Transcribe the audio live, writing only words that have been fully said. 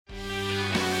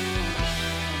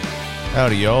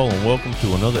Howdy y'all, and welcome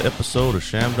to another episode of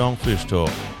ShamDonk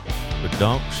Fishtalk with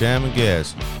Donk, Sham and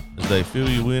Gaz as they fill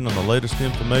you in on the latest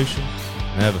information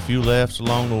and have a few laughs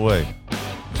along the way.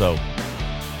 So,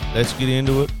 let's get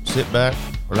into it, sit back,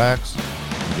 relax,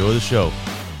 enjoy the show.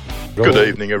 Good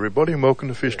evening everybody and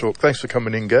welcome to Fishtalk. Thanks for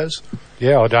coming in, Gaz.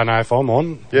 Yeah, I don't know if I'm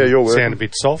on. Yeah, you're working. Sound a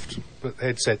bit soft, but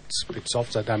headset's a bit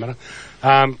soft, so it don't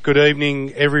matter. Good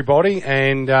evening everybody,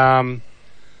 and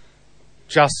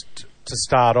just to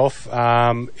start off,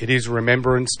 it is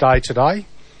Remembrance Day today,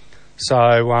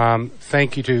 so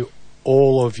thank you to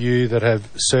all of you that have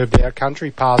served our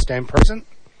country, past and present.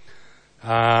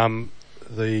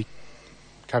 The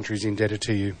country's indebted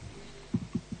to you,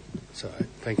 so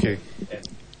thank you.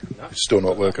 It's still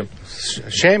not working.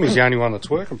 Sham is the only one that's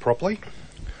working properly.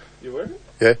 You working?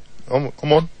 Yeah, I'm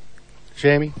on.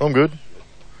 Shammy? I'm good.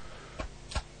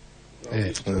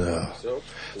 Yeah.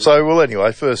 So, well,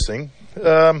 anyway, first thing,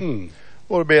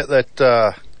 what about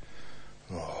that,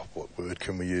 what word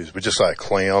can we use? We just say a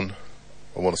clown.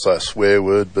 I want to say a swear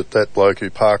word, but that bloke who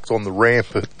parked on the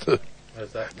ramp at the...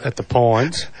 At the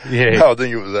Pines? Yeah. No, I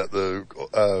think it was at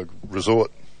the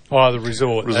resort. Oh, the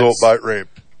resort. Resort boat ramp.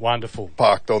 Wonderful.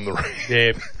 Parked on the ramp.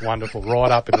 Yeah, wonderful.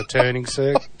 Right up in the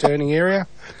turning area.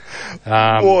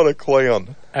 What a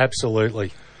clown.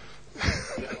 Absolutely.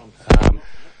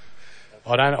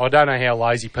 I don't know how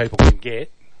lazy people can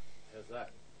get. How's that?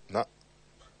 No.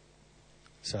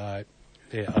 So,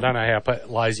 yeah, I don't know how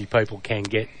lazy people can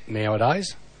get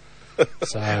nowadays.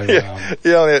 So,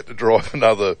 He only had to drive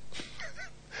another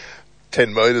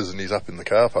 10 metres and he's up in the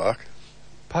car park.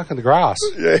 park in the grass.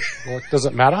 Yeah. Like, does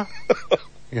it matter?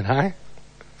 You know?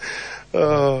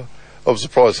 I'm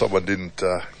surprised someone didn't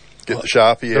get the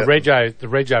Sharpie out. The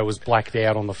rego was blacked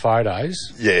out on the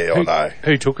photos. Yeah, I know.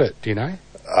 Who took it? Do you know?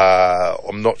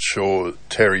 I'm not sure.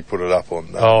 Terry put it up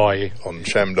on on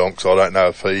ShamDonk, so I don't know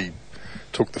if he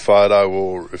took the photo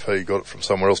or if he got it from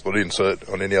somewhere else, but I didn't see it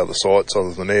on any other sites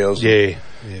other than ours. Yeah.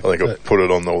 I think I put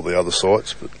it on all the other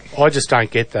sites. But I just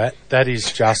don't get that. That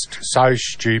is just so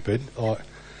stupid.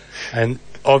 And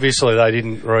obviously they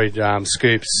didn't read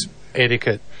Scoop's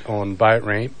etiquette on boat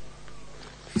ramp.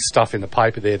 Stuff in the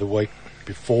paper there the week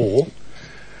before.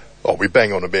 Oh, we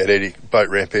bang on about boat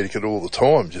ramp etiquette all the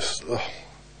time.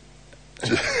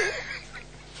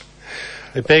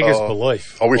 It beggars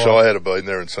belief. I wish I had been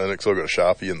there and seen it because I've got a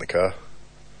Sharpie in the car.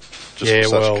 Just for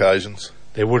such occasions.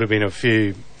 There would have been a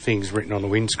few things written on the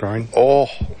windscreen. Oh.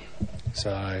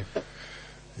 So.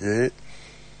 Yeah.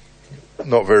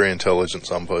 Not very intelligent,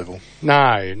 some people.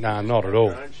 No, not at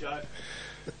all.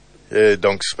 Yeah,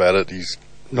 Donk spat it. He's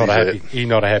not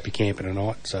a happy camper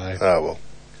tonight, so. Oh, well.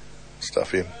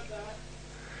 Stuff him.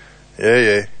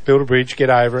 Yeah. Build a bridge, get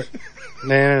over it.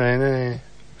 No.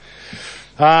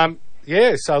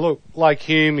 Yeah, so look, Lake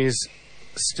Hume is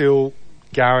still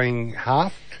going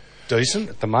half decent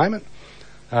at the moment.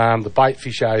 The bait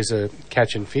fishers are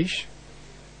catching fish.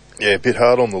 Yeah, a bit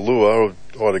hard on the lure.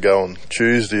 I had to go on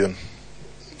Tuesday and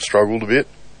struggled a bit.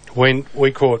 When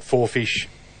we caught 4 fish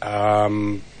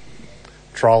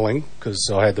trolling, because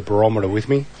I had the barometer with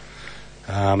me,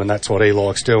 and that's what he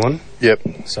likes doing. Yep.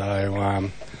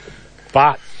 So,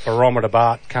 barometer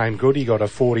Bart came good. He got a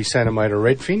 40 centimetre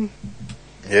redfin.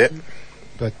 Yep.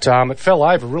 But it fell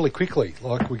over really quickly.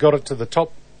 Like, we got it to the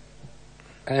top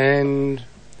and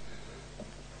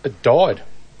it died.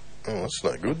 Oh, that's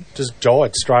no good. Just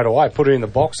died straight away. Put it in the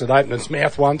box. It opened its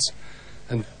mouth once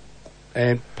and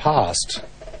passed.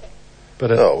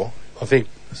 But I think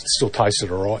it still tasted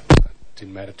all right.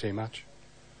 Didn't matter too much.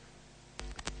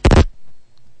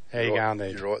 How you going there?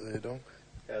 You right there, Donk?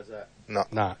 How's that?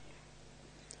 No.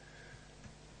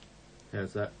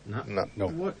 How's that? No.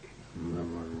 What?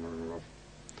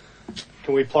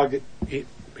 Can we plug it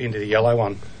into the yellow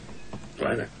one?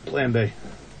 Plan B.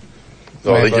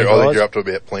 I think you're up to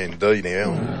about plan D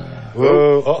now.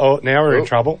 Whoa, now we're in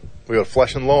trouble. We got a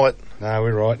flashing light. No,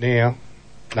 we're right now.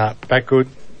 No, back good.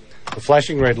 The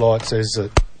flashing red light says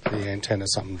that the antenna,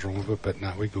 something's wrong with it, but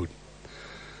no, we're good.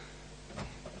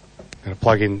 Going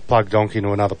to plug Donk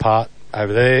into another part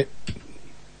over there.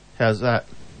 How's that?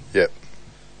 Yep.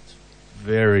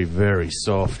 Very, very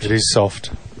soft. It is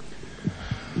soft.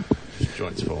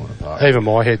 Joints falling apart. Even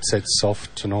my headset's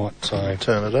soft tonight, so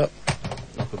Turn it up.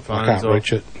 I can't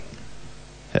reach it.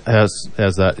 How's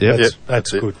that? Yep.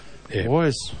 That's good. Yeah.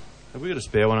 Boys, have we got a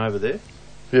spare one over there?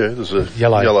 Yeah, there's a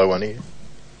Yellow. yellow one here.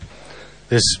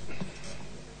 There's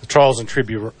the trials and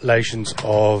tribulations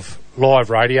of live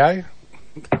radio.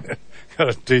 Got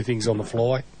to do things on the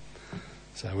fly.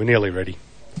 So we're nearly ready.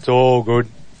 It's all good.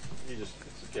 You just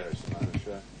carry some over,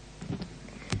 show.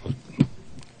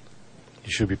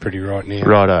 You should be pretty right now.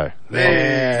 Righto.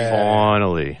 Yeah.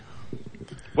 Finally.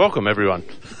 Welcome, everyone.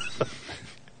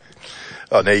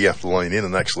 Oh, now you have to lean in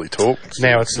and actually talk.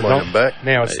 Now it's the Donk back.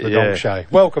 Now it's the Yeah. Donk Show.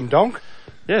 Welcome, Donk.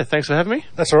 Yeah, thanks for having me.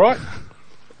 That's all right.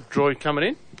 Joy coming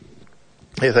in.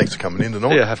 Yeah, thanks for coming in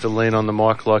tonight. Yeah, I have to lean on the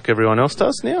mic like everyone else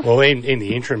does now. Well, in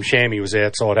the interim, Shammy was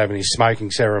outside having his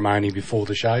smoking ceremony before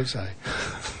the show, so...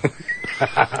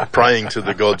 Praying to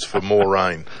the gods for more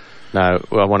rain. No,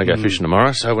 well, I want to go fishing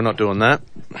tomorrow, so we're not doing that.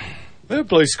 There was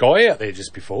blue sky out there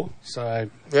just before, so...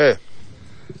 Yeah.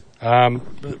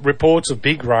 Reports of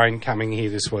big rain coming here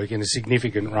this week in a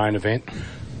significant rain event.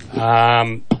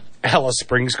 Alice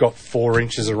Springs got 4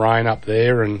 inches of rain up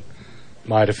there and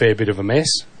made a fair bit of a mess.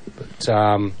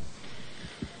 But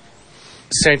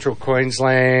central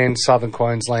Queensland, southern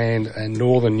Queensland and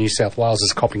northern New South Wales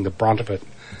is copping the brunt of it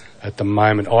at the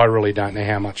moment. I really don't know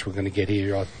how much we're going to get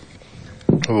here.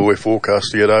 Well, we're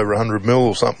forecast to get over 100 mil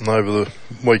or something over the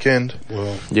weekend.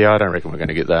 Well, Yeah, I don't reckon we're going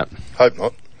to get that. Hope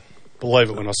not. believe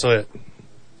it when I see it.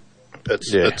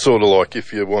 It's sort of like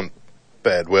if you want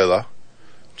bad weather,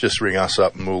 just ring us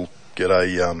up and we'll get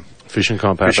a Fishing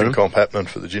comp fishing happening. comp happening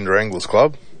for the Ginger Anglers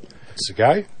Club. It's a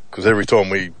go. Because every time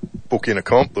we book in a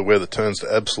comp, the weather turns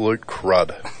to absolute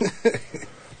crud.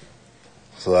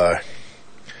 So,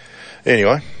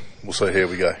 anyway, we'll see how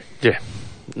we go. Yeah,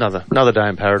 another day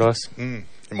in paradise. You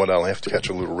might only have to catch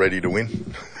a little ready to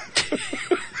win. Yeah,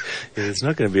 there's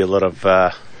not going to be a lot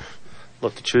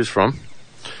to choose from.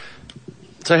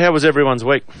 So how was everyone's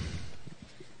week?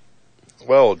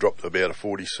 Well, I dropped about a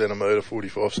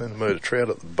 45 centimetre trout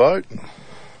at the boat.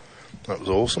 That was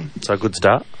awesome. So good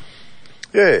start.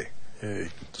 Yeah.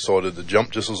 Decided to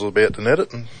jump just as I was about to net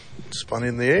it and spun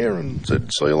in the air and said,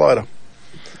 see you later.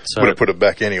 So Would have put it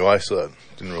back anyway, so it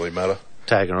didn't really matter.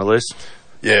 tag and release.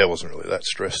 Yeah, I wasn't really that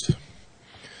stressed.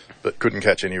 But couldn't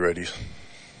catch any reddies.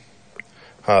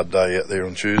 Hard day out there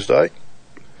on Tuesday.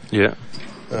 Yeah.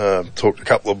 Talked to a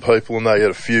couple of people and they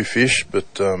had a few fish,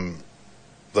 but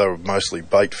they were mostly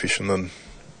bait fishing. And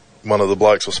one of the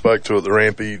blokes I spoke to at the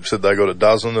ramp, he said they got a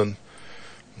dozen, and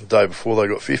the day before they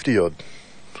got 50 odd.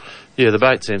 Yeah, the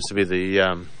bait seems to be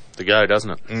the go,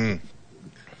 doesn't it? Mm.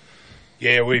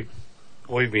 Yeah,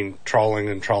 we've been trolling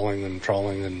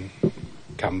and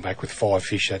come back with 5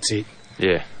 fish. That's it.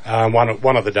 Yeah.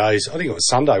 One of the days, I think it was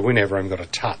Sunday, we never even got a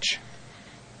touch,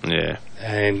 Yeah.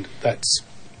 and that's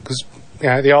because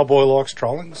the old boy likes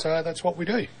trolling, so that's what we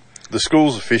do. The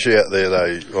schools of fish out there,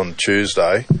 though, on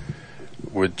Tuesday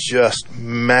were just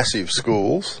massive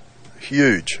schools,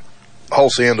 huge. The whole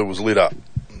sounder was lit up,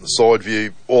 the side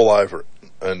view all over it,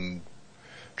 and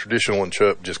traditional and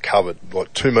chirp just covered,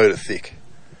 like 2 metre thick,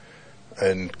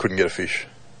 and couldn't get a fish.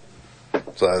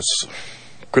 So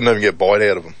couldn't even get a bite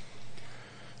out of them.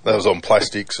 That was on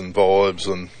plastics and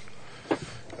vibes, and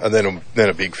then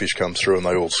a big fish comes through and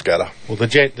they all scatter. Well, the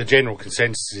general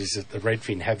consensus is that the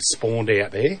redfin have spawned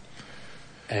out there,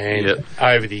 and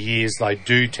over the years they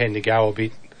do tend to go a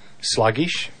bit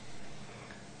sluggish.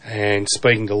 And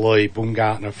speaking to Lee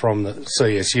Baumgartner from the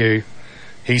CSU,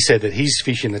 he said that his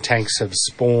fish in the tanks have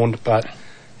spawned, but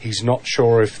he's not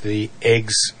sure if the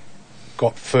eggs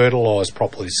got fertilised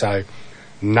properly, so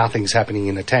nothing's happening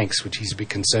in the tanks, which he's a bit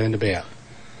concerned about.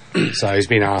 So he's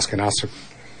been asking us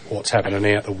what's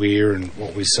happening out the weir and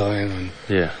what we're seeing. And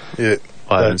Yeah. Yeah.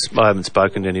 I haven't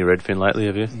spoken to any redfin lately,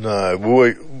 have you? No.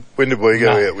 When did we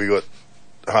go out? We got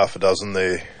half a dozen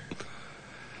there.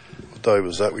 What day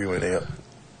was that we went out?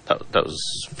 That was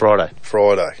Friday.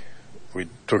 Friday. We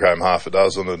took home half a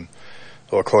dozen and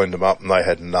I cleaned them up and they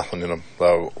had nothing in them. They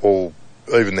were all,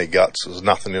 even their guts, there's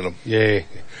nothing in them. yeah,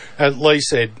 Lee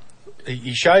said,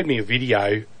 he showed me a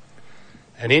video,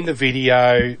 and in the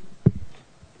video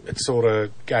it sort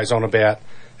of goes on about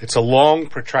it's a long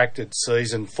protracted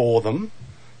season for them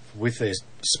with their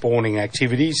spawning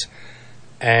activities,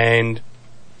 and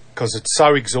because it's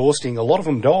so exhausting, a lot of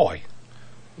them die.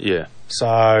 Yeah.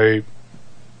 So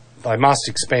they must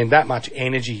expend that much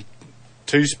energy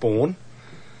to spawn.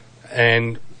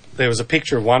 And there was a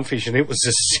picture of one fish and it was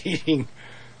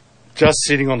just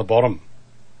sitting on the bottom,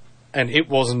 and it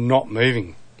was not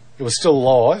moving. It was still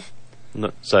alive.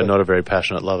 So not a very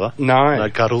passionate lover. No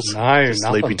cuddles. No, Just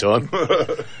nothing. sleepy time.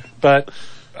 But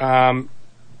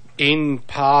in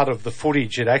part of the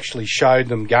footage, it actually showed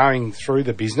them going through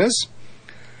the business,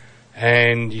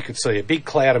 and you could see a big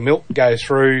cloud of milk go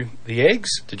through the eggs.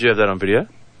 Did you have that on video?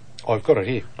 I've got it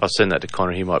here. I'll send that to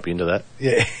Connor. He might be into that.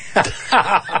 Yeah.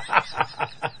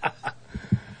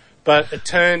 But it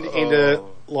turned into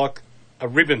like a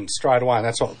ribbon straight away, and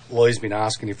that's what Lee's been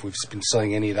asking, if we've been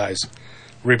seeing any of those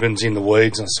ribbons in the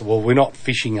weeds. And I said, well, we're not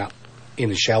fishing up in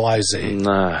the shallows there.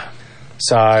 Nah.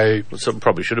 So,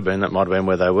 Probably should have been. That might have been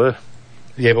where they were.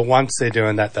 yeah, but once they're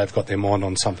doing that, they've got their mind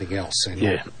on something else. They're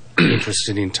Yeah. not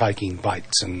interested in taking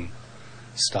baits and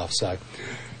stuff. So,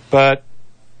 but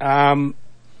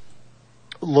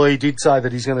Lee did say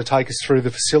that he's going to take us through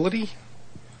the facility.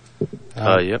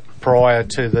 Yep. Prior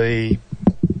to the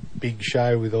big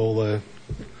show with all the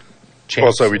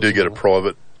champs. Also, we do get a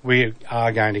private. We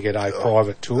are going to get a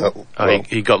private tour.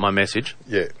 He got my message.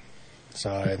 Yeah. So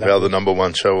We are that, the number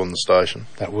one show on the station.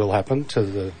 that will happen to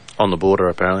the... On the border,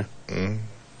 apparently. /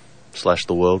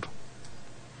 the world.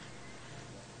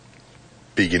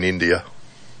 Big in India.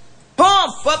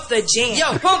 Pump up the jam.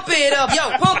 Yo, pump it up.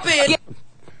 Yo, pump it.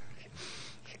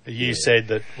 You said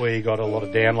that we got a lot of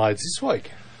downloads this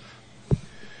week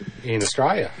in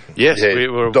Australia. Yes, Yeah,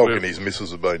 we Doc and his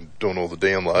missus have been doing all the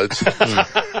downloads.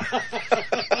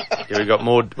 we got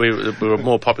more. We were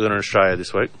more popular in Australia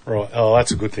this week. Right. Oh,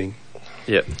 that's a good thing.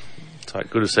 Yep. So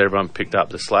good to see everyone picked up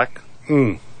the slack.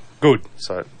 Good.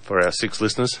 So for our 6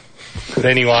 listeners, But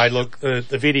anyway, look, the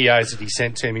videos that he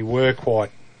sent to me were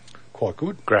quite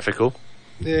good. graphical.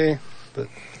 Yeah,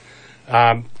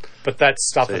 but that's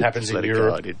stuff that happens Just in let it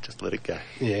Europe. go. I did just let it go.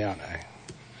 Yeah, I know.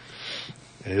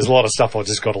 There's a lot of stuff I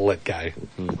just got to let go.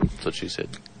 That's what she said.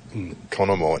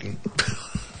 Connor Martin.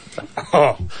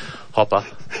 Oh, Hopper.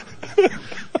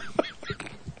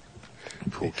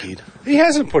 Poor kid. he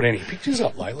hasn't put any pictures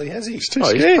up lately, has he? He's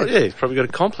probably got a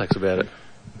complex about it.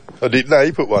 I did. No,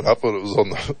 he put one up, but it was on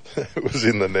the. It was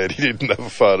in the net. He didn't have a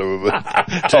photo of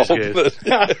it. Too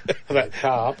scared. That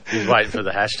carp. He's waiting for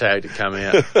the hashtag to come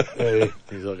out.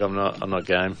 He's like, I'm not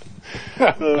game.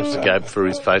 Just go through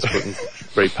his Facebook and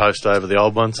repost over the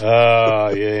old ones. Oh,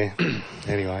 yeah.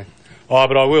 Anyway. Oh,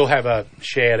 but I will have a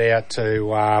shout out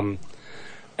to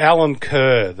Alan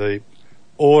Kerr, the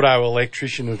auto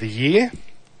electrician of the year.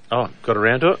 Oh, got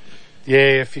around to it?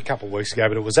 Yeah, a couple of weeks ago,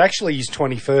 but it was actually his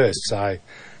 21st, so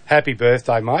happy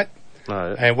birthday, mate.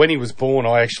 No. And when he was born,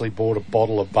 I actually bought a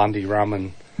bottle of Bundy rum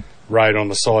and wrote on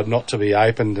the side, not to be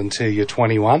opened until you're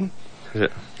 21. Yeah. You're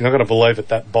not going to believe it,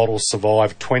 that bottle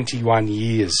survived 21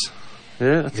 years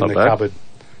Yeah, that's in not the bad. cupboard.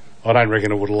 I don't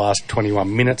reckon it would have lasted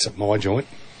 21 minutes at my joint.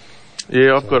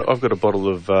 Yeah, I've got a bottle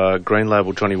of Green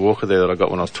Label Johnny Walker there that I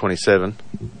got when I was 27.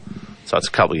 So it's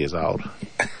a couple of years old.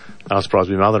 I'm surprised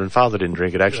my mother and father didn't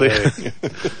drink it, actually.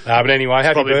 But anyway,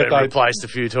 happy Probably been birthday. replaced a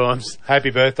few times.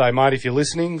 Happy birthday, mate, if you're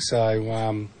listening.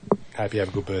 So, hope you have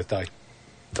a good birthday.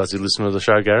 Does he listen to the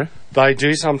show, Gary? They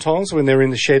do sometimes when they're in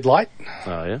the shed late.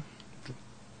 Oh, yeah.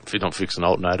 If you're not fixing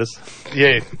alternators.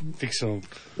 Yeah, fixing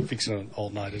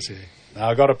alternators, yeah. No,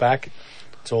 I got it back.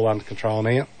 It's all under control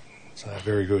now. So,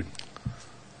 very good.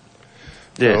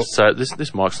 Yeah, Well- so this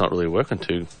mic's not really working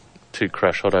too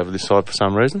crash hot over this side for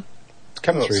some reason. It's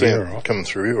coming through Sound here, all right. Coming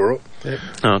through here, all right.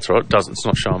 No, it's all right. It's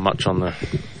not showing much on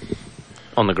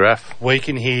the graph. We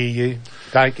can hear you.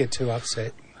 Don't get too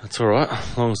upset. That's all right,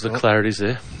 as long as the clarity's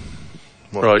there.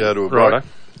 Might Right, go to a break. righto.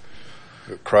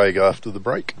 Got Craig after the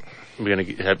break. We're going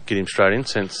to get him straight in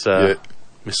since Yeah.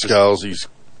 Mr. Scales, he's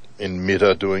in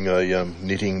Mitta doing a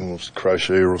knitting or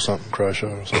crochet or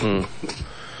something.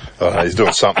 Oh, he's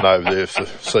doing something over there for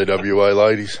CWA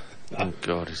ladies. Oh,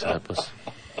 God, he's hopeless.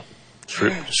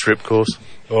 Strip course.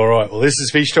 All right, well, this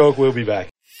is Fish Talk. We'll be back.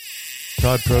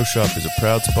 Tide Pro Shop is a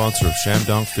proud sponsor of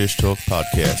ShamDonk Fishtalk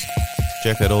podcast.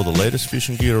 Check out all the latest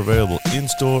fishing gear available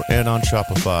in-store and on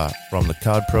Shopify from the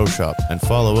Cod Pro Shop, and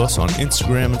follow us on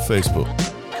Instagram and Facebook.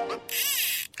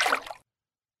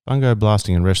 Fungo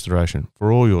Blasting and Restoration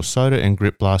for all your soda and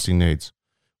grip blasting needs.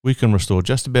 We can restore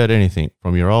just about anything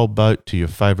from your old boat to your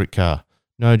favourite car.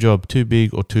 No job too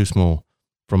big or too small.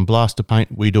 From blast to paint,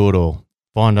 we do it all.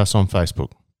 Find us on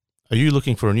Facebook. Are you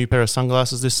looking for a new pair of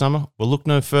sunglasses this summer? Well, look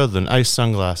no further than Ace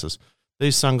Sunglasses.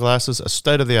 These sunglasses are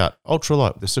state-of-the-art,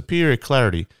 ultralight with superior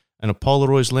clarity and a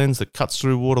Polaroid lens that cuts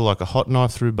through water like a hot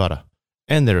knife through butter.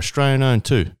 And they're Australian-owned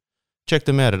too. Check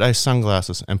them out at Ace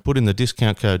Sunglasses and put in the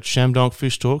discount code ShamDonk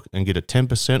Fishtalk and get a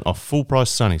 10% off full-price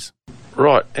sunnies.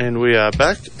 Right, and we are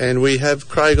back, and we have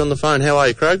Craig on the phone. How are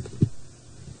you, Craig?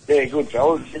 Yeah, good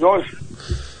fellas. You guys?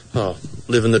 Oh,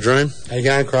 living the dream. How you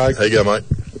going, Craig? There you go, mate.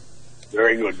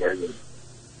 Very good, very good.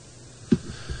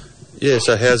 Yeah,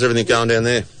 so how's everything going down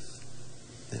there?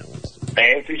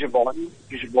 And fish are biting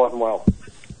well.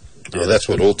 Yeah, that's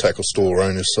what all tackle store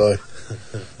owners say.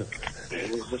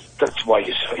 That's why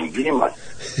you get him, mate.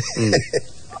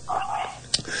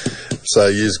 So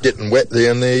you're getting wet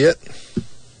down there yet?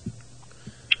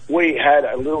 We had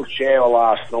a little shower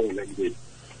last night, and did.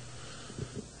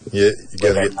 Yeah,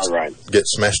 you're going We've had to no rain. get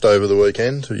smashed over the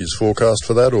weekend? Are you forecast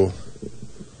for that, or?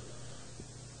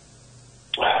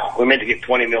 We're meant to get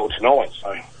 20 mil tonight,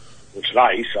 so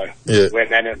today, so Yeah. we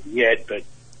haven't had it yet, but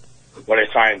what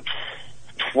they're saying,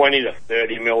 20 to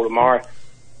 30 mil tomorrow.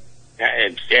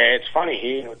 It's funny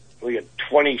here. We got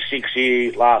 26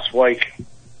 here last week.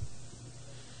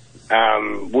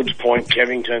 Woods Point,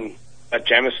 Kevington, that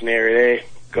Jamison area there,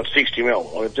 got 60 mil.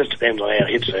 Well, it just depends on how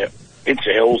it hits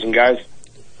the hills and goes.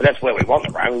 But that's where we want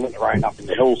the rain. We want the rain up in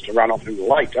the hills to run off in the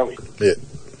lake, don't we? Yeah.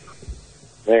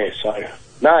 Yeah, so...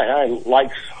 No,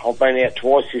 lakes. I've been out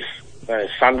twice this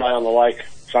Sunday on the lake,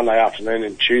 Sunday afternoon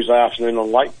and Tuesday afternoon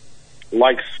on the lake. The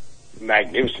lake's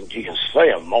magnificent. You can see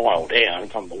a mile down.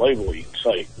 It's unbelievable you can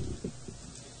see.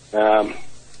 But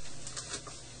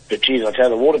geez, I tell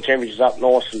you, the water temperature's up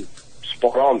nice and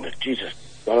spot on, but Jesus,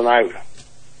 I don't know.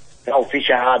 The old fish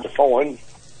are hard to find.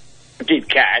 I did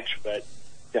catch, but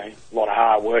a lot of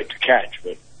hard work to catch,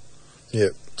 but... Yeah.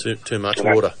 Too much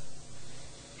water.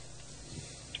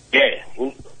 Yeah.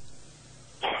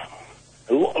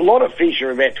 A lot of fish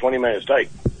are about 20 metres deep.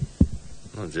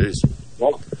 Oh, jeez.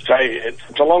 Well, so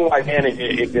it's a long way down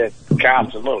if you're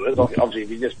casting lures. Obviously, if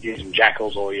you're just using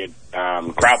jackals or you're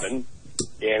grubbing,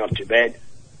 not too bad.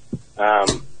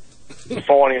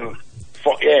 Finding,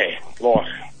 but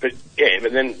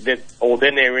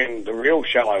then they're in the real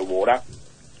shallow water,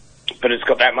 but it's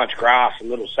got that much grass and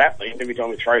little saplings. Every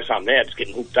time you throw something out, it's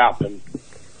getting hooked up, and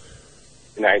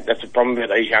that's the problem with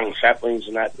these young saplings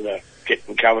and that are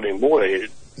getting covered in water.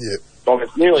 Yeah. Like,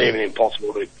 it's nearly even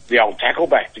impossible the old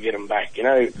tackleback to get them back.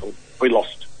 We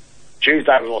lost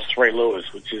Tuesday. We lost 3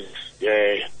 lures, which is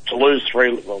to lose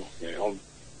 3. Well, I'm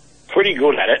pretty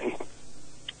good at it. And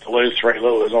to lose 3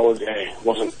 lures, I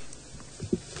wasn't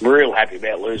real happy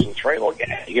about losing 3. Like,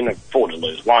 you can afford to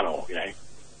lose 1 or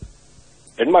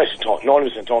but most of the time, 90%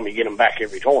 of the time, you get them back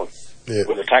every time. Yeah.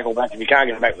 With the tackleback, if you can't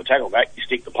get them back with the tackleback, you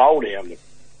stick the pole down.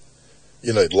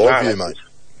 You need live view, mate.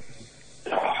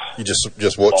 You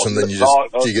just watch and then you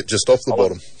get just off the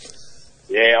bottom.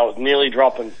 Yeah, I was nearly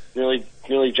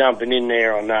jumping in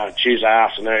there on Tuesday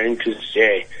afternoon because,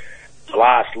 the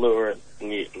last lure,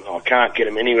 I can't get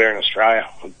them anywhere in Australia.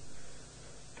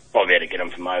 I've had to get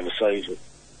them from overseas. But,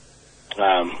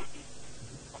 I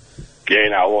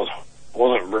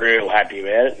wasn't real happy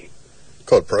about it.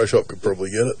 Cod Pro Shop could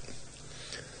probably get it.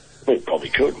 We probably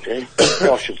could, yeah.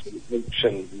 I should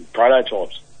send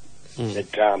prototypes.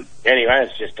 But anyway,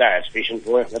 it's just it's fishing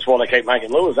for you. That's why they keep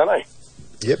making lures, don't they?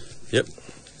 Yep.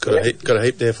 Got a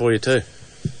heap there for you too.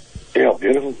 Yeah,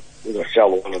 beautiful. We've got to sell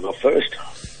the one I got first.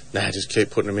 Nah, just keep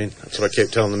putting them in. That's what I keep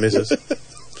telling the missus.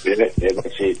 Yeah,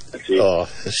 that's it. Oh,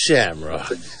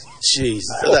 Shamrock. Jeez,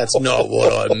 that's not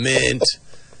what I meant.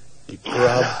 You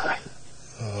grub.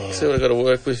 See what I got to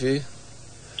work with you?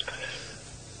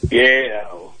 Yeah.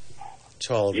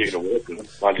 Child. You got to work with them.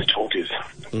 I just talked to you.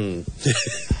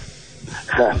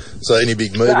 So any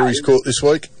big meter he's caught this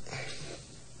week?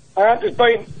 There's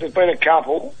been a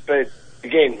couple, but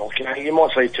again, you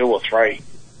might see 2 or 3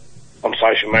 on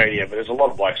social media, but there's a lot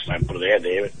of blokes that don't put it out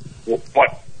there.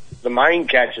 But the main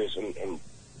catches, and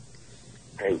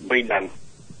we done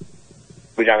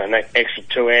an extra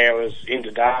 2 hours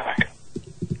into dark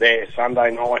there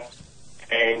Sunday night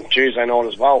and Tuesday night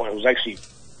as well. It was actually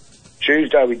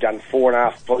Tuesday we'd done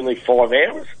 4.5, 5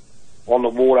 hours on the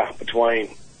water between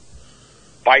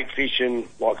bait fishing,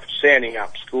 like sounding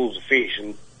up schools of fish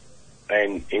and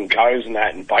in coves and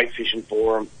that, and bait fishing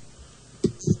for them.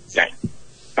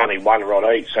 Only 1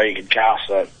 rod each, so you could cast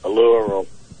a lure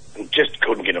and just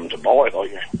couldn't get them to bite.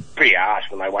 Pretty harsh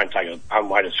when they won't take an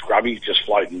unweighted scrubby just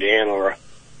floating down, or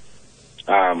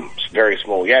a very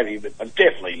small yabby, but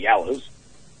definitely yellows.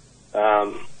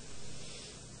 And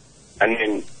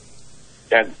then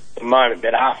at the moment,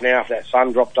 about half an hour after that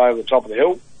sun dropped over the top of the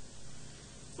hill,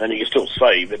 and you can still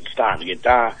see, but it's starting to get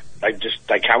dark.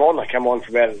 They come on for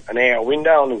about an hour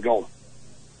window and then gone.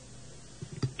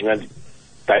 They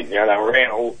were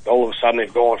around, all of a sudden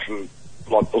they've gone from,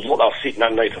 they were sitting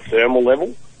underneath a thermal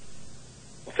level,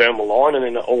 a thermal line, and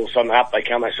then all of a sudden up they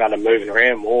come, they started moving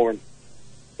around more, and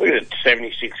look at a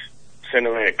 76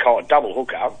 centimetre cod, double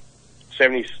hook up,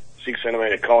 76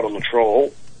 centimetre cod on the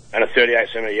trawl, and a 38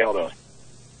 centimetre yellow belly.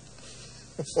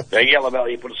 The yellow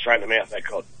belly, you put it straight in the mouth, that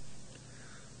cod.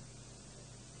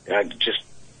 Just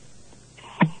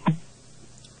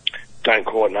don't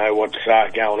quite know what's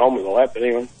going on with all that, but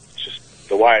anyway, it's just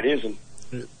the way it is.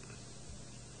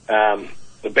 And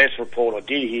the best report I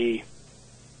did hear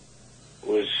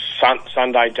was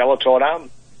Sunday Delatide Arm.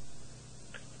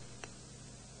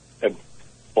 A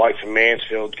bloke from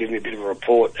Mansfield gave me a bit of a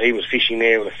report. He was fishing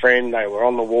there with a friend. They were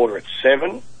on the water at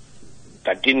 7.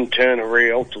 They didn't turn a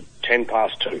reel till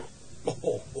 2:10.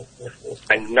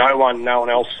 And no one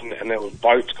else, and there was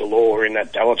boats galore in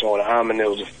that Delatide arm, and there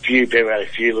was a few people had a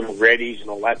few little reddies and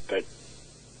all that, but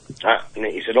and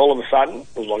he said all of a sudden,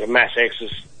 it was like a mass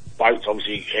exodus, boats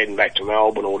obviously heading back to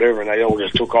Melbourne or whatever, and they all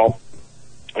just took off.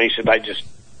 And he said they just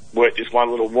worked this one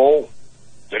little wall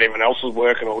that everyone else was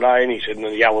working all day, and he said, and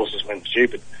the yellows just went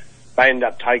stupid. They ended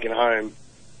up taking home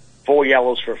 4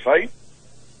 yellows for a feed.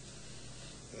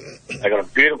 They got a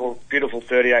beautiful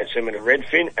 38 centimetre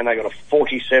redfin, and they got a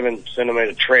 47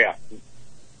 centimetre trout,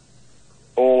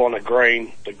 all on the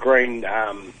green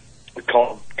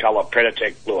colour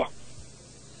Predatech lure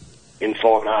in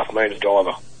 5.5 metre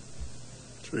diver.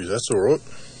 Geez, that's all right.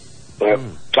 So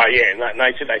yeah, and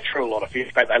they said they threw a lot of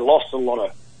fish, but they lost a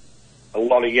lot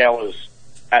of yellows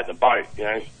at the boat, you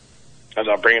know, as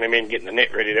they're bringing them in, getting the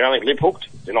net ready. They're only lip hooked.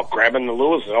 They're not grabbing the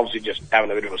lures. They're obviously just having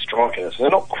a bit of a strike in it. So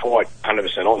they're not quite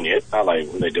 100% on yet, are they,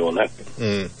 when they're doing that?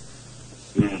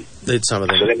 Need some of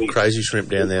them crazy shrimp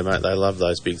down there, mate. They love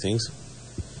those big things.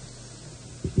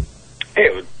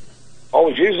 Yeah, I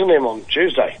was using them on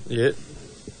Tuesday. Yeah.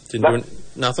 Didn't do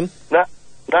nothing? No,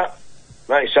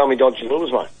 you sell me dodgy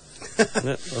lures, mate.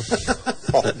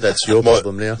 That's your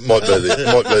problem now. Might be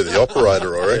the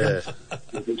operator, I reckon.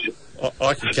 Yeah.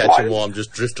 I can catch them while I'm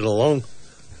just drifting along.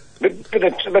 But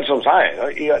that's what I'm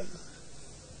saying. You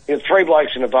got 3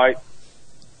 blokes in a boat.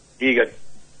 You got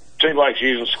 2 blokes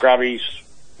using scrubbies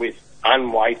with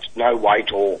unweight, no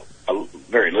weight, or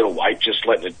very little weight, just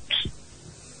letting it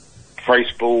free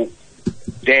spool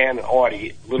down, and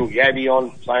a little yabby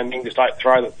on, same thing, just like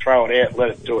throw it out, let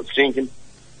it do its sinking.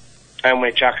 And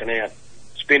we're chucking out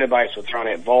spinner baits, we're throwing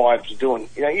out vibes, we're doing,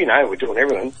 we're doing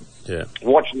everything. Yeah.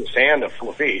 Watching the sounder full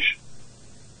of fish,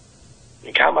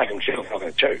 you can't make them chew if they're not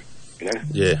going to chew, you know?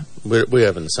 Yeah, we're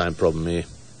having the same problem here.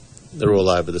 They're all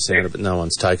over the sounder, but no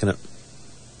one's taking it.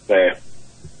 Yeah.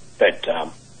 But,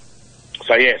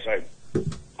 so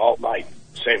old mate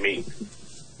sent me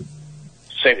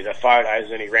the photos,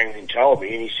 and he rang me and told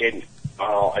me, and he said,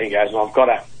 he goes, I've got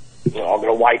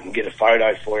to wait and get a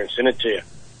photo for you and send it to you.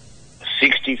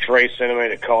 63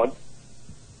 centimetre cod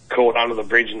caught under the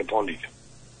bridge in the pondage.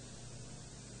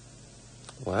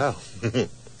 Wow.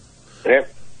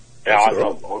 Yep.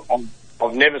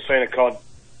 I've never seen a cod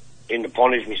in the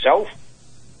pondage myself.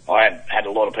 I had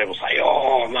a lot of people say,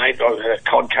 oh, mate, I had a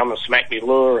cod come and smack me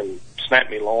lure and snap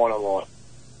me line. I'm like,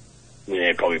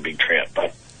 yeah, probably a big trout.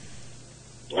 But,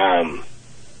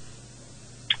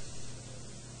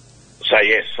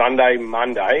 Sunday,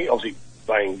 Monday, obviously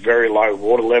being very low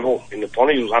water level in the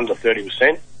pondage, it was under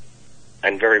 30%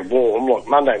 and very warm. Like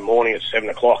Monday morning at 7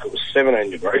 o'clock, it was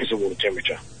 17 degrees of water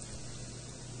temperature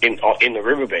in the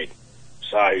riverbed.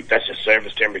 So that's just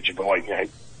surface temperature by,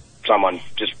 someone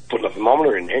just putting a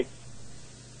thermometer in there.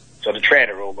 So the trout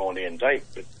are all gone down deep.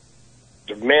 But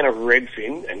the amount of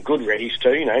redfin, and good reddies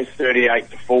too, 38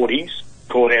 to 40s,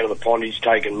 caught out of the pondage,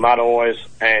 taking mud eyes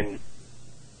and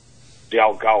the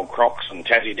old gold crocs and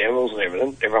Tassie devils and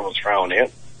everything. Everyone was throwing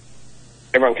out.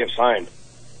 Everyone kept saying,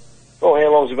 oh,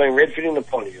 how long has it been redfin in the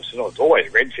pondage? I said, oh, it's always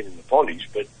redfin in the pondage,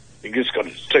 but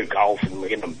it's too cold for them to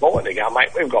get them bite. They go, mate,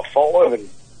 we've got 5, and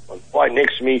the bloke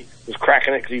next to me was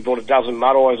cracking it because he bought a dozen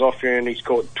mud eyes off here, and he's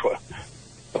caught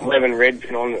 11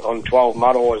 redfin on 12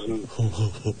 mud eyes and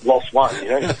lost one,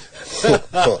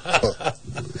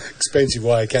 Expensive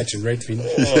way of catching redfin.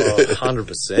 Oh,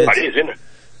 100%. It is, isn't it?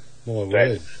 My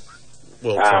word.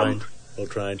 Well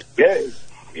trained. Yeah.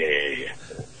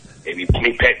 Me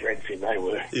pet redfin, they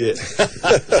were. Yeah.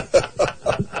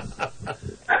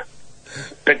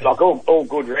 But like all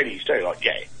good reddies too, like,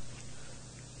 yeah.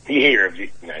 You hear of,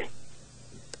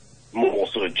 more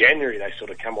sort of January, they sort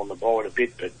of come on the bite a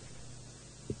bit, but,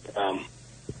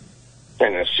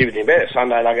 the stupid thing about it,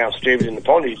 Sunday they go stupid in the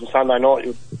pondage, and Sunday night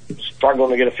you're struggling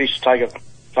to get a fish to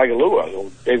take a lure, or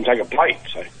even take a bait,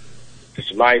 so it's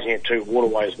amazing how 2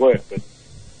 waterways work. But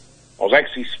I was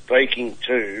actually speaking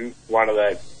to one of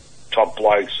the top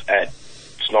blokes at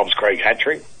Snobs Creek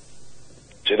Hatchery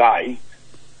today,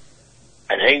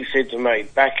 and he said to me,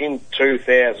 back in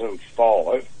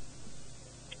 2005,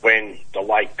 when the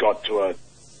lake got to a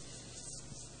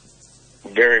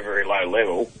very, very low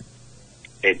level,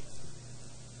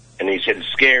 and he said it's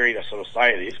scary to sort of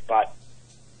say this, but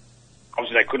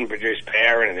obviously they couldn't produce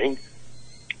power or anything,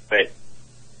 but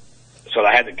so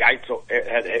they had the gates,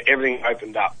 had everything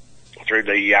opened up through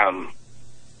the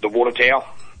water tower,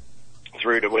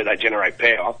 through to where they generate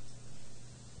power,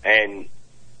 and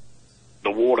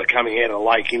the water coming out of the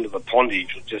lake into the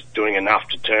pondage was just doing enough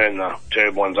to turn the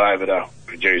turbines over to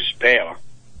produce power,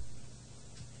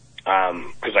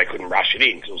 because they couldn't rush it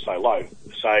in because it was so low.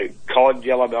 So cod,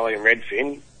 yellow belly and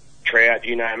redfin trout,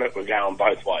 you name it, we're going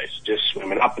both ways. Just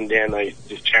swimming up and down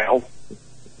this channel,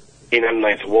 in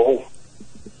underneath the wall,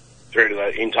 through to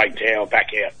the intake tower, back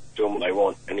out, doing what they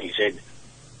want. And he said,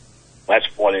 that's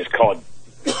why there's cod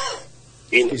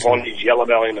in the pondage,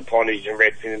 yellowbelly in the pondage, and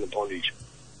redfin in the pondage.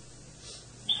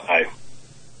 So,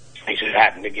 he said it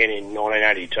happened again in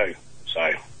 1982.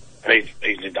 So,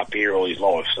 he's lived up here all his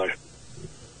life, so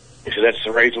he said that's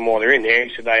the reason why they're in there.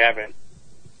 He said they haven't.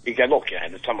 He goes, look,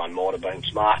 someone might have been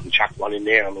smart and chucked one in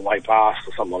there on the way past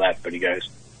or something like that, but he goes,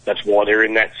 that's why they're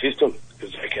in that system,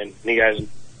 because they can. And he goes,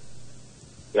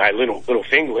 little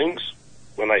fingerlings,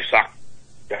 when they suck,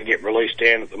 they get released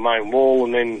down at the main wall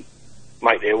and then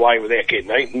make their way without getting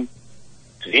eaten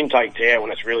to the intake tower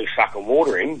when it's really sucking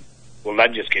water in. Well, they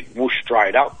just get whooshed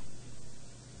straight up.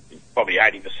 Probably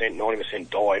 80%, 90%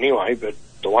 die anyway, but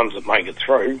the ones that make it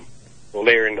through, well,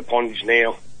 they're in the pondage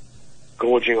now,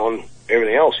 gorging on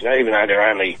everything else, even though they're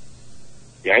only,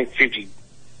 50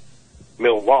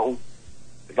 mil long.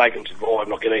 If they can survive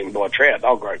not get eaten by a trout,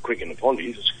 they'll grow quick in the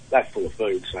pondage. It's that full of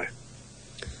food, so.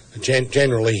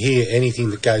 Generally here, anything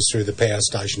that goes through the power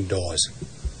station dies.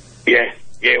 Yeah,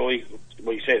 well,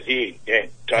 he says here,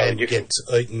 totally and different. Gets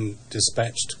eaten,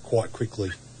 dispatched quite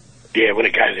quickly. Yeah, when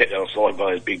it goes out the other side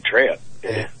by those big trout.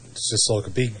 Yeah. It's just like a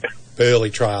big burley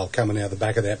trail coming out the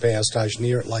back of that power station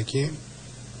here at Lake Hume.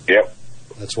 Yep.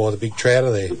 That's why the big trout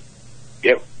are there.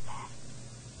 Yep.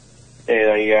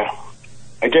 Yeah,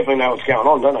 they definitely know what's going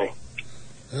on, don't they?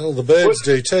 Well, the birds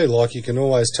do too. Like, you can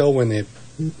always tell when they're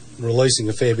releasing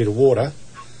a fair bit of water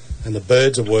and the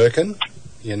birds are working,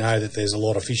 you know that there's a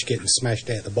lot of fish getting smashed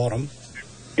out the bottom.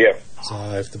 Yep. So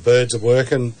if the birds are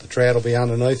working, the trout will be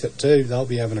underneath it too. They'll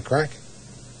be having a crack.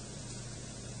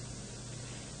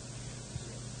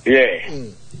 Yeah.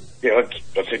 Yeah,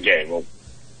 I said, well,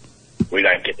 we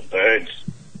don't get the birds.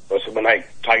 I said, when they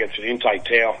take it to the intake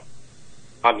tower,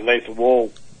 underneath the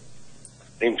wall,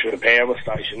 into the power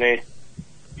station there,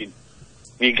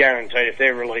 you guarantee if they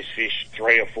release fish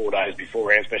 3 or 4 days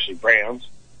beforehand, especially browns,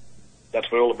 that's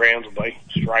where all the browns will be,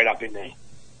 straight up in there.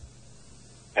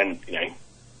 And,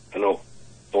 and all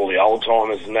the old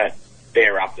timers and that,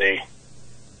 they're up there.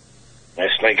 They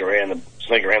sneak around the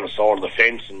side of the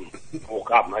fence and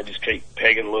walk up, and they just keep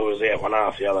pegging lures out one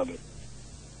after the other. But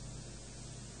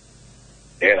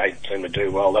yeah, they seem to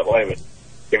do well that way. But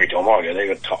every time I go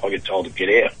there, I get told to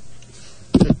get out.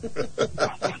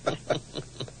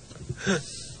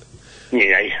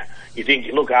 You think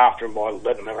you look after them by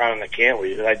letting them run an account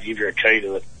with you, they'd give you a key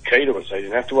to it, so you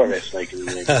didn't have to worry about sneaking in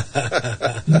there.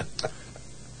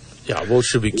 Yeah, well, it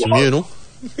should be communal.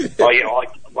 Oh, yeah,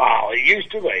 it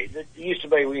used to be. It used to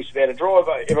be we used to be able to drive,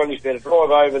 everyone used to be able to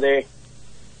drive over there,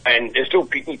 and there's still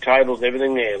picnic tables and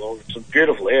everything there. It's a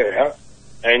beautiful area,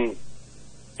 and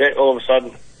then all of a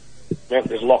sudden,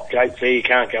 there's locked gates there, you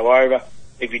can't go over.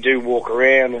 If you do walk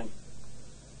around and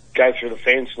go through the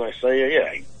fence and they see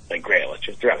you, they growl at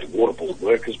you. They're only waterboard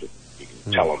workers, but you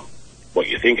can tell them what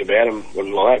you think about them,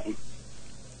 wouldn't like them.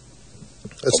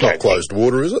 It's not closed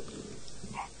water, is it?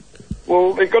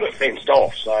 Well, they've got it fenced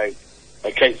off, so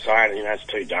they keep saying, it's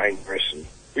too dangerous. And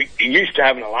we used to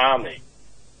have an alarm there.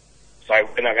 So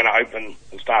when they're going to open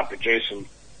and start producing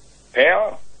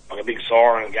power, like a big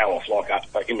siren and go off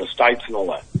like in the States and all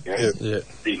that.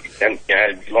 And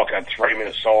like a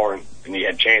 3-minute siren, and you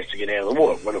had a chance to get out of the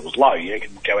water. When it was low, you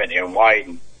could go out there and wade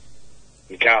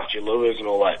and cast your lures and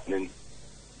all that. And then,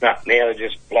 now they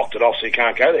just blocked it off so you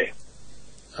can't go there.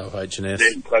 Oh, H&S.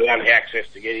 Then, so the only access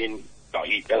to get in, as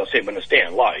I said, when it's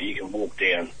down low, you can walk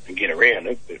down and get around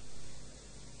it. But at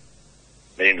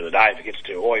the end of the day, if it gets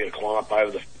too high, you got to climb up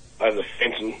over the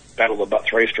fence and battle the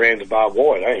 3 strands of barbed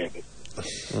wire, don't you? But,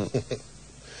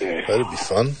 yeah. That'd be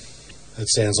fun. It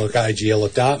sounds like AGL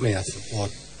at Dartmouth.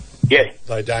 Like, yeah,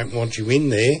 they don't want you in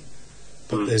there,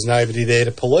 but there's nobody there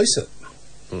to police it.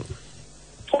 Well,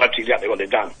 that's exactly what they've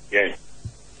done. Yeah,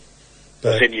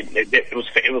 but I said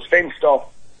it was fenced off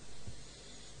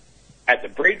at the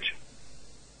bridge,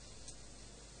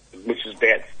 which is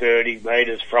about 30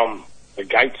 metres from the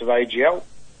gates of AGL,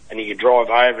 and you could drive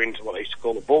over into what they used to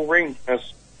call the bull ring.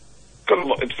 It's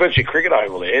virtually cricket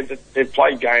over there. They've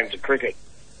played games of cricket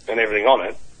and everything on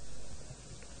it.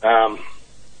 And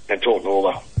talking to all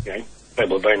the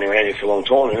people who've been around here for a long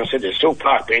time, and I said there's still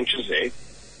park benches there,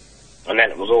 and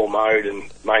then it was all mowed and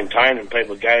maintained, and people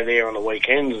would go there on the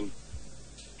weekends, and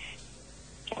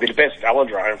it'd be the best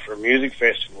velodrome for a music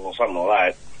festival or something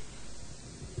like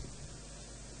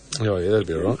that. Oh, yeah, that'd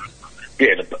be all right.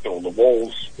 Yeah, the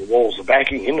walls are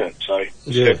backing, isn't it? So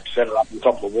Yeah. set it up on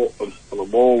top of the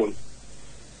wall, and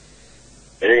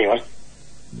anyway.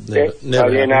 Never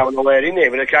we're not allowed in there,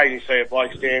 but occasionally see a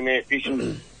bloke standing there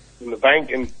fishing in the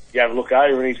bank, and you have a look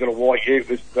over, and he's got a white ute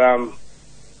with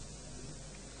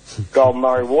gold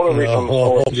Murray water written on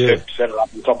the side. Yeah. Set it up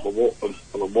on top of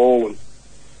the wall, and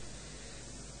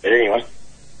but anyway.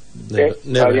 Never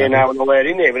No happened. one allowed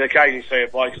in there, but occasionally see a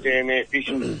bloke standing there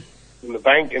fishing in the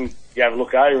bank, and you have a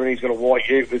look over, and he's got a white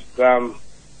ute with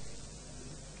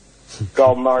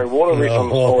gold Murray water written on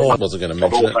the side. Wasn't going to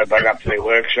I've mention also it. been up to their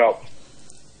workshop,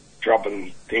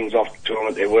 dropping things off to them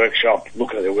at their workshop,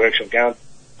 looking at their workshop, going,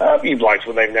 you blokes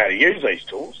wouldn't even know how to use these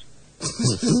tools.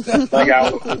 They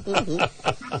go,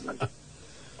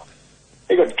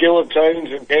 they got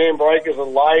guillotines and handbreakers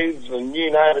and lathes and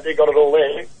you name it, they got it all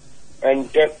there. And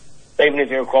even if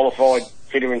they're a qualified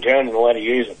fitter in town, they're allowed to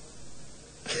use it.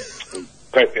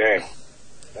 But yeah,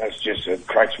 that's just, it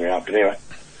cracks me up. But anyway.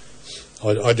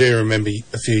 I do remember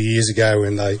a few years ago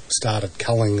when they started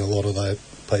culling a lot of the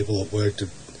people that worked at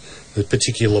the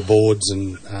particular boards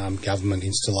and government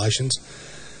installations.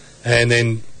 And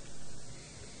then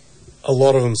a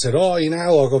lot of them said, oh, you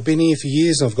know, like I've been here for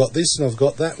years and I've got this and I've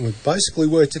got that. And we've basically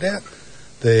worked it out.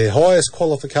 Their highest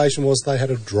qualification was they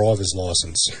had a driver's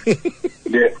licence.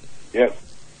 Yeah.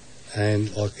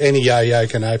 And like any yo-yo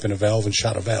can open a valve and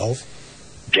shut a valve.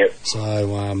 Yep.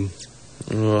 So,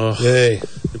 Oh, yeah.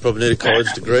 you probably need a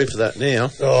college degree for that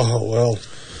now. Oh, well,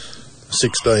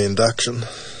 6-day induction.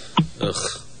 Ugh,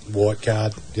 white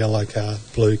card, yellow card,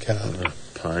 blue card.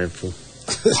 painful.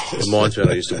 Reminds me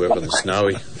when I used to work on the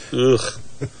Snowy. Ugh.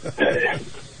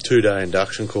 2-day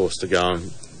induction course to go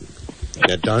and...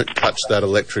 Now, don't touch that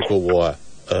electrical wire.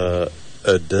 Duh.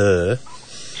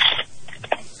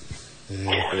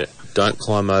 Yeah. Don't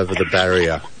climb over the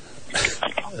barrier.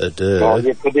 Duh. Oh,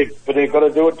 yeah, but they've got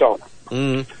to do it, Don.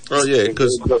 Oh, yeah,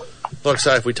 because, like I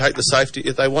say, if we take the safety...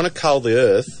 If they want to cull the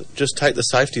earth, just take the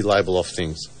safety label off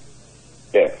things.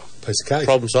 Yeah. Piece of cake.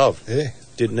 Problem solved. Yeah.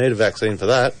 Didn't need a vaccine for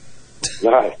that.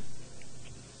 No,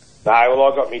 well,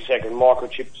 I got my second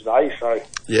microchip today, so...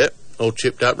 Yep, all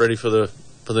chipped up, ready for the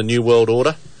new world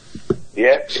order.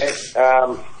 Yeah.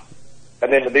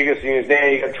 And then the biggest thing is now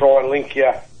you got to try and link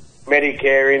your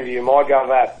Medicare into your MyGov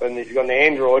app, and if you've got an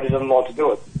Android, it doesn't like to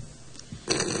do it.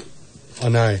 I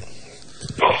know.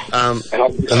 And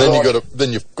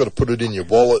then you've got to put it in your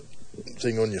wallet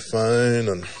thing on your phone,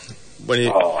 and When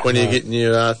are you getting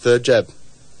your third jab?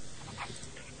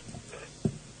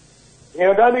 You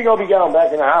know, I don't think I'll be going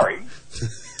back in a hurry.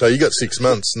 so you got 6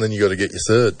 months, and then you got to get your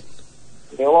third.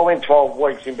 You know, I went 12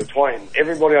 weeks in between.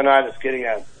 Everybody I know that's getting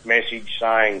a message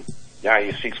saying, you know,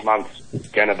 your 6 months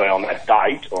going to be on that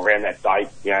date or around that date,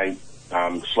 you know,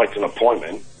 select an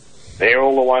appointment. They're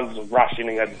all the ones that rush in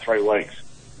and go to 3 weeks.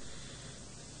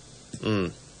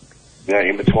 You know,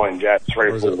 in between jabs,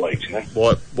 3 or 4 weeks, you know.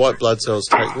 White blood cells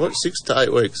take, 6 to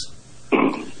 8 weeks?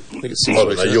 I think it's 6 I don't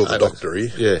weeks. know, you're the 8 doctor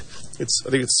weeks. here. Yeah, I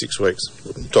think it's 6 weeks.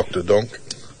 Dr. Donk.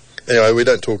 Anyway, we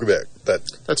don't talk about that.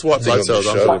 That's white thing blood on cells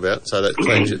this I'm show. talking about. So that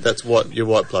cleans that's what your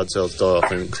white blood cells die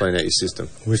off and clean out your system.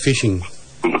 We're fishing.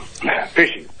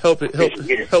 Fishing.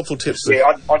 Yeah. Helpful tips for Yeah,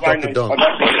 I don't Dr. need to Don.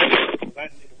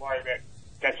 worry about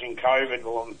catching COVID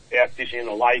while I'm out fishing in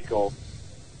a lake or...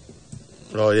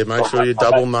 Oh yeah, make sure you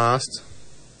double mast.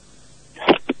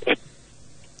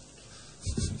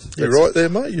 You're right there,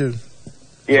 mate. You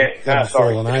Yeah, no,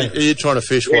 sorry. Fallen Are out. you trying to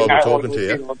fish while Yeah, we're no, talking to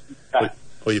you?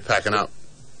 Or you packing up?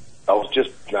 I was just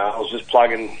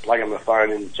plugging my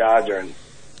phone in the charger and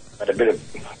had a bit of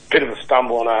a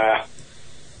stumble on a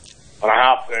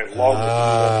half-burnt log.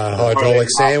 Hydraulic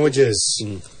sandwiches.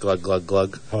 Glug, glug,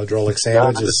 glug. Hydraulic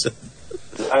sandwiches.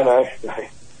 No.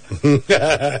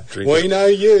 We know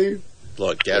you.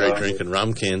 Like Gary drinking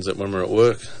rum cans when we're at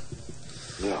work.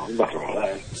 No, nothing wrong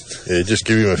with that. Yeah, just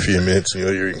give him a few minutes and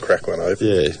you can crack one open.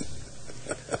 Yeah.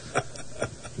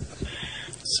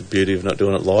 It's the beauty of not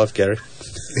doing it live, Gary.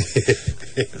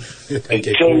 Don't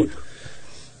get So,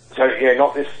 caught. yeah,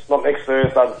 not next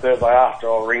Thursday, the Thursday after.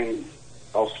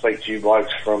 I'll speak to you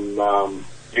blokes from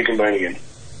Dickenburn again.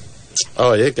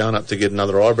 Oh yeah, going up to get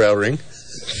another eyebrow ring.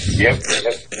 Yep.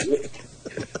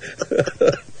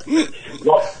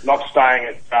 Not staying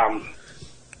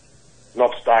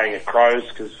at Crows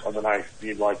because I don't know if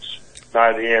you blokes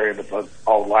know the area, but the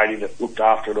old lady that looked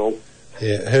after it all.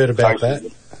 Yeah, heard about that.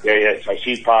 Yeah. So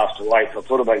she passed away. So it's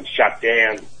sort of been shut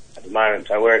down at the moment.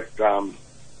 So we're at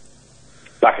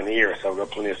back in the era, so we've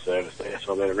got plenty of service there.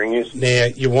 So I better ring you. Now,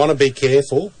 you want to be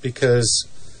careful because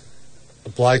a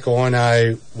bloke I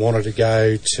know wanted to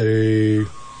go to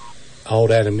Old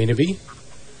Adaminaby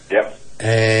Yep.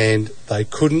 and they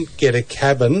couldn't get a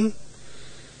cabin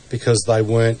because they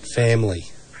weren't family.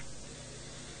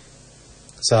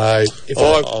 So if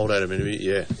Old Adaminaby,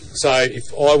 yeah.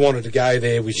 I wanted to go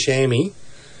there with Shammy,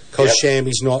 because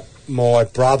Shammy's not my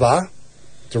brother,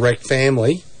 direct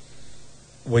family,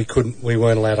 we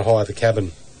weren't allowed to hire the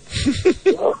cabin.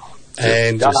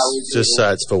 And just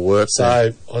say it's for work.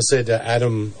 so I said to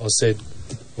Adam, well,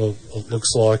 it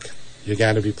looks like you're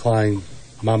going to be playing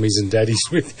mummies and daddies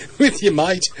with your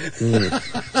mate.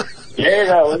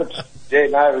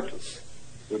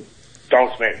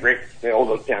 Donks met Rick, all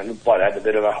the bloke had a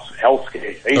bit of a health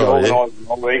scare. He's organised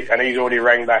all week, and he's already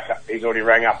rang back up. He's already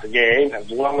rang up again.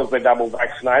 As long as they're double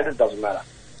vaccinated, doesn't matter.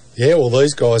 Yeah, well,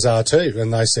 these guys are too,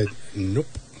 and they said nope.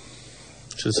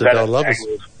 Just said I love us.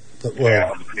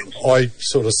 Well, I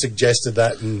sort of suggested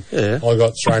that, and I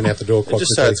got thrown out the door quite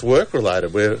just quickly. say it's work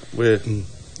related. We're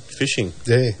fishing.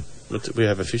 Yeah, we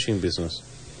have a fishing business.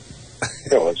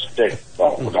 Well, I was just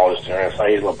trying to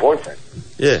say he's my boyfriend.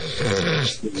 Yeah.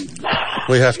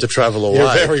 We have to travel away.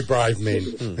 You're very brave men.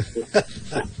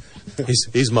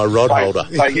 He's my rod holder.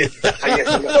 We're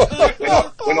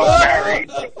not married.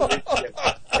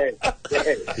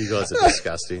 You guys are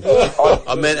disgusting.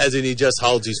 I meant as in he just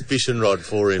holds his fishing rod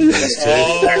for him.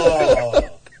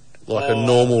 Like a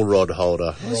normal rod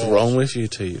holder. What's wrong with you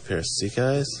two, you pair of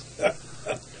sickos?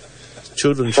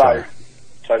 Children's show.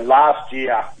 So last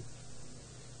year,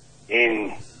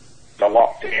 in the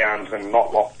lockdowns and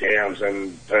not lockdowns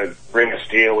and the ring of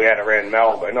steel we had around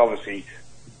Melbourne, obviously,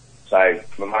 so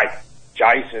my mate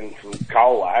Jason from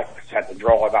Colac had to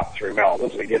drive up through Melbourne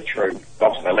to get through.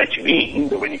 Obviously they let you in,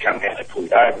 but when you come down they pull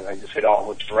you over and they just said,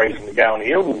 what's the reason to go on the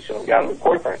hill? And he said, I'm going to my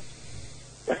boyfriend.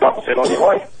 I said, on your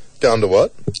way. Going to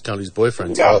what? Going to his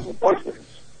boyfriend's. Going to my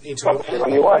boyfriend's. I said,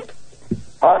 on your way.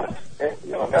 I'm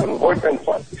going to my boyfriend's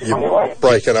place. On your way.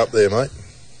 Breaking up there, mate.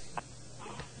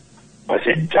 I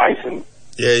said, Jason.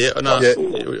 Yeah. No,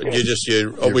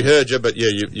 we heard you, but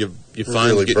your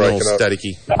phone's really getting all breaking up.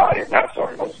 staticky. No,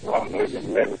 sorry. I'm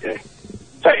moving around with you.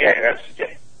 So,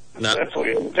 that's what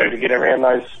you do to get around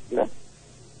those,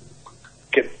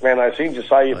 get around those things, just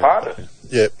say you're partners.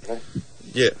 Yep.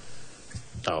 Yeah.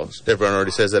 Oh, everyone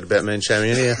already says that about me and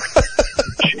Shammy anyhow.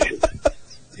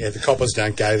 Yeah, the coppers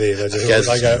don't go there. They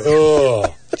go,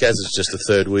 Gaz is just a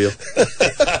third wheel.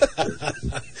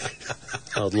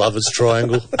 Old Lover's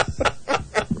Triangle.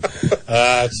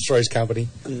 It's Three's Company.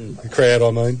 The crowd,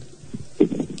 I mean.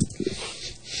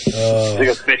 So you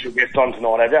got a special guest on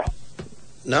tonight, have you?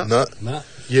 No.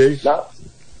 You? No.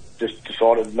 Just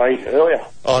decided me earlier.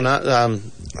 Oh, no.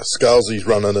 Scalzi's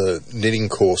running a knitting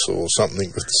course or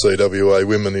something with the CWA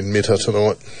women in Mitta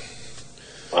tonight.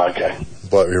 Okay.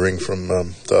 Bloke we ring from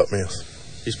Dartmouth.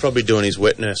 He's probably doing his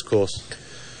wet nurse course.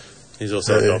 He's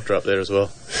also a doctor up there as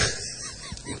well.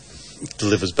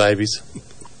 Delivers babies.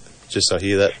 Just I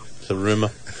hear that. It's a rumour.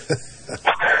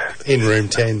 In room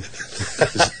 10.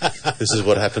 This is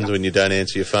what happens when you don't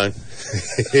answer your phone.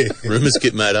 Rumours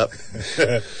get made up.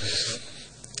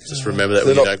 Just remember that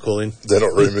when you don't call in. They're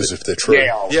not rumours if they're true.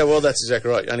 Yeah, well, that's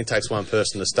exactly right. It only takes one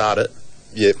person to start it.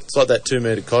 Yep. It's like that 2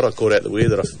 metre cod I caught out the weir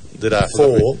that I did after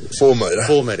 4 metre.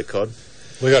 4 metre cod.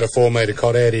 We got a 4 metre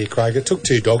cod out here, Craig. It took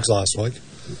 2 dogs last week.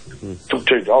 Took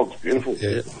 2 dogs. Beautiful.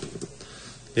 Yeah,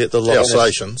 the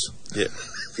Alsatians. Yeah.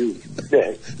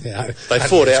 Yeah. They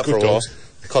fought out for a while.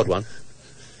 Cod won.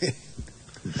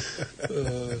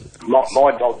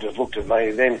 My dog just looked at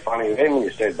me then funny then when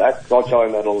you said that. I tell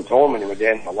him that all the time when he went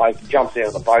down the lake. He jumps out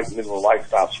of the boat in the middle of the lake,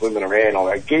 starts swimming around.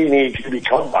 I go, get in here, it could be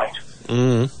cod bait.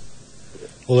 Mm.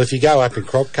 Well, if you go up in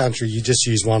crop country, you just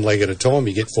use one leg at a time.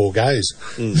 You get 4 goes.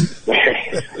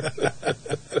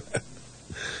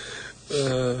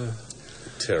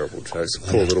 Terrible jokes.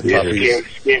 Poor little puppies.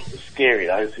 Scary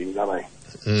those things, aren't they?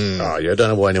 Oh, yeah, I don't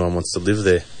know why anyone wants to live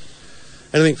there.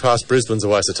 Anything past Brisbane's a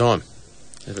waste of time.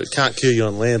 If it can't kill you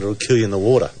on land, it'll kill you in the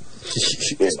water.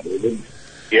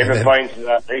 You ever been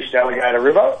to the East Alligator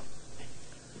River?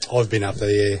 I've been up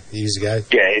there years ago.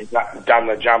 Yeah, done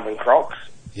the jumping crocs.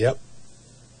 Yep.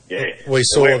 Yeah. We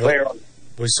saw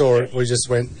it. We just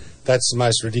went, that's the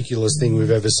most ridiculous thing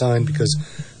we've ever seen, because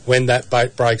when that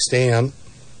boat breaks down,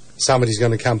 somebody's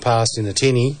going to come past in a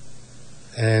tinny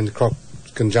and the croc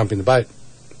can jump in the boat.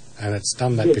 And it's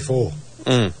done that before.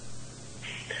 Mm.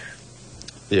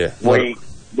 Yeah. We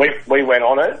went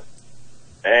on it,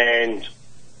 and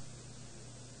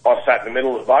I sat in the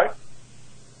middle of the boat.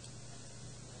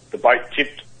 The boat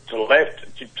tipped to the left,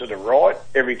 tipped to the right.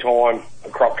 Every time a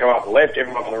croc came up the left,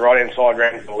 everyone on the right-hand side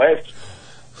ran to the left.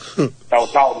 They were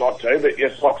told not to, but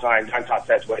it's like saying, don't touch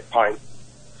that, it's wet paint.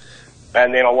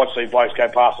 And then I watched these blokes go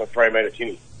past a 3 metre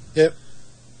tinny. Yep.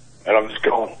 And I'm just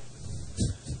gone.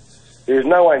 There's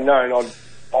no way known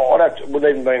wouldn't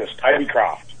even be in a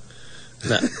Stabicraft.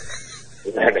 No.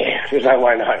 There's no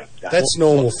way known. That's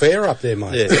normal fare up there,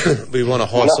 mate. Yeah. We want a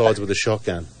high sides with a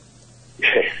shotgun.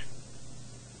 Yeah.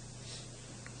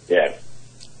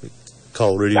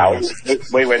 cold it No,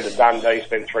 is. we went to Dundee,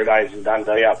 spent 3 days in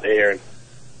Dundee up there, and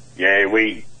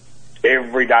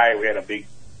every day we had a big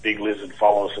lizard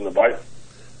follow us in the boat.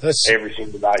 Every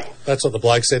single day. That's what the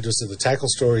bloke said to us at the tackle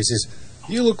store. He says,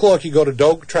 "You look like you got a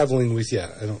dog travelling with you."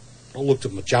 And I looked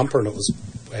at my jumper and it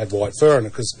had white fur on it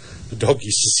because the dog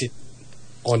used to sit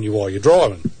on you while you're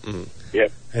driving. Yeah.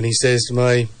 And he says to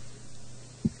me,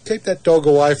 "Keep that dog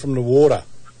away from the water."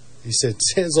 He said,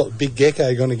 "Sounds like a big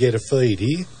gecko going to get a feed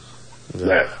here."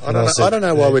 Yeah. I don't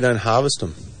know why we don't harvest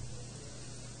them.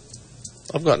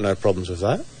 I've got no problems with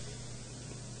that.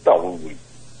 No,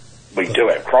 we do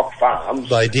have croc farms.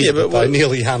 They did, Yeah, but but they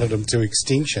nearly hunted them to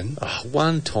extinction. Oh,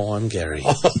 one time, Gary.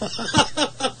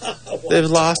 They've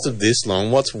lasted this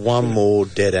long. What's one more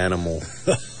dead animal?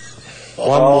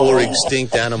 One more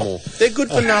extinct animal. They're good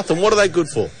for nothing. What are they good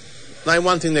for? Name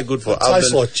one thing they're good for.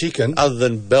 Tastes like chicken. Other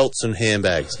than belts and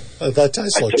handbags. They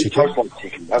taste like chicken. Taste like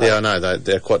chicken, don't Yeah, I know.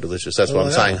 They're quite delicious. That's why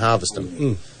I'm saying harvest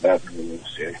them. they?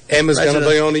 Emma's going Imagine to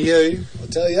be on to you, I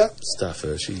tell you. Stuff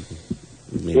her.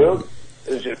 Well,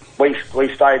 we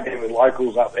stayed there with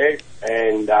locals up there,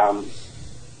 and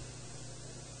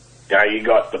you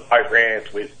got the boat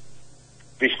ramps with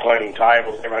fish cleaning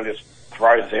tables. Everyone just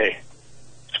throws their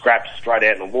scraps straight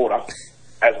out in the water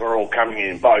as we're all coming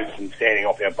in boats and standing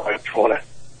off our boat trying to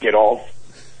get off.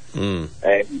 And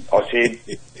I said,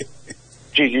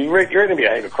 "Geez, you reckon there'll be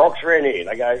a heap of crocs around here?" And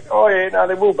they go, "Oh yeah, no,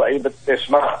 there will be, but they're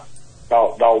smart.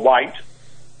 They'll wait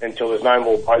until there's no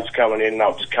more boats coming in, and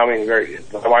they'll just come in they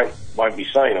won't be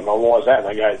seen." I'm like, "Why is that?" And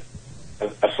they go,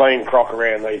 a seen croc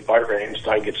around these boat ramps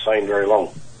don't get seen very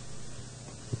long.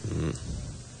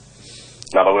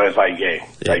 In other words, they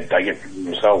get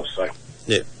themselves, so.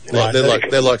 Yeah. Right,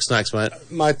 They're like snakes, mate.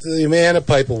 Mate, the amount of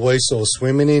people we saw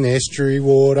swimming in estuary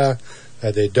water,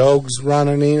 had their dogs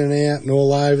running in and out and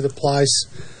all over the place,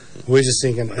 we're just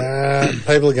thinking,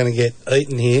 people are going to get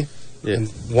eaten here. Yeah. And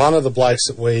one of the blokes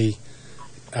that we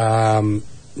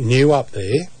knew up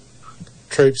there,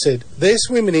 Troop, said, "They're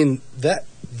swimming in that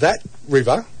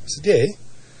river." I said, "Yeah."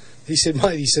 He said,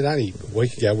 "Mate," "only a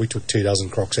week ago we took 2 dozen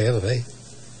crocs out of there."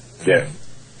 Yeah.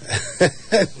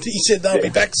 He said they'll be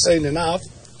back soon enough.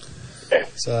 Yeah.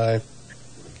 So,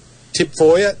 tip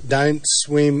for you, don't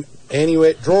swim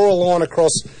anywhere. Draw a line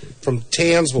across from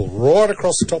Townsville right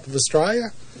across the top of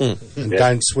Australia and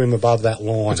don't swim above that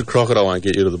line. It's a crocodile won't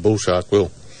get you to the bull shark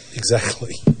will.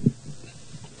 Exactly.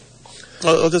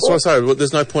 I just want to say,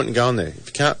 there's no point in going there. If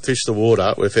you can't fish the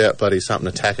water without something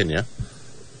attacking you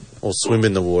or swim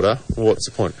in the water, what's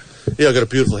the point? Yeah, I've got a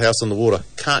beautiful house on the water.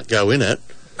 Can't go in it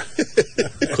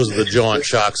because of the giant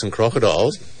sharks and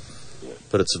crocodiles,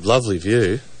 but it's a lovely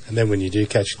view. And then when you do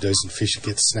catch a decent fish, it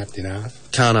gets snapped in half.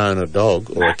 Can't own a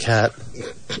dog or a cat.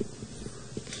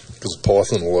 Because a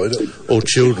python will eat it. Or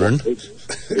children.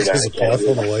 Because a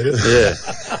python will eat it. Yeah.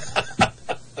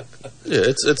 Yeah,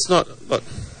 it's not... Like,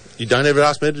 you don't ever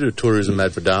ask me to do tourism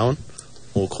mad for Darwin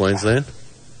or Queensland.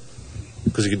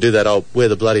 Because you can do that where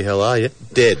the bloody hell are you?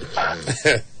 Dead.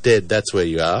 Dead, that's where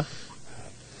you are.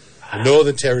 The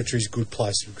Northern Territory's a good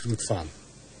place, good fun.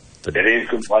 It is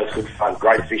good place, good fun,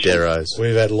 great fishing. Deros.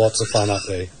 We've had lots of fun up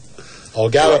there.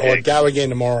 I'd go again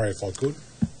tomorrow if I could.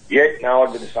 Yeah, no,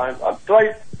 I'd do the same.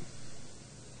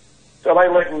 So they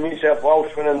letting New South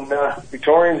Welshmen and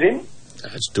Victorians in?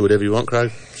 Just do whatever you want,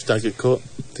 Craig. Just don't get caught.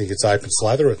 I think it's open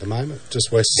slather at the moment.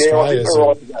 Just West Yeah, I Australia's. think we're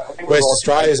right to go. I think we're West right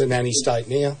to Australia's a nanny state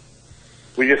now.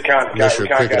 We just can't go. Unless We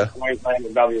you're a can't go cricketer. to Queensland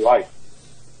and WA.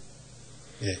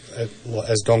 Yeah,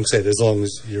 as Donk said, as long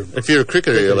as you're... If you're a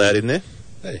cricketer, you're allowed in there.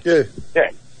 Yeah. Yeah.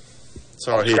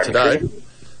 Sorry, here today.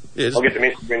 Yeah, I'll get the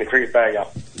message to bring the cricket bag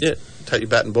up. yeah, take your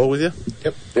bat and ball with you.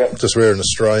 Yep. Just wear an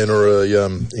Australian or a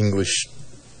English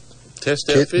Test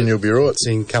kit outfit. and you'll be right.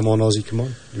 Sing, come on, Aussie, come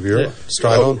on. You'll be right. Yeah.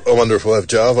 Straight on. I wonder if we'll have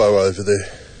Jarvo over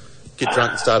there. Get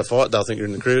drunk and start a fight. They'll think you're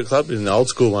in the cricket club. You're in the old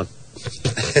school one.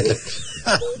 You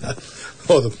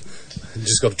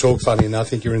just got to talk funny and I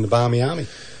think you're in the Barmy Army.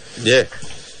 Yeah.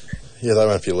 Yeah, they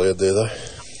won't be allowed there, though.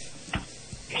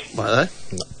 Won't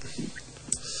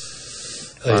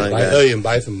they? Ian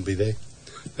Botham will be there.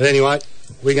 But anyway,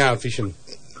 we're going fishing.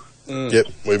 Yep,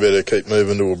 we better keep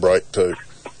moving to a break, too.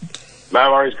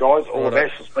 No worries, guys. All the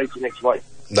best. I'll speak to you next week.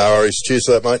 No worries. Cheers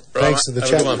to that, mate. Thanks for the Have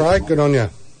a chat, good one. Craig. Good on you.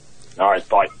 No worries.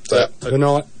 Bye. Good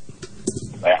night.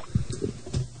 Yeah.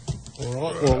 All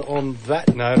right. Well, on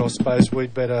that note, I suppose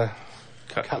we'd better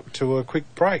cut to a quick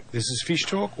break. This is Fish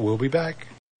Talk. We'll be back.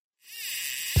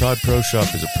 Tide Pro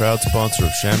Shop is a proud sponsor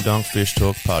of ShamDonk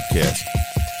Fishtalk podcast.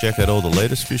 Check out all the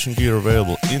latest fishing gear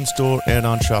available in-store and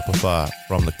on Shopify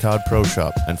from the Cod Pro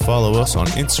Shop and follow us on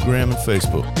Instagram and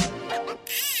Facebook.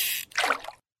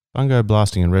 Fungo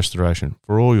Blasting and Restoration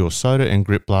for all your soda and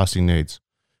grip blasting needs.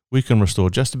 We can restore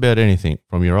just about anything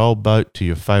from your old boat to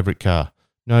your favourite car.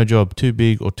 No job too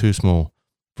big or too small.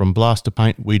 From blast to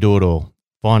paint, we do it all.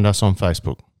 Find us on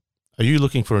Facebook. Are you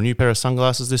looking for a new pair of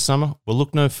sunglasses this summer? Well,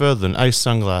 look no further than Ace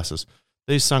Sunglasses.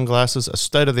 These sunglasses are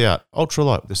state-of-the-art,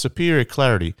 ultralight with superior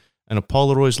clarity and a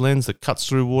Polaroid lens that cuts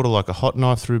through water like a hot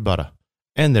knife through butter.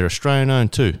 And they're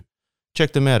Australian-owned too.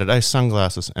 Check them out at Ace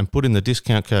Sunglasses and put in the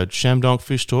discount code ShamDonk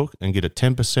Fishtalk and get a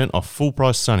 10% off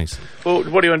full-price sunnies. Well,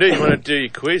 what do you want to do? You want to do your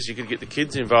quiz? You could get the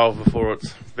kids involved before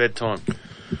it's bedtime.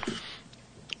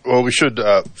 Well, we should,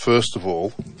 first of all,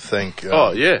 thank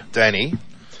Danny.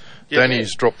 Yeah,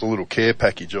 Danny's dropped a little care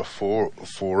package off for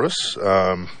us.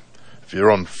 If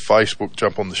you're on Facebook,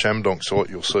 jump on the ShamDonk site,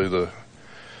 you'll see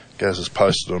Gaz has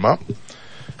posted them up.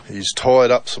 He's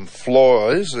tied up some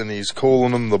flies and he's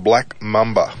calling them the Black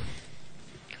Mamba.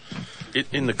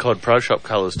 In the Cod Pro Shop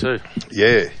colours too.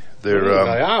 Yeah, They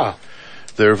are.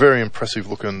 they're a very impressive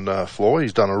looking fly.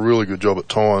 He's done a really good job at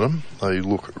tying them. They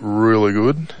look really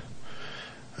good.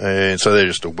 And so they're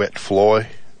just a wet fly.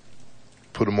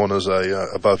 Put them on as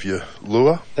above your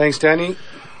lure. Thanks, Danny.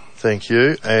 Thank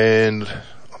you. And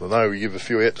I don't know, we give a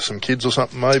few out to some kids or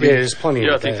something maybe. Yeah, there's plenty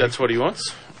Yeah, I of think that's what he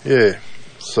wants. Yeah.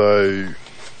 So,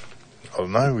 I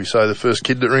don't know, we say the first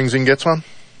kid that rings in gets one.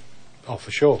 Oh,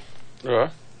 for sure. All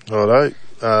right. Righto.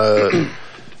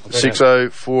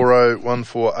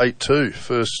 60401482.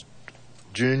 First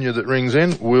junior that rings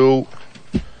in will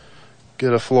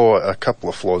get a couple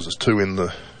of flies. There's two in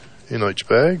each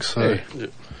bag, so Yeah.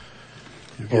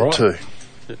 you get All two.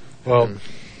 Well,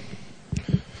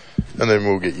 And then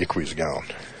we'll get your quiz going.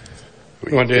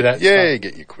 You wanna do that? Yeah,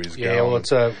 get your quiz yeah, going. well,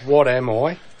 it's a what am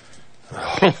I?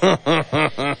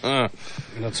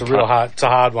 And it's a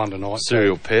hard one tonight.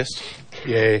 Serial pest.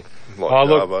 Yeah. Like Oh,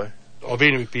 look, Darbo. I've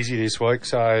been a bit busy this week,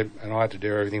 and I had to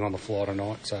do everything on the fly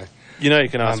tonight, so. You know you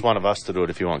can ask one of us to do it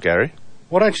if you want, Gary.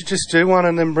 Why don't you just do one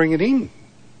and then bring it in?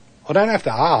 I don't have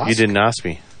to ask. You didn't ask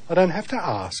me. I don't have to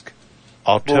ask.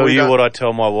 I'll tell we you don't- what I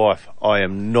tell my wife. I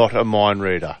am not a mind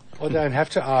reader. I don't have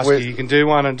to ask We- you. You can do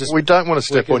one and just... We don't want to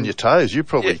step can- on your toes. You'd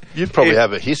probably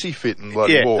have a hissy fit and walk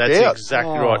that's out.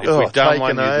 exactly Oh. right. If Oh, we don't taken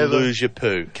want you to over. lose your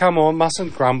poo. Come on,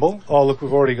 mustn't grumble. Oh, look,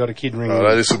 we've already got a kid ringing.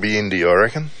 Righto, this will be Indy, I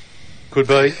reckon. Could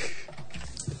be.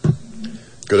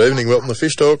 Good evening, welcome to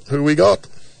Fish Talk. Who we got?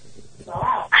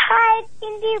 Hi,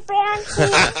 Cindy Brown here.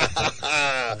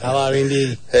 Hello,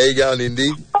 Indy. How you going,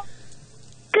 Indy?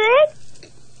 Good?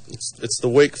 It's the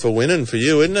week for winning for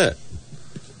you, isn't it?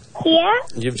 Yeah.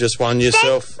 You've just won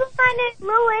yourself. Thanks for finding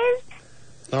Lewis.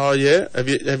 Oh yeah. Have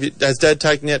you? Has Dad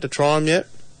taken you out to try them yet?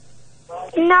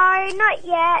 No, not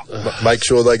yet. Make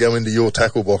sure they go into your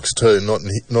tackle box too, not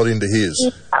into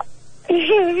his. I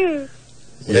Yeah.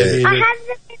 have them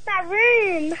in my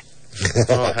room.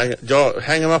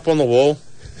 Hang them up on the wall.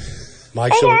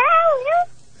 Make sure...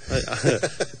 Hello.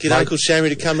 Get Uncle Shammy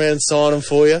to come around and sign them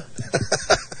for you.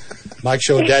 Make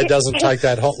sure Dad doesn't take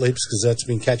that hot lips because that's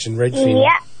been catching redfin.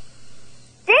 Yeah.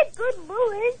 They're good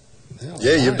Lewis.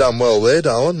 Yeah, you've done well there,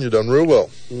 darling. You've done real well.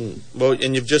 Well,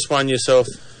 and you've just won yourself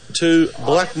 2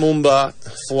 Black Mamba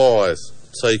flies,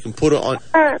 so you can put it on,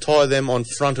 tie them on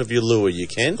front of your lure. You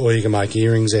can Or you can make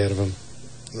earrings out of them.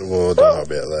 Well, I don't know about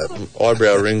that.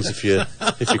 eyebrow rings if you're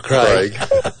Craig.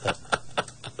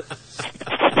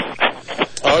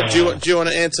 Oh, do you want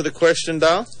to answer the question,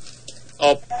 Dale?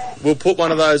 We'll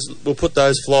put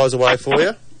those flies away for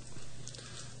you.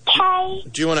 Okay.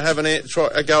 Do you want to have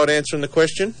a go at answering the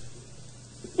question?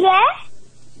 Yeah?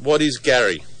 What is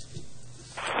Gary?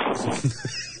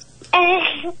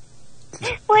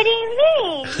 What do you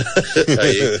mean?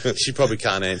 She probably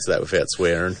can't answer that without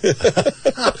swearing.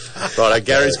 Right,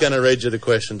 Gary's going to read you the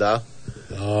question, Dale.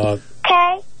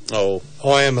 Okay. Oh,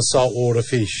 I am a saltwater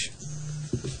fish.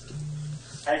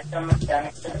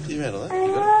 you had all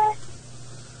that?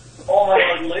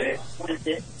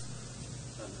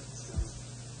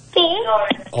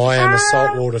 Fish? I am a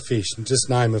saltwater fish. Just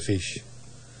name a fish.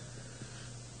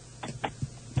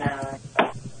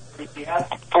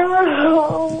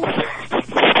 Oh.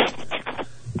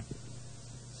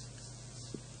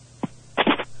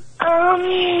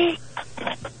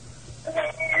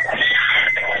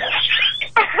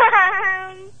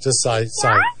 Just say.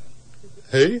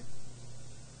 Who?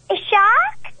 A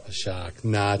shark? A shark.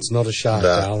 Nah, it's not a shark,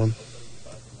 Nah. darling.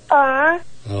 Oh.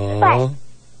 Oh,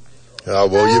 Oh,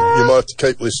 well, you might have to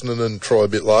keep listening and try a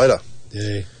bit later.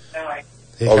 yeah.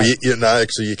 Oh, no,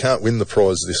 actually, you can't win the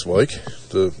prize this week,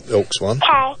 the Elks one.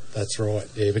 Okay. That's right.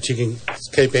 Yeah, but you can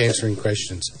keep answering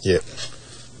questions. Yeah.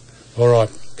 All right.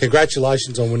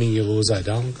 Congratulations on winning your lures,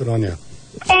 darling. Good on you.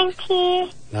 Thank you.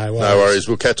 No worries. No worries.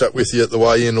 We'll catch up with you at the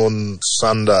weigh-in on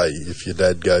Sunday if your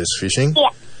dad goes fishing. Yeah.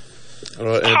 All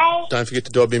right, and Okay. don't forget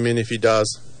to dob him in if he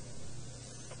does.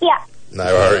 Yeah. No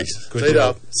worries. Good See ya.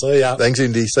 job. See ya. Thanks,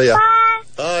 Indy. See ya.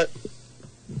 Bye. Bye.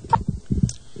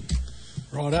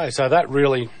 Righto, so that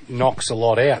really knocks a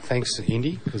lot out, thanks to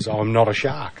Indy, because I'm not a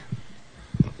shark.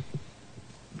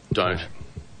 Don't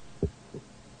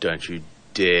you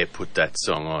dare put that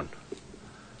song on.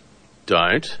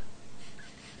 Don't.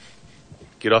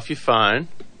 Get off your phone.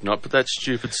 Not put that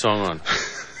stupid song on.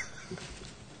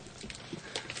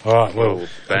 All right, well, Oh,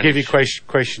 I'll give you vanish.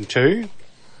 question 2.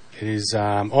 It is,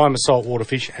 I'm a saltwater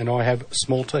fish and I have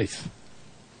small teeth.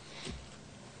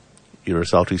 You're a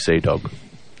salty sea dog.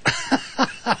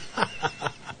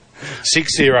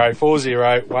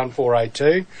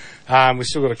 60401482. We've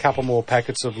still got a couple more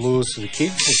packets of lures for the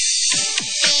kids.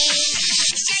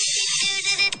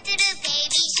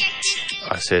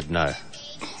 I said no.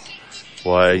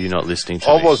 Why are you not listening to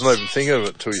I me? wasn't even thinking of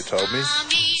it till you told me.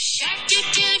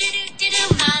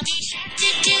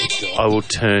 I will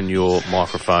turn your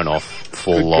microphone off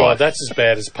for Good life. God, that's as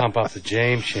bad as Pump Up the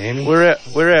Jam, Shammy.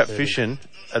 We're out fishing,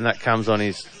 and that comes on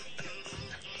his.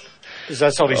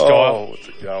 That's not his Oh, dial. what's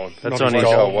it going? That's Not on his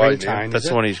his. dial away, ringtone, man. is That's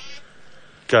it? one of his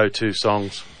go-to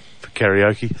songs for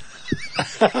karaoke.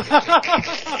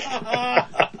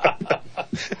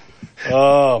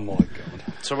 Oh, my God.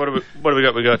 So what do we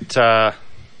got? We got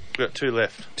 2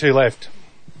 left. 2 left.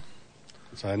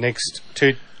 So next,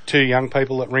 two young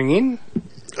people that ring in.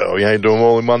 Oh, you ain't doing them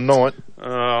all in one night.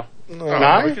 No,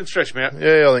 No? we can stretch them out.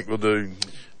 Yeah, I think we'll do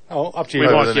Oh, up to you.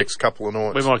 over might the get- next couple of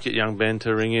nights. We might get young Ben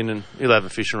to ring in, and he'll have a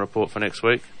fishing report for next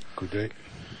week. Could do.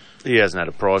 He hasn't had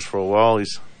a prize for a while.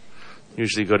 He's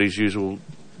usually got his usual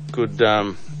good.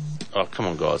 Oh, come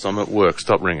on, guys! I'm at work.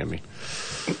 Stop ringing me,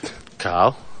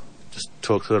 Carl. Just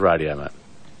talk to the radio, mate.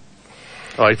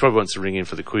 Oh, he probably wants to ring in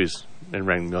for the quiz and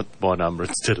rang my number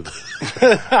instead of the.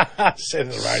 Set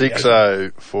of the radio.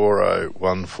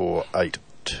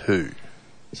 60401482.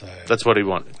 So, That's what he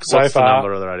wants. So What's the far-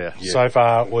 number of the radio? so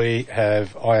far we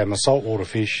have, I am a saltwater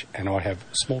fish and I have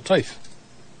small teeth.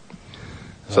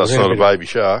 So it's not a baby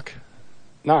shark.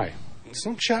 No, it's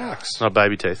not sharks. It's not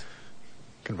baby teeth.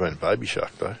 Could have been a baby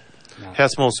shark, though. How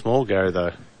small, Gary?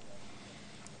 Though.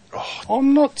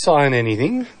 I'm not saying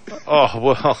anything. Oh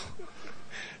well.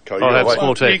 Okay, I'll have wait.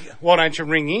 small teeth. Why don't you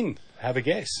ring in? Have a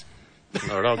guess.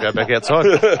 All right, I'll go back outside.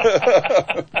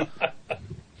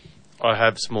 I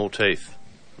have small teeth.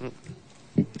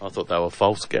 I thought they were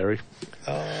false, Gary.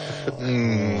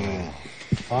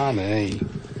 Funny.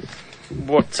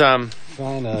 What?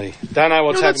 Funny. Don't know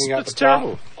what's No, happening up that's at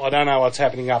terrible. I don't know what's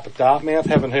happening up at Dartmouth.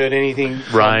 Haven't heard anything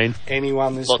from Rain.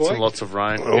 anyone this Lots week. and lots of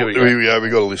rain. Oh, Here we go. we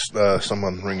got a list.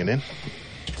 Someone ringing in.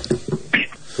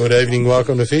 Good evening.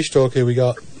 Welcome to Fish Talk. Here we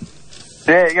got.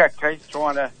 There you go, Keith,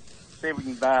 trying to see if we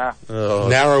can, Oh,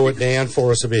 Narrow it down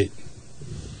for us a bit.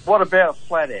 what about a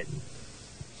flathead?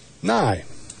 No.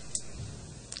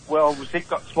 Well, it's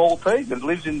got small teeth and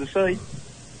lives in the sea.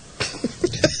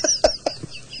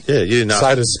 yeah, you know.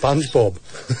 So does SpongeBob.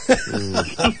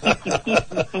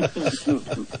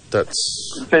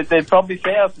 That's. There's probably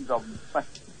thousands of them.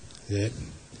 Yeah.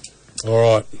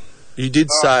 All right. You did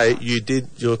say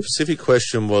your specific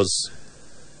question was,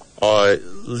 I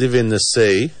live in the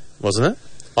sea, wasn't it?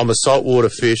 I'm a saltwater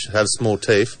fish, have small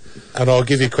teeth. And I'll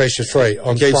give you question 3.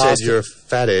 I'm Keith said classed- you're a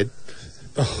fathead.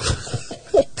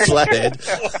 Flathead.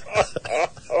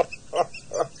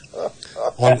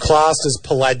 I'm classed as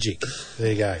pelagic.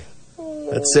 There you go.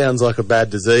 That sounds like a bad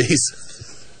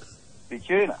disease. The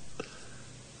tuna.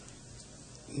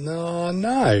 No.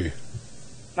 No.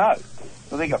 Well,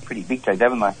 they got pretty big teeth,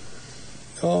 haven't they?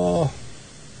 Oh,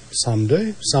 some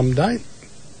do, some don't.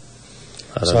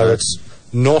 I don't So know. it's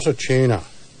not a tuna.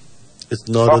 It's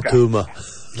not Okay. a tumour.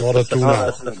 Not a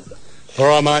tuna. All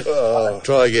right, mate.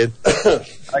 Try again.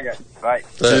 Okay, right.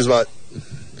 Cheers, mate.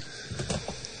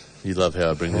 You love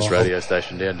how I bring this radio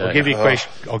station down, don't I'll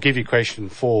give you question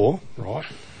 4, right?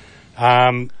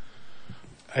 And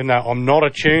no, I'm not a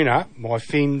tuna. My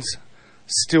fins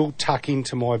still tuck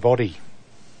into my body.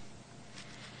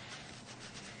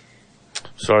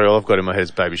 Sorry, all I've got in my head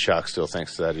is baby shark still,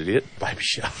 thanks to that idiot. Baby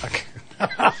shark.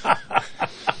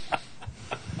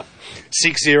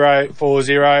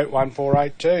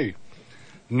 60401482.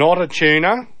 Not a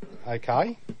tuna,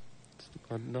 okay,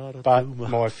 Not a but tumour.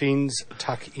 my fins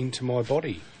tuck into my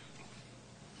body.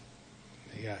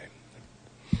 There you go.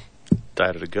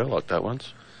 Dated a girl like that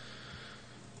once.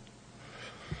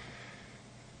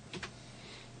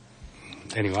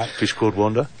 Anyway, Fish called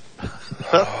Wanda.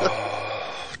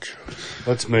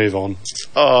 let's move on.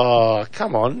 Oh,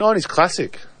 come on. 90s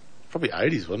classic. Probably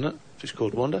 80s, wasn't it? Fish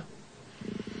Called Wanda.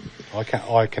 I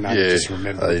can only just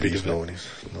remember a bit 80s, of it.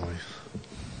 90s.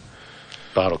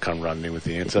 Bart will come running in with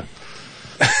the answer.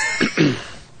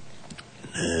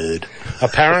 Nerd.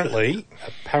 Apparently,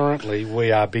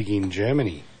 we are big in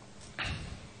Germany.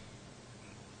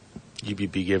 You be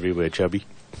big everywhere, chubby.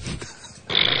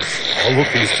 Oh, look,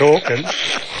 he's talking.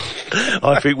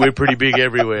 I think we're pretty big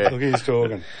everywhere. Look, he's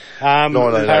talking.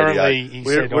 Apparently, he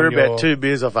said we're about 2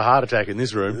 beers off a heart attack in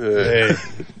this room. Yeah,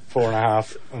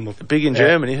 4.5. On the, Big in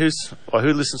Germany. Who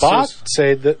listens to Bart us?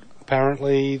 said that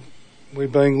apparently we're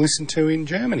being listened to in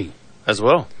Germany. As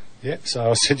well. Yeah, so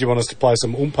I said you want us to play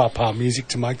some Oompa music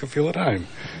to make them feel at home.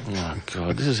 Oh,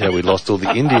 God, this is how we lost all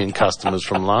the Indian customers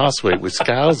from last week with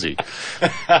Scalzi.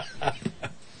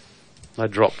 They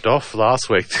dropped off last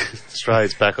week.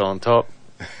 Australia's back on top.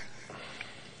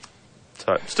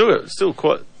 So, still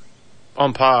quite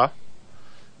on par.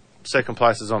 Second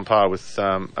place is on par with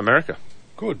America.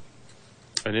 Good.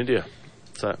 And India.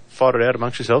 So, fight it out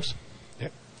amongst yourselves.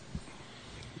 Yep.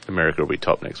 America will be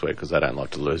top next week because they don't like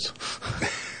to lose.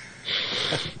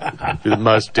 Be the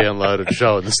most downloaded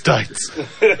show in the States.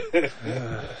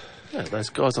 Yeah, those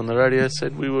guys on the radio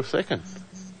said we were second.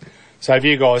 So have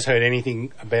you guys heard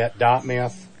anything about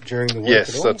Dartmouth during the week at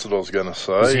Yes, all? that's what I was going to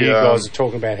say. So you guys are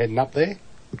talking about heading up there?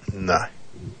 No.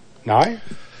 No?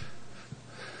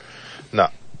 No,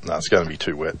 it's going to be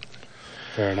too wet.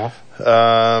 Fair enough.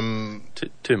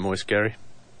 Too moist, Gary.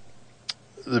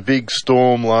 The big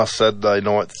storm last Saturday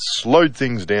night slowed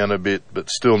things down a bit, but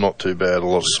still not too bad. A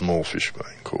lot of small fish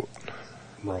being caught.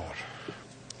 Right.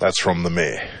 That's from the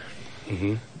mayor.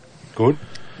 Mm-hmm. Good.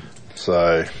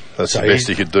 So that's the best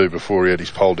he could do before he had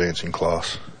his pole dancing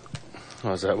class.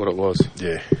 Oh, is that what it was?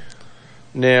 Yeah.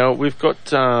 Now, we've got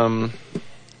the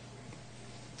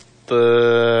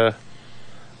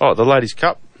Ladies'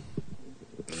 Cup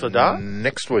for Dart.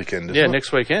 Next weekend, isn't it? Yeah,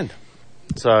 next weekend.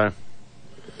 So,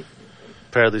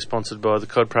 proudly sponsored by the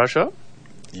Cod Pro Shop.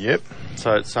 Yep.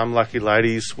 So, some lucky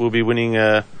ladies will be winning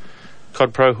a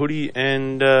Cod Pro hoodie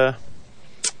and a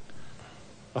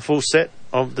full set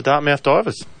of the Dartmouth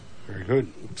divers. Very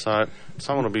good. So,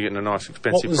 someone will be getting a nice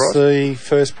expensive prize. prize. What was the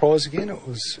first prize again? It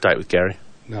was... Date with Gary.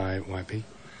 No, it won't be.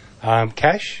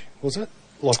 Cash, was it?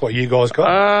 Like what you guys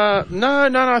got? No.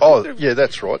 Yeah,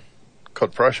 that's right.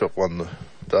 Cod Pro Shop won the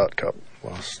Dart Cup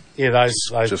last. Yeah, those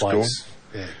just blokes.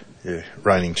 gone. Yeah,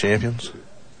 reigning champions.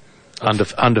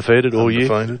 Undefeated all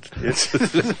year. Undefeated,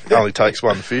 yes. Only takes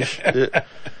one fish. Yeah.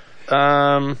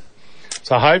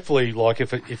 So hopefully, like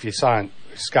if you're saying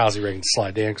Scarsy reckons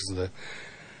slow down because of the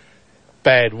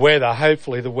bad weather,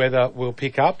 hopefully the weather will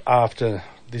pick up after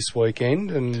this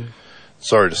weekend. And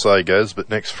sorry to say, Gaz, but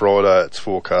next Friday it's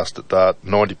forecast at Dart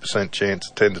 90% chance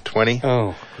of 10 to 20.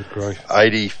 Oh, good grief.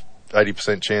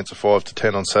 80% chance of 5 to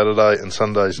 10 on Saturday, and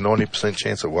Sunday's 90%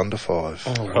 chance of 1 to 5.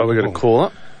 Oh, we got a call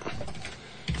up.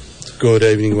 Good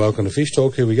evening, welcome to Fish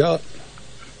Talk. Here we go.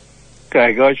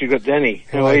 Okay, guys, you got Danny.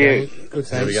 How are you? Good, thanks.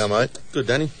 There we go, mate. Good,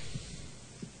 Danny.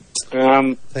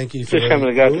 Thank you for just having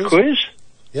to go to the quiz.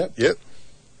 Yep.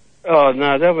 Oh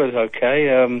no, that was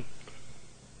okay.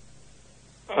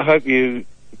 I hope you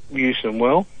used them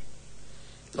well.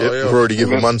 Yep, we've already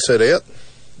given one set out.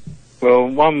 Well,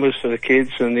 one was for the kids,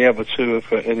 and the other two are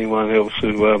for anyone else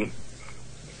who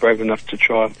brave enough to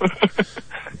try them.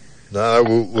 No,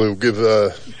 we'll give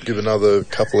another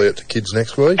couple out to kids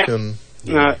next week, and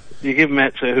no, you give them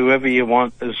out to whoever you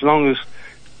want, as long as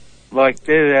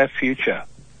they're our future.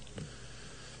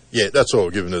 yeah, that's all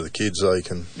we're giving to the kids. They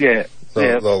can,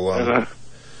 They'll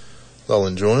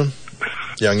enjoy them.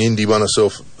 Young Indy won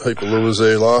herself a heap of lures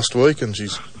there last week, and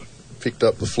she's picked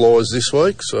up the flies this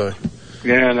week. So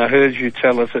yeah, and I heard you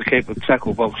tell her to keep the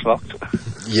tackle box locked.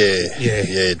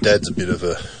 Yeah. Dad's a bit of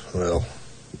a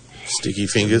Sticky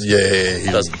fingers.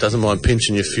 Yeah, doesn't mind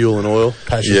pinching your fuel and oil.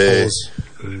 Passion pause.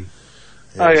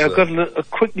 I've got a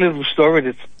quick little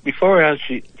story before I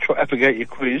actually propagate your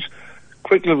quiz.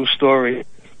 Quick little story.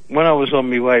 When I was on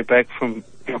my way back from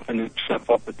jumping stuff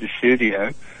up at the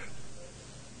studio,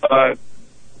 I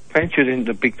ventured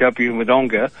into Big W in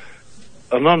Wodonga,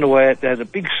 and on the way out there had a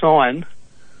big sign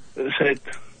that said,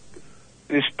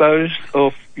 "Dispose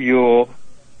of your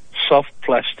soft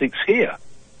plastics here."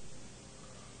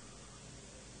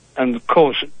 And of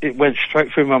course, it went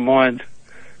straight through my mind,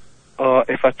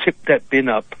 if I tip that bin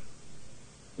up,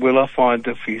 will I find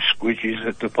a few squidgies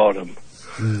at the bottom?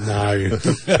 No.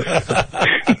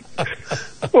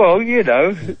 Well,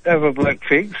 have a black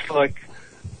fix. I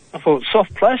thought,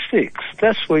 soft plastics,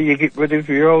 that's where you get rid of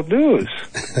your old lures.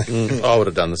 I would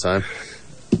have done the same.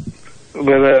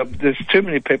 Well, there's too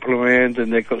many people around,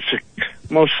 and they've got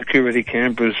more security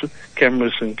cameras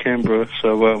in Canberra,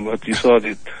 so I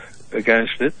decided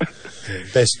against it. Yeah,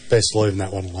 best leaving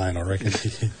that one alone, I reckon.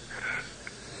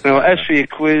 Now, as for your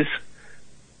quiz,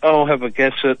 I'll have a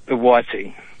guess at the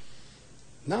whiting.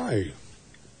 No.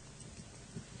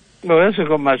 Well, it hasn't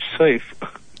got much teeth.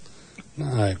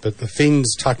 No, but the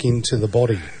fins tuck into the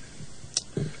body.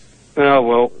 Oh,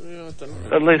 well,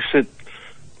 at least it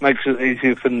makes it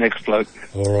easier for the next bloke.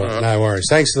 All right, no worries.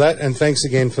 Thanks for that, and thanks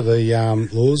again for the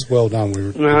lures. Well done.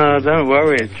 No, don't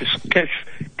worry. Just catch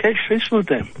fish with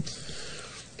them.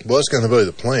 Well, that's going to be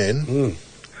the plan.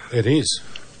 It is.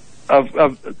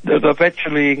 I've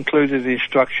actually included the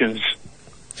instructions.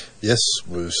 Yes,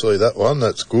 we'll see that one.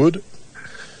 That's good.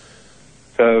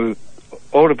 So,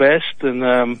 all the best,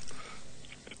 and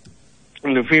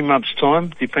in a few months'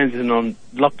 time, depending on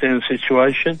lockdown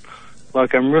situation,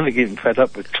 like I'm really getting fed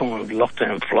up with time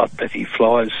lockdown fluff that he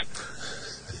flies.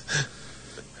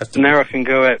 Now I can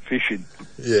go out fishing.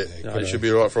 Yeah. No, you should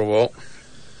be all right for a while.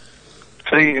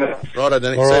 See you. Righto,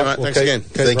 Danny. All See you, right, mate. we'll Thanks again.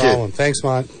 Thank you. Thanks,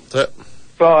 mate. Yep.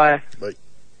 Bye. Bye.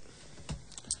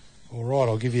 All right,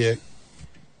 I'll give you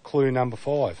clue number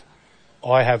 5.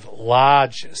 I have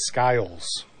large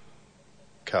scales.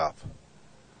 Carp.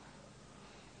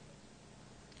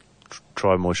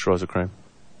 Try moisturiser cream.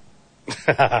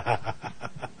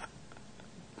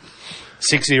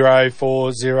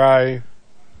 6040.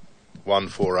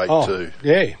 1482.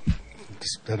 Yeah.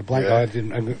 Just had a blank. Yeah. I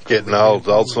didn't. Getting old.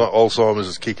 Alzheimer's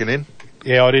is kicking in.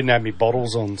 Yeah, I didn't have my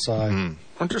bottles on, so.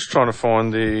 I'm just trying to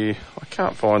find I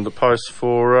can't find the post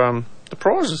for the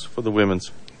prizes for the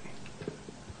women's.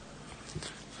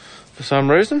 For some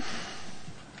reason.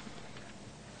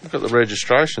 I've got the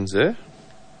registrations there.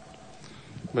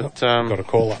 But, Got a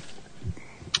call up.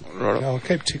 right, I'll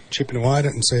keep chipping away at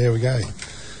it and see how we go.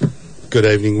 Good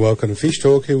evening, welcome to Fish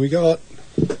Talk. Who we got?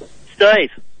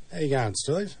 Steve. How you going,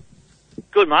 Steve?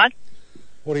 Good, mate.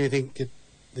 What do you think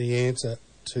the answer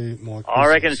to my quiz I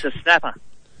reckon is? it's a snapper.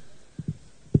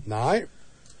 No.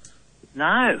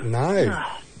 No. No.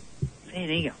 Oh, fair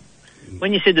dinkum.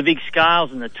 When you said the big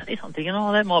scales and the teeth, I'm thinking,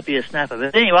 that might be a snapper.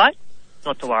 But anyway,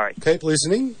 not to worry. Keep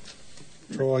listening.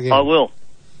 Try again. I will.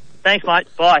 Thanks, mate.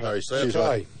 Bye. No, you see it,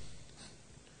 Okay.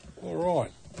 All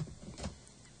right.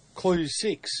 Clue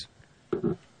 6.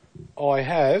 I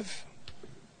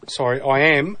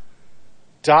am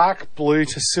dark blue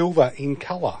to silver in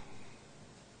colour.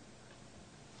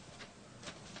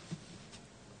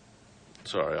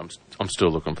 sorry, I'm still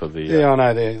looking for the... Yeah, I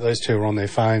know. Those two are on their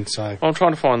phone, so... I'm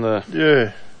trying to find the...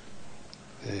 Yeah.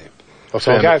 Yeah.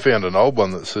 I found an old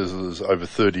one that says there's over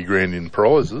 30 grand in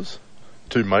prizes.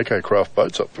 2 Mako craft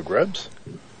boats up for grabs.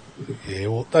 Yeah,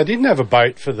 well, they didn't have a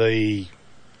boat for the...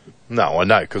 No, I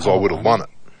know, because I would have won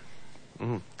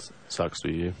it. Sucks for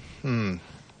you.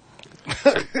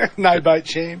 No boat,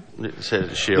 Sham. Yeah,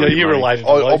 you related to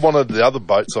I Leaf. wanted the other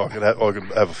boat so I could have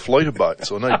a fleet of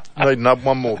boats. I need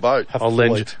one more boat. I'll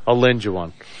lend you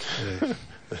one. Yeah.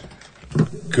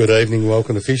 Good evening,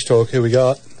 welcome to Fish Talk. Who we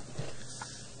got?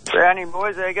 Brownie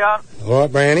boys, how you going? All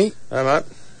right, Brownie. Hey, mate.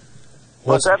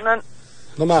 What's happening?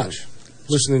 Not much.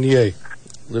 Listening to you.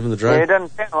 Living the Yeah, dream. it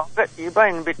doesn't sound like it. You've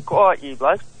been a bit quiet, you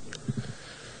blokes.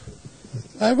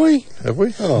 Have we? Have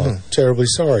we? Oh, terribly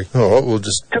sorry. All right, we'll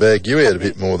just bag you out a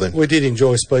bit more then. We did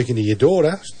enjoy speaking to your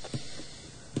daughter.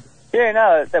 Yeah,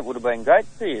 no, that would have been great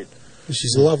to see you.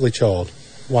 She's a lovely child.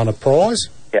 Won a prize.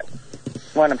 Yeah.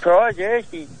 Won a prize, yeah.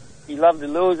 She loved the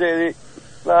lures there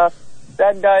last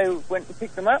Saturday. Went and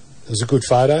picked them up. It was a good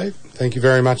photo. Thank you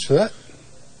very much for that.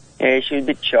 Yeah, she was a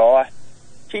bit shy.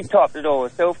 She typed it all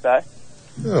herself, though.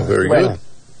 Oh, very Well,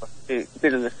 good. a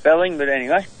bit of the spelling, but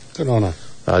anyway. Good on her.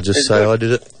 Just say I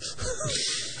did it.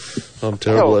 I'm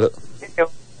terrible at it. Yeah,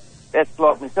 that's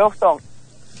like myself, Donk.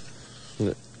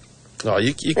 Oh,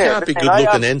 you Yeah, can't but be then good I,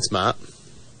 looking and smart.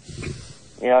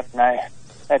 Yeah, no,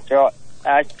 that's right.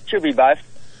 Should be both.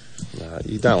 No,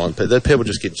 you don't want people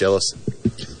just get jealous.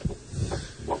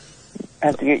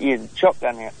 Have to get your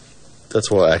shotgun out. That's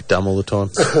why I act dumb all the time.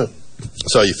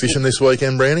 So you fishing this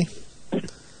weekend, Brownie?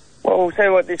 Well, we'll see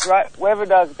what this weather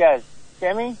does, guys.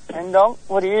 Sammy and Donk,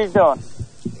 what are you doing?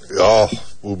 Oh,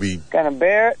 we'll be... Gonna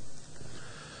bear it?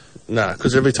 No,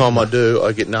 because every time I do,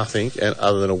 I get nothing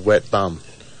other than a wet bum.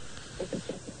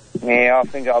 Yeah, I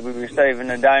think I'll be receiving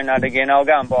a donut again. I'll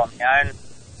go and buy my own.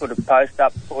 Put a post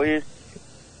up for you.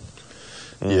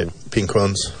 Yeah, pink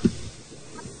ones.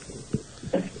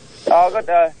 Oh, I got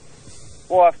the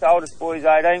wife's oldest boy's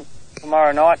 18th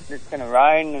tomorrow night. It's going to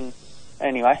rain and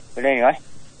anyway.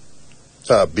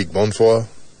 Big bonfire.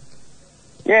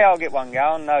 Yeah, I'll get one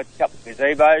going. No, a couple of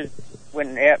gazebos.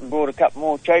 Went out and bought a couple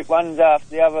more cheap ones after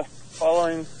the other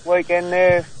following weekend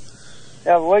there.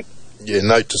 The other week. Yeah,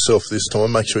 note to self this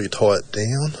time, make sure you tie it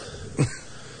down.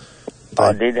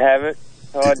 I did have it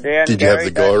tied down. Did you have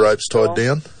the guy ropes tied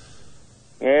down?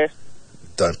 Yes.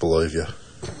 Don't believe you.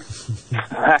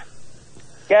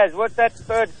 Gaz, what's that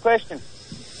third question?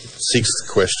 Sixth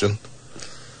question.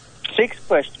 Sixth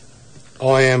question.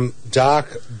 I am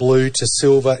dark blue to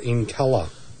silver in colour.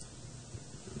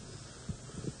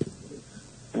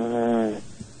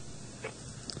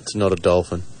 It's not a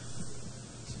dolphin.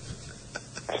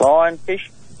 Flying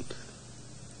fish?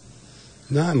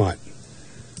 No, mate.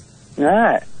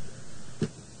 No.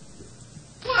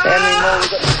 How many more we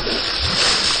got?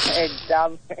 Head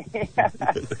dumb.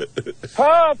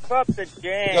 Pop up the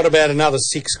jam. Got about another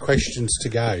 6 questions to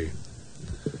go.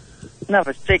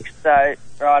 Number 6, so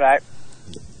righto.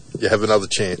 You have another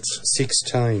chance.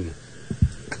 16.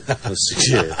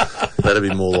 Yeah, that'd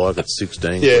be more like it.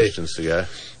 16 questions to go.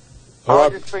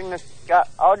 I'll just bring the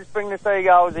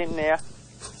seagulls in now.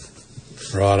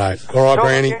 Righto. All right,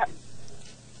 Granny.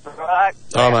 Right.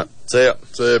 All right, mate. See ya.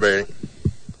 See ya, Barry.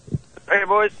 Hey,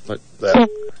 boys.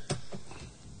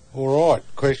 All right,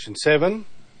 question 7.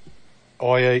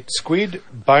 I eat squid,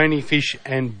 bony fish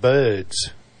and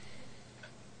birds.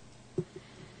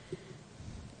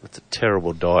 That's a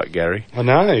terrible diet, Gary. I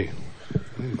know.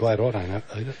 I'm glad I don't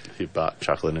eat it. Your Bart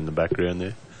chuckling in the background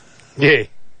there. Yeah.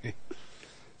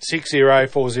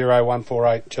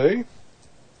 60401482.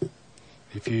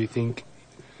 If you think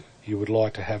you would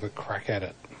like to have a crack at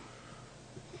it.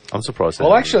 I'm surprised.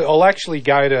 I'll actually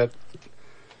go to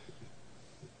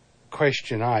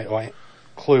question 8, or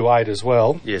clue 8 as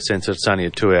well. Yeah, since it's only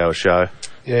a 2-hour show.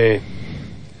 Yeah.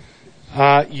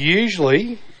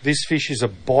 Usually, this fish is a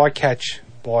bycatch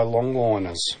by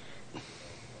longliners.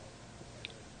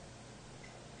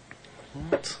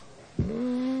 What?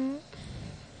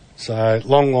 So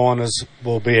longliners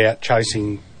will be out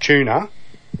chasing tuna,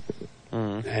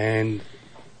 and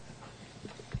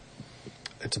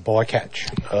it's a bycatch.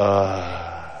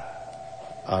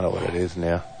 I know what it is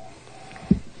now.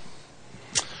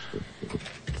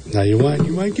 No, you won't.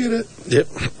 You won't get it. Yep.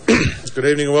 Good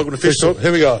evening and welcome to Fish Talk.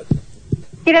 Who we got?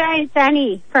 G'day, it's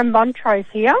Annie from Montrose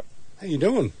here. How you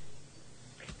doing?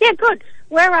 Yeah, good.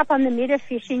 We're up on the midder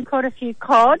fishing, caught a few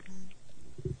cod,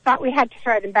 but we had to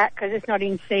throw them back because it's not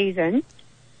in season.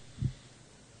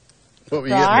 What were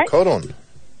you getting the cod on?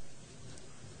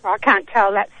 I can't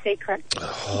tell, that's secret.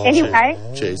 Anyway,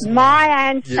 my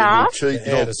answer... You're cheap,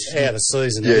 out of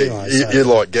season anyway. You're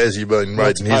like Gaz, you've been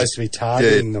raiding his... supposed to be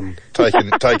targeting them. Taking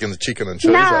the chicken and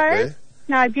cheese up there.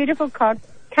 No, beautiful cod.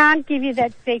 Can't give you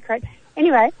that secret.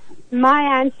 Anyway,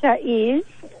 my answer is,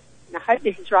 and I hope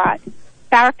this is right,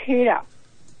 barracuda.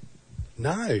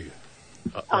 No.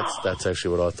 That's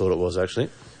actually what I thought it was, actually.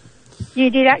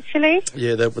 You did actually?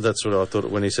 Yeah, that's what I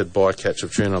thought. When he said bycatch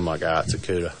of tuna, I'm like, it's a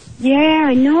cooter. Yeah,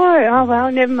 I know. Oh,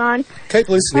 well, never mind. Keep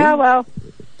listening. Oh, well.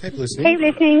 Keep listening. Keep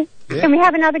listening. Yeah. Can we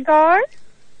have another go?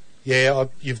 Yeah,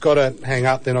 you've got to hang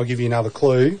up, then I'll give you another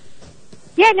clue.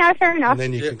 Yeah, no, fair enough. And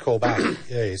then you can call back.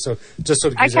 Yeah, so just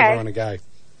sort of gives everyone a go.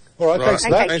 All right, thanks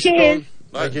for that. Okay, cheers.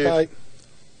 Thank you. Bye.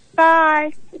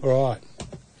 Bye. All right.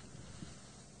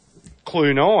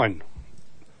 Clue 9.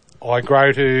 I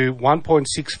grow to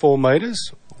 1.64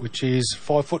 metres, which is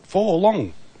 5'4"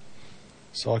 long.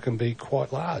 So I can be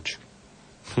quite large.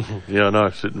 Yeah, I know.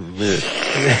 Sitting there.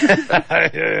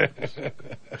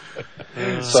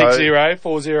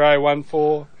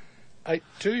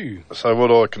 60401482. So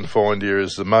what I can find here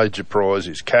is the major prize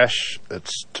is cash.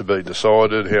 It's to be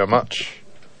decided how much.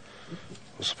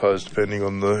 I suppose depending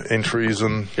on the entries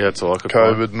and it's all I could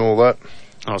COVID find. and all that.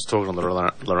 I was talking to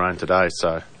Lorraine today,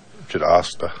 so... Should have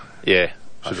asked her. Yeah,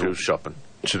 she was shopping.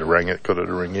 Should have rang it, got her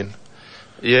to ring in.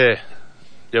 Yeah,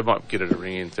 I might get her to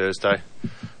ring in Thursday.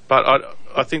 But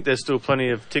I think there's still plenty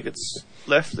of tickets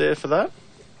left there for that.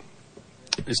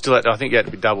 You still I think you had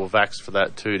to be double vaxxed for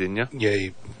that too, didn't you? Yeah.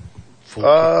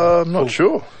 I'm not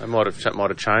sure. That might have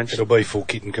changed. It'll be full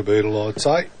kit and caboodle, I'd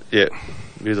say. Yeah,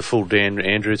 be the full Dan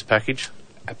Andrews package.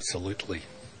 Absolutely.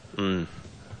 I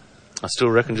still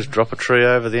reckon just drop a tree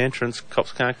over the entrance.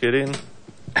 Cops can't get in.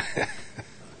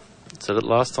 Said it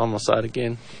last time, I'll say it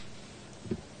again.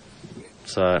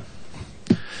 So...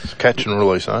 It's catch and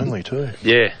release only too.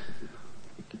 Yeah.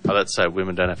 Oh, that's so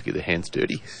women don't have to get their hands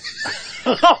dirty.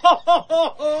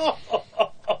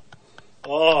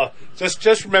 Oh,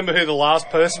 just remember who the last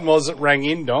person was that rang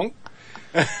in, Donk.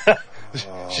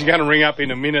 She's going to ring up in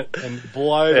a minute and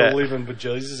blow the living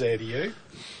bejesus out of you.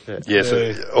 Yes,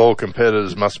 all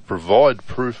competitors must provide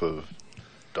proof of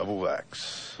double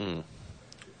vax.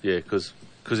 Yeah, because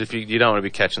if you don't want to be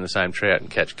catching the same trout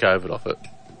and catch COVID off it.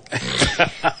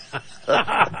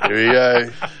 Here we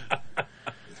go.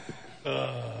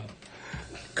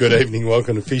 Good evening,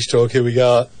 welcome to Fish Talk. Here we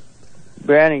go.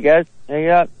 Brownie, guys. How you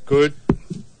go? Good.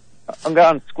 I'm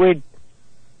going squid.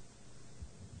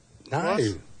 No,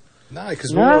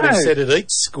 because No. we already said it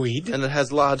eats squid. And it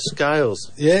has large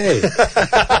scales. Yeah.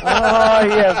 Oh,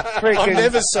 yeah, freaking... I've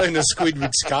never seen a squid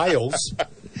with scales. No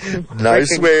freaking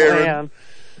swearing. clown.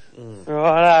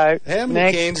 Righto. How many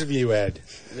Next. cans have you had?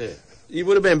 Yeah. You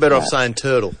would have been better off saying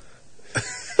turtle.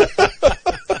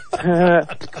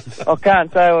 I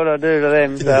can't say what I do to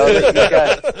them, so I'll let you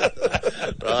go.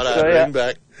 Righto, So, yeah. ring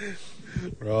back.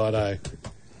 Righto.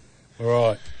 All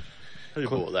right. Who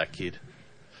bought that kid?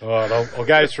 All right, I'll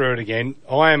go through it again.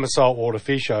 I am a saltwater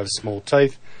fish. I have small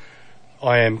teeth.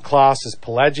 I am classed as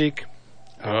pelagic.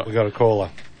 We got a caller.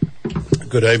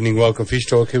 Good evening, welcome Fish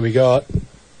Talk. Who we got?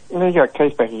 There you go,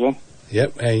 Keith back again.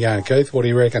 Yep, how you going, Keith? What do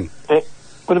you reckon?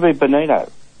 Would it be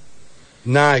bonito?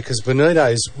 No, because bonito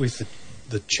is with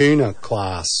the tuna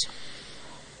class.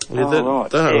 Yeah, they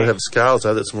don't really have scales,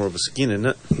 though. That's more of a skin, isn't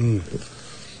it?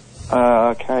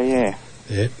 Okay, yeah.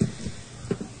 Yep.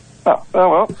 Oh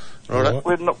well. Right.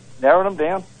 We've narrowed them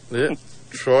down. Yeah.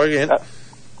 Try again.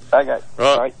 Okay.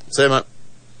 Right. See you, mate.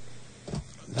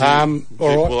 All right.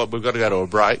 Well, we've got to go to a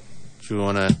break. Do you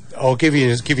want to... I'll give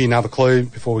you another clue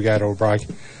before we go to a break.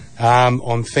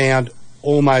 I'm found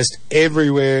almost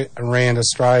everywhere around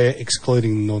Australia,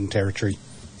 excluding the Northern Territory.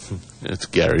 It's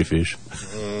Gary Fish.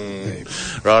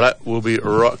 Right, we'll be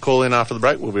call in after the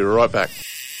break. We'll be right back.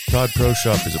 Tide Pro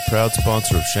Shop is a proud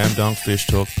sponsor of ShamDonk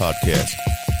Fishtalk podcast.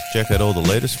 Check out all the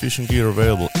latest fishing gear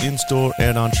available in-store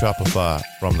and on Shopify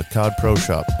from the Cod Pro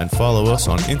Shop, and follow us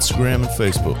on Instagram and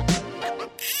Facebook.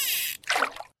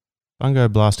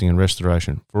 Fungo Blasting and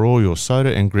Restoration for all your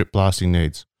soda and grip blasting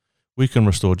needs. We can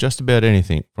restore just about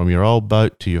anything from your old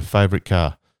boat to your favourite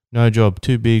car. No job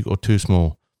too big or too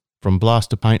small. From blast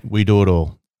to paint, we do it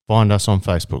all. Find us on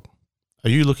Facebook. Are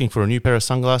you looking for a new pair of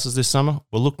sunglasses this summer?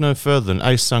 Well, look no further than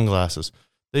Ace Sunglasses.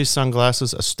 These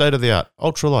sunglasses are state-of-the-art,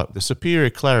 ultralight with superior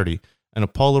clarity and a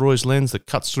Polaroid lens that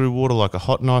cuts through water like a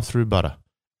hot knife through butter.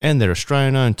 And they're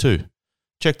Australian-owned too.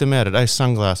 Check them out at Ace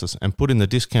Sunglasses and put in the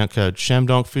discount code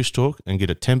ShamDonk Fishtalk and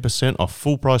get a 10% off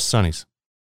full-price sunnies.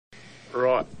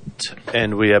 Right.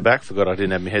 And we are back. Forgot I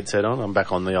didn't have my headset on. I'm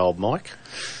back on the old mic.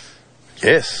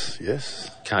 Yes.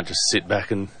 Can't just sit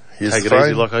back and Here's take the it phone.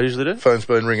 easy like I usually do. Phone's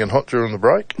been ringing hot during the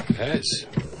break. It has.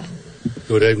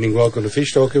 Good evening, welcome to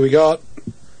Fish Talk. Who we got?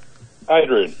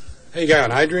 Adrian. How you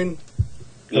going, Adrian?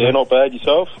 Yeah, not bad.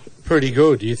 Yourself? Pretty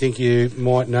good. Do you think you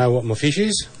might know what my fish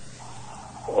is?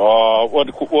 What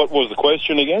was the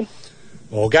question again?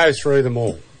 Well, I'll go through them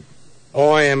all.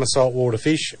 I am a saltwater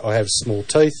fish. I have small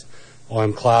teeth. I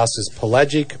am classed as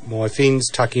pelagic. My fins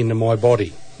tuck into my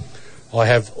body. I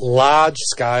have large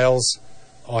scales.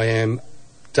 I am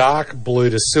dark blue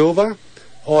to silver.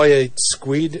 I eat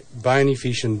squid, bony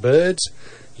fish and birds,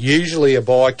 usually a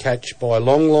bycatch by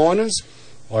longliners.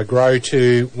 I grow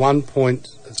to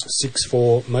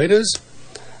 1.64 metres.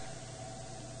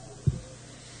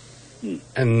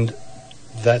 And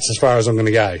that's as far as I'm going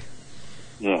to go.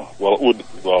 No. Well,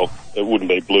 it wouldn't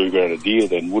be blue-grounded deer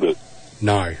then, would it?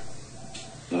 No.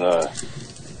 No.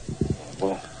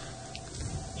 Well,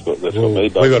 that's what me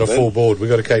We've got a full board. We've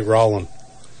got to keep rolling.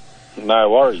 No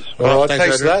worries. All right,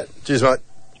 thanks for that. Cheers, mate.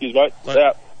 Cheers, mate.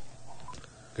 Out.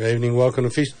 Good evening, welcome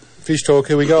to Fish Talk.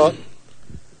 Who we got?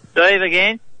 Steve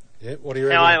again. Yeah, what do you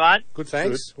reckon? How are you, mate? Good,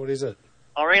 thanks. What is it?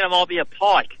 I reckon it might be a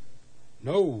pike.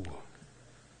 No.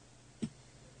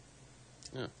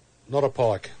 Not a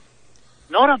pike.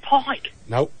 Not a pike.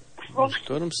 Nope. Christ.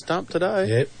 Got him stumped today.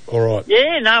 Yep, all right.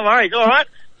 Yeah, no worries. All right.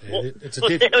 Yeah, Well, it's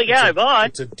there we go. Bye.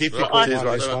 It's a difficult Right. one,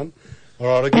 this one. All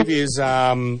right, I'll give you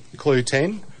clue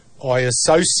 10. I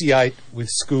associate with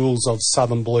schools of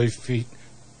southern bluefin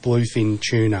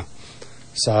tuna.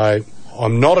 So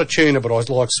I'm not a tuna, but I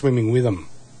like swimming with them.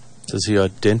 Does he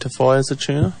identify as a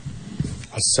tuna?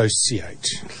 Associate.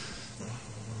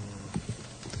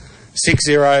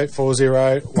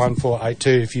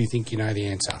 60401482 if you think you know the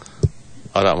answer.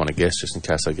 I don't want to guess just in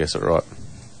case I guess it right.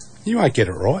 You won't get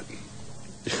it right.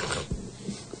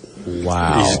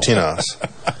 Wow. He's a tin ass.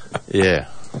 Yeah.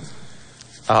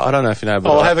 I don't know if you know,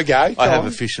 but I'll have a go. I Go have on.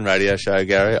 a fishing radio show,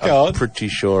 Gary. Go I'm on. pretty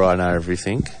sure I know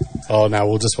everything. Oh, no,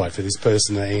 we'll just wait for this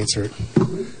person to answer it.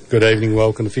 Good evening,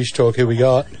 welcome to Fish Talk. Who we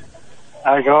got?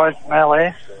 Hey guys, Mel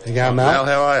here. How you going, Mel? Mal,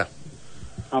 how are you?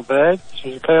 Not bad.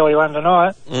 She's a curly one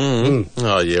tonight.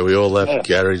 Oh, yeah, we all left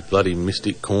Gary's bloody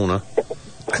mystic corner.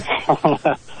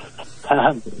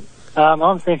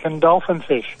 I'm thinking dolphin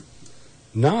fish.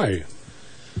 No.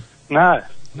 No.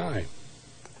 No.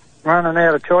 Running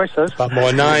out of choices. But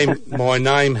my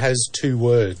name has two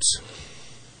words.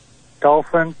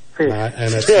 Dolphin fish.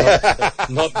 And it's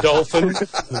not dolphin.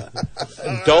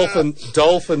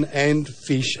 Dolphin and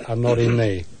fish are not in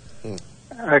there.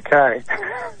 Okay.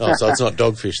 Oh, so it's not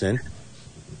dogfish then?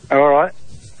 All right.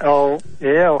 I'll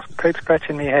keep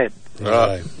scratching my head.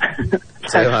 Right.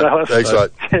 Thanks,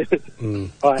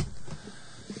 mate. Bye.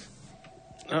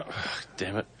 Oh,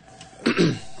 damn it.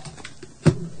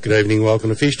 Good evening, welcome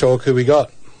to Fish Talk. Who we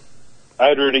got?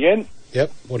 Adrian again.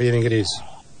 Yep, what do you think it is?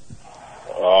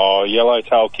 Oh,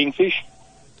 yellowtail kingfish.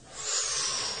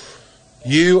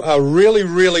 You are really,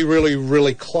 really, really,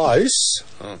 really close.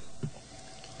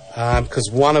 Because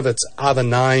one of its other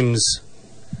names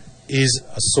is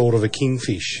a sort of a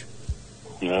kingfish.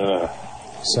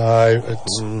 So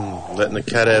it's letting the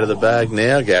cat out of the bag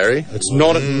now, Gary. It's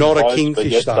not a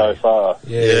kingfish though. So far.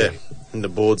 Yeah. And the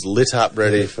board's lit up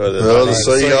ready for the... the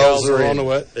seagulls are in.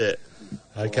 onto it.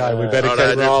 Yeah. Okay, we better Right, keep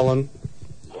Adrian. rolling.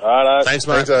 Righto. Thanks,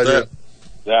 mate. Thanks, Adrian.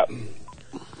 Yeah.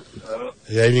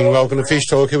 Good evening, welcome to Fish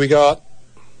Talk. Who we got?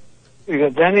 We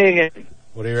got Danny again.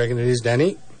 What do you reckon it is,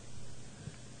 Danny?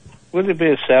 Would it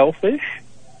be a sailfish?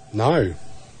 No.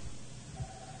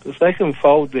 Because they can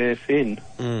fold their fin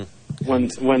when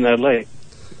they leap.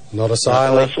 Not a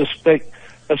sailor.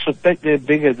 I suspect they're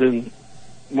bigger than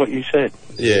what you said.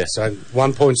 Yeah. So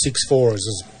 1.64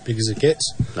 is as big as it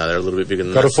gets. No, they're a little bit bigger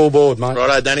than Got that. a full board, mate.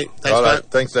 Righto, Danny. Thanks, Righto. mate.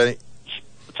 Thanks, Danny.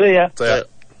 See ya. See ya.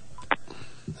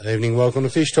 Good evening, welcome to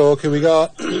Fish Talk. Who we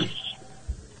got?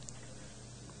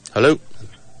 Hello.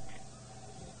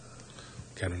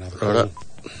 Get another call.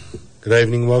 Good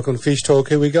evening, welcome to Fish Talk.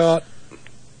 Who we got?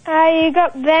 You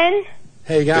got Ben?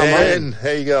 How you going, Ben, mate? how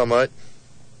you going, mate?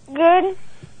 Good.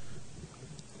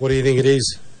 What do you think it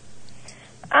is?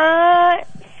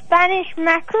 Spanish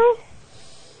mackerel?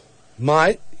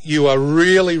 Mate, you are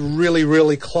really, really,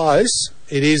 really close.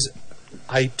 It is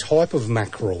a type of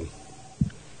mackerel.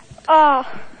 Oh,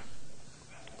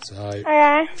 So,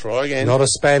 okay. Try again. not a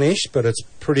Spanish, but it's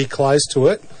pretty close to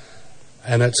it.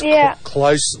 And it's Yeah.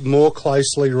 more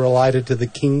closely related to the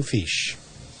kingfish.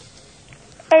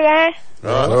 Okay.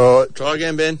 Right. All right. Try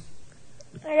again, Ben.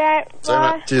 Okay. See you,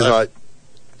 Bye. mate. Cheers, mate.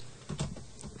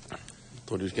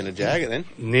 Thought he was going to jag it then.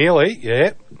 Nearly,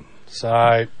 yeah.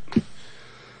 So,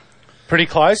 pretty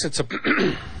close. It's a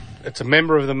it's a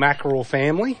member of the mackerel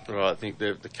family. Right, I think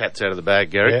the cat's out of the bag,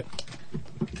 Gary. Yep.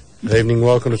 Good evening,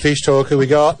 welcome to Fish Talk. Who we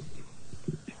got?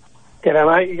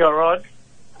 G'day, mate. You got Rod?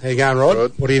 How you going, Rod?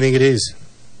 Rod. What do you think it is?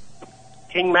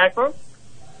 King mackerel?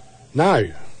 No.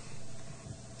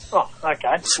 Oh,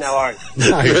 okay. No worries.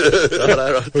 No.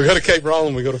 Righto, right. We've got to keep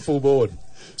rolling. We've got a full board.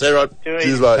 See you, Rod.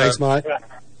 Cheers, mate. Thanks, mate.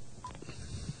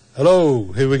 Hello,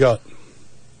 who we got?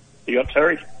 You got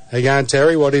Terry? How you going,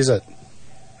 Terry? What is it?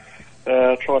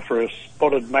 Try for a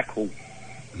spotted mackerel.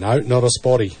 No, not a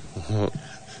spotty.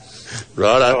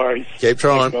 Righto. No worries. Keep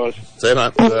trying. Thanks, guys. See you,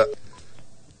 mate.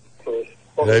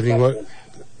 Good evening.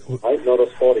 Not a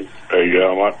spotty. There you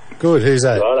go, mate. Good, who's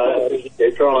that?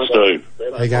 Keep trying. Steve.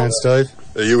 How you going, Steve?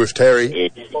 Are you with Terry?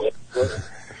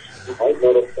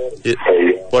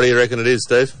 What do you reckon it is,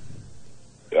 Steve?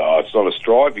 It's not a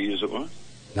stripey, is it, mate?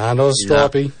 No, not a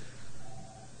stripey.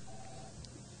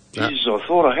 Jesus, I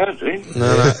thought I had it then.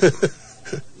 No.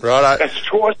 Righto. That's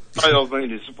twice I've been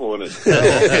disappointed.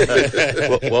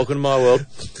 Welcome to my world.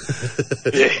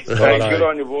 Yeah, hey, good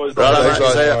on you, boys. Righto, Thanks, mate.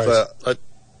 mate. See ya. Thanks,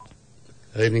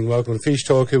 Good evening, welcome to Fish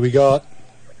Talk. Who we got?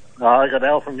 I got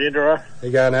Al from Yindara. How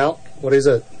you going, Al? What is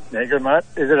it? Yeah, good, mate.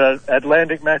 Is it an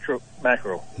Atlantic mackerel?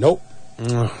 Nope.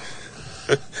 Righto.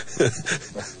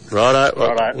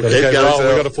 Righto. We'll Keep keep going. rolling.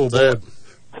 We've got a full See ya. board.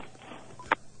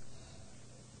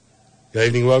 Good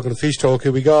evening, welcome to Fish Talk.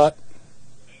 Who we got?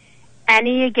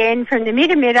 Annie again from the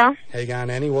Midder. How you going,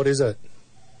 Annie? What is it?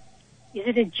 Is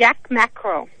it a jack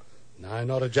mackerel? No,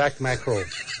 not a jack mackerel.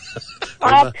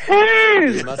 Oh, poo!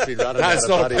 You must be running No, out it's of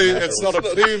not a bloody poo. mackerels. It's not a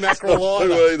poo mackerel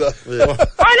either. either.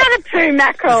 Oh, not a poo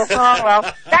mackerel. Oh, well.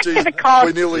 Back to the We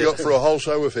cod. nearly got through a whole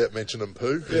show without mentioning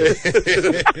poo.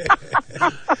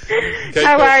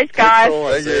 No worries,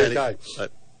 guys. Thank you. Okay.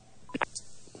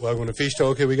 Welcome to Fish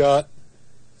Talk. Who we got?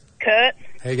 Kurt,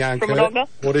 How you going, From Kurt? Wodonga.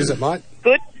 What is it, mate?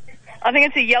 good. I think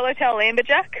it's a yellowtail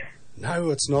amberjack.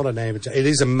 No, it's not an amberjack. It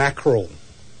is a mackerel.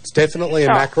 It's definitely a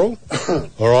Oh. mackerel.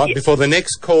 All right, before the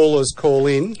next callers call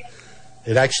in,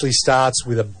 it actually starts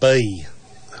with a B.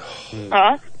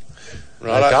 Right.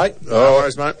 Righto. Okay? No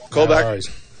worries, mate. Call No back. worries.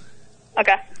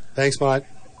 Okay. Thanks, mate.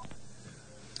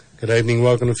 Good evening,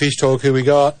 welcome to Fish Talk. Who we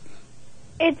got?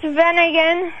 It's Van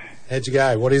again. How'd you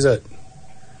go? What is it?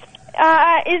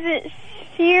 Is it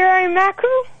Zero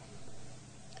mackerel?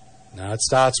 No, it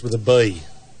starts with a B.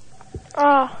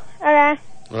 Oh, okay.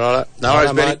 Righto. No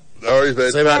worries, Benny. mate. No worries,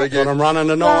 mate. See you, mate. Thank you. Got 'em running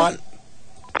tonight.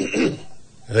 Good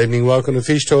Good evening, welcome to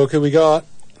Fish Talk. Who we got?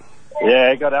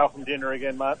 Yeah, got Al from dinner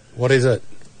again, mate. What is it?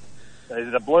 Is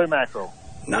it a blue mackerel?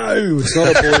 No, it's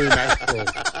not a blue mackerel.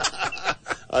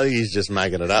 I think he's just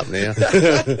making it up now.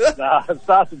 Nah, it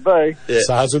starts with B. Yeah.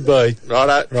 Starts with B.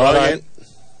 Righto, try again.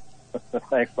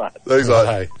 Thanks, mate. Thanks,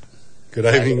 Hey.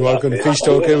 Good evening, welcome to Fish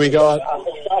Talk. Who we got?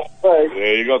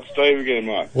 Yeah, you got Steve again,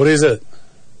 mate. What is it?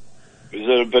 Is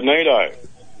it a bonito?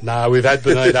 No, we've had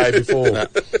Benito before. No.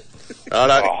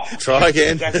 Righto, try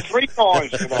again. That's 3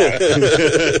 times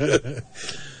today.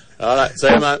 Righto, see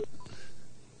you, mate.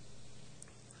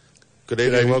 Good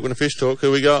evening, welcome to Fish Talk.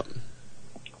 Who we got?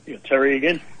 You got Terry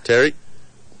again? Terry?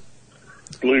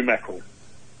 Blue mackerel.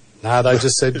 No, they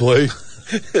just said blue.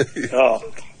 Oh,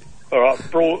 all right.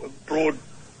 Broad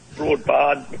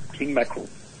barred king mackerel.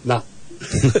 No. All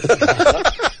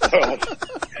right.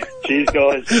 Cheers,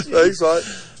 guys. Thanks, mate.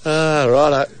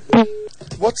 Righto.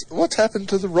 What's happened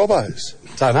to the Robbos?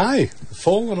 Don't know.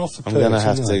 Fallen off the I'm going to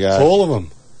have to go. All of them.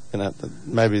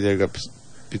 Maybe they got a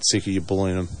bit sick of you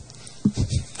bullying them.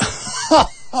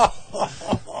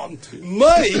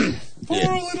 Me? Poor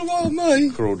little old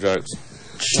me. Cruel jokes.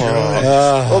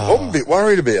 I'm a bit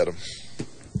worried about him.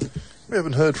 We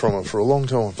haven't heard from him for a long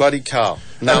time. Bloody Carl.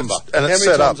 Number. And How it's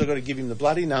many set times up. I've got to give him the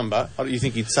bloody number? You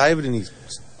think he'd save it in his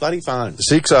bloody phone?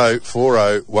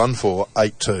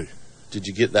 60401482. Did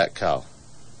you get that, Carl?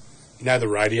 You know the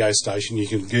radio station, you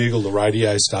can Google the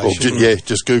radio station. Well,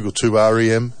 just Google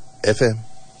 2REM FM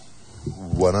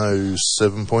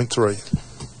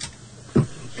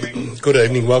 107.3. Good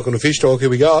evening, welcome to Fish Talk. Who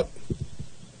we got?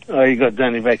 Oh, you got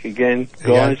Danny back again,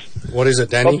 guys. What is it,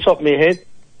 Danny? Off the top of my head,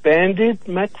 banded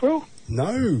mackerel?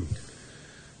 No.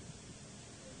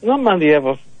 Not many have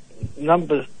a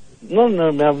number. None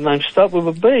of them have names start with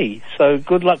a B. So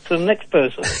good luck to the next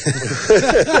person.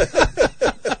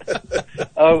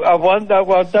 I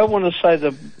don't want to say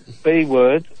the B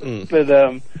word, but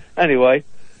anyway,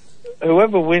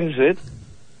 whoever wins it,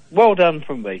 well done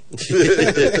from me.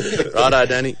 Righto,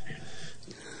 Danny.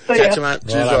 Catch you, mate.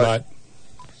 Cheers, mate.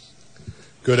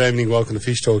 Good evening, welcome to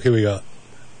Fish Talk. Who we got?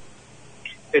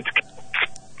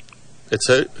 It's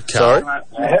who? Sorry? How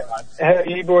are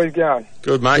you boys going?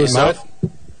 Good, mate. Yourself?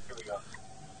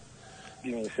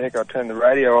 Give me a sec, I'll turn the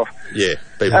radio off. Yeah,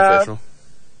 be professional.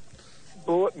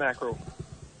 Bullet mackerel.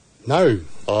 No.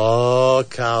 Oh,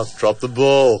 Carl's dropped the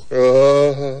ball.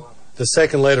 The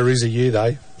second letter is a U,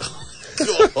 though.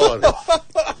 God.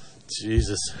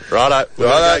 Jesus. Righto. We're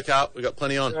going to go, Carl. We've got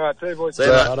plenty on. All right, see you, boys. See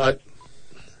you, mate.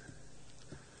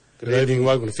 Good evening,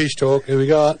 welcome to Fish Talk. Who we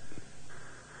got?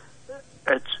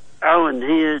 It's Owen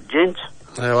here, gents.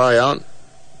 How are you, Owen?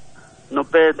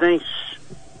 Not bad, thanks.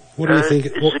 What do you think?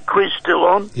 Is the quiz still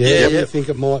on? Yeah, what do you think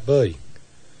it might be?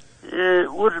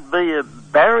 Would it be a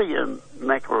barrier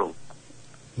mackerel?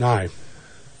 No.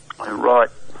 Oh, right.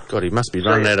 God, he must be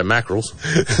running out of mackerels.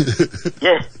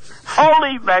 Yeah.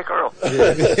 Holy mackerel.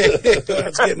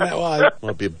 It's getting that way.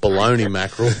 Might be a baloney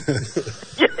mackerel.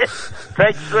 Yeah.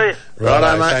 Thanks, sir.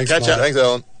 Righto, mate. Thanks, Catch mate. up. Thanks,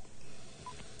 Alan.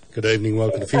 Good evening,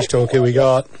 welcome to Fish Talk. Who we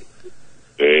got?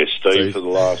 Yeah, Steve for the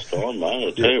last time, mate.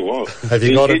 I tell you what. Have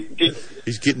you got it?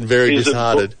 He's getting very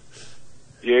disheartened.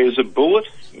 Is a bullet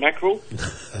mackerel?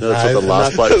 That's what the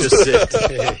last bloke just said.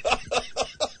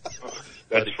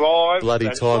 That's 5. Bloody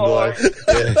That's time 5. bloke.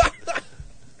 Yeah.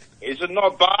 Is it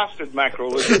not bastard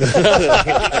mackerel? Is it?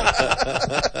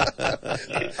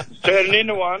 It's turning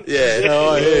into one. Yeah.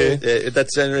 Oh, yeah.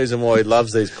 That's the only reason why he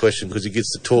loves these questions, because he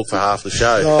gets to talk for half the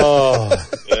show. Oh.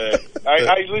 Yeah.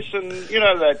 Hey, listen, you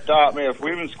know that Dartmouth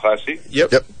Women's Classic?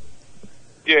 Yep.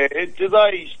 Yeah, do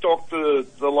they stock the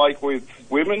lake with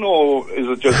women, or is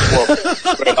it just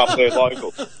spread up there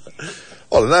local? I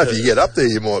don't know, if you get up there,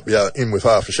 you might be in with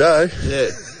half a show.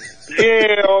 Yeah.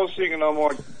 Yeah, I was thinking I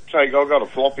might I've got a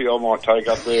floppy I might take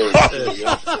up there.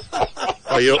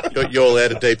 Oh, you're allowed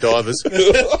to deep divers.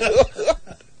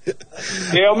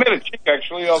 Yeah, I met a chick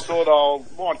actually. I thought I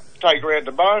might take her out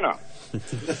to Boner.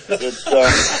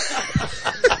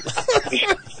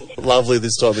 Lovely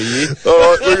this time of year. All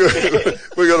right,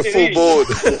 we got a full board.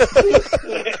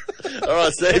 All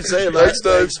right, Steve, see you, mate. Thanks,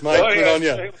 Steve. Thanks, mate. Good on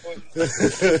you.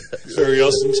 Very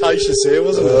ostentatious there,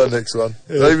 wasn't it? Next one.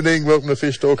 Evening, welcome to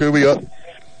Fish Talk. Who we got?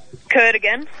 Kurt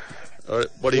again. All right,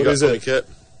 what do you got for me, Kurt?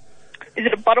 Is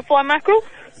it a butterfly mackerel?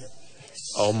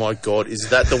 Oh, my God. Is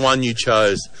that the one you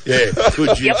chose? Yeah.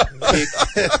 Could you pick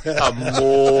a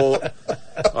more...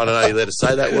 I don't know, you let us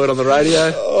say that word on the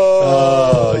radio?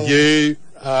 Oh, you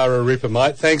are a ripper,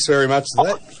 mate. Thanks very much for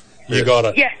that. You got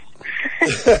it. Yes.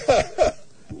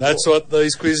 That's what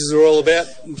these quizzes are all about.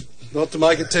 Not to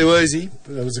make it too easy,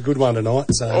 but it was a good one tonight.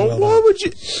 So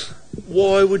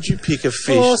why would you pick a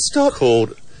fish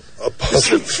called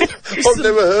I've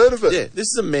never heard of it. Yeah, this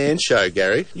is a man show,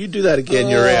 Gary. You do that again,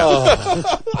 you're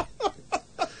out.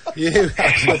 Yeah,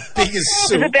 the biggest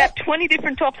There's about 20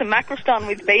 different types of mackerel done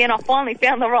with B, and I finally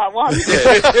found the right one.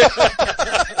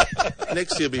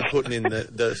 Next you'll be putting in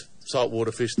the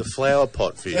saltwater fish, the flower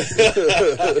pot fish.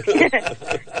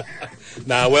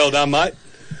 No, well done, mate.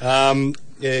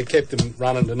 Yeah, kept them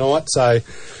running tonight, so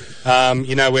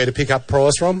you know where to pick up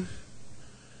prize from?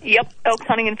 Yep, elk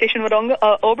hunting and fishing Wodonga,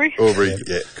 Aubrey. Aubrey,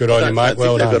 yeah. Good on you, mate.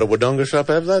 Well done. They've got a Wodonga shop,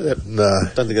 have they? No.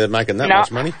 Don't think they're making that No.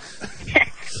 much money.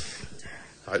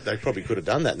 They probably could have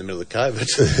done that in the middle of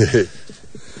COVID.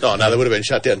 Oh, no, they would have been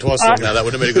shut down twice. No, that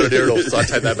wouldn't have been a good idea at all, so I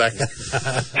take that back.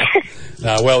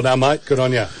 No, well done, mate. Good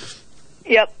on you.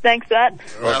 Yep, thanks for that.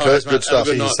 All right, Kurt, good stuff.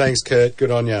 Good night. Thanks, Kurt.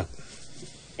 Good on you.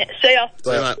 Yeah, see ya.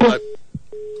 See you, mate. Bye.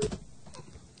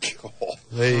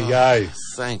 There you go.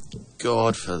 Thank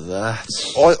God for that.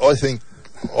 I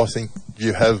think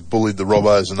you have bullied the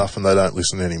Robbos enough and they don't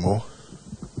listen anymore.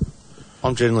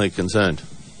 I'm genuinely concerned.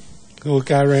 We'll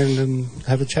go around and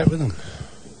have a chat with them.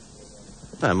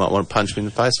 They might want to punch me in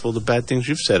the face for all the bad things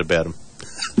you've said about them.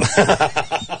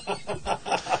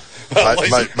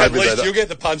 At least you'll get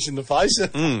the punch in the face.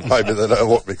 Maybe they don't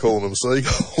want me calling them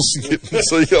seagulls and getting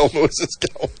seagull noises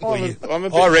going.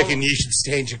 I reckon you should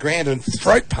stand your ground and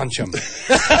throat punch them.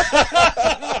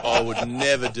 I would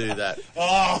never do that.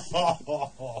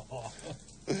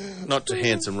 Not to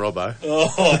handsome Robbo.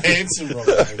 Oh, handsome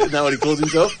Robbo. Isn't that what he calls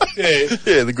himself? Yeah.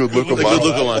 Yeah, the good looking The one. good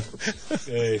looking one.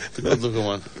 Yeah. The good looking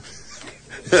one.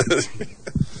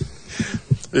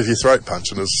 If you throat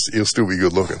punching us, he'll still be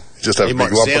good looking. He just have He a might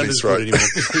big lump sound on his as good throat. anymore.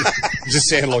 You just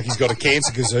sound like he's got a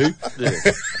cancer kazoo.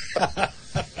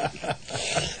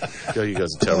 God, you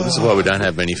guys are terrible. This is why we don't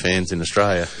have many fans in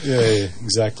Australia. Yeah,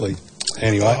 exactly.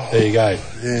 Anyway, there you go.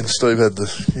 Yeah, and Steve had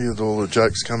all the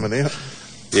jokes coming out.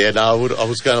 Yeah, no, I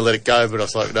was going to let it go, but I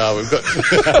was like, no, we've got.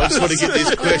 I just want to get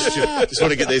these questions. Just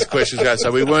want to get these questions going. So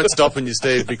we weren't stopping you,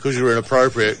 Steve, because you were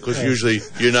inappropriate. Because usually,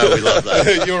 you know, we love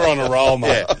that. You're on a roll,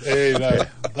 mate. Yeah. Yeah, no,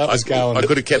 that was going. I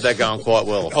could have kept that going quite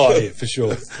well. Oh yeah, for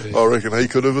sure. Yeah. I reckon he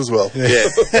could have as well. Yeah.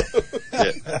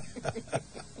 Yeah.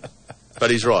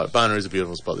 But he's right. Bonar is a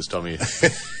beautiful spot this time of year.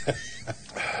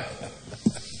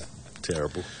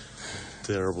 Terrible.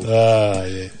 Terrible.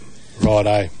 Yeah.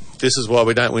 Righto. This is why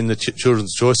we don't win the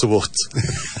Children's Choice Awards.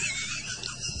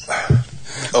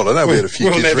 Oh, I know we had a few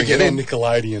We'll kids never ringing get in. on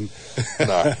Nickelodeon.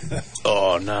 No.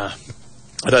 Oh, no.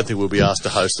 I don't think we'll be asked to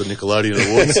host the Nickelodeon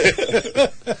Awards.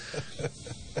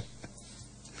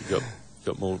 You've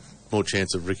got more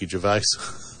chance of Ricky Gervais.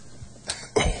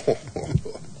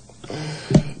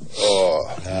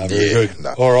 Very good.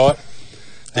 No. All right.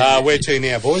 Where to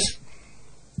now, boys?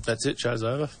 That's it. Show's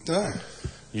over. No.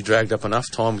 You dragged up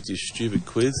enough time with your stupid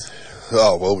quiz.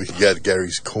 Oh, well, we could go to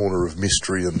Gary's corner of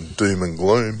mystery and doom and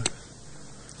gloom.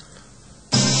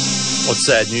 What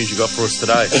sad news you got for us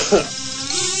today? It's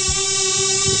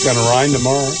going to rain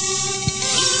tomorrow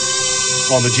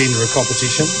on the gender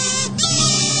competition.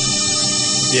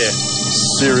 Yeah.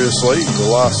 Seriously, the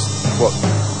last,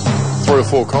 3 or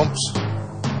 4 comps?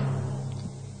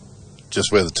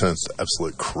 Just weather turns to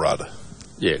absolute crud.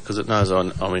 Yeah, because it knows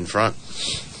I'm in front.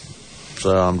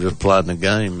 So I'm just playing the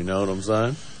game, you know what I'm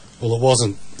saying? Well, it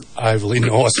wasn't overly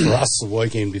nice for us the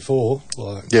weekend before.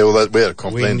 Like Yeah, well, we had a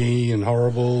comp then. windy and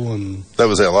horrible and That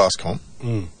was our last comp.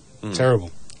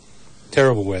 terrible.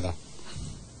 Terrible weather.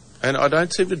 And I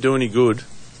don't seem to do any good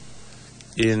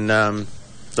in the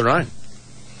rain.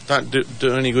 Don't do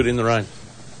any good in the rain.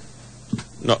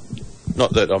 Not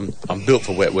that I'm built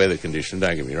for wet weather conditions,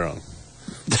 don't get me wrong.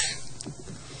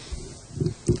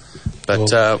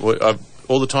 But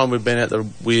all the time we've been out the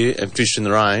weir and fished in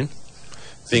the rain,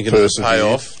 thinking it would pay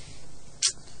off.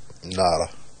 Nada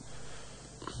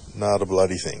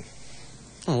bloody thing.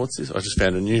 Oh, what's this? I just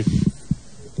found a new.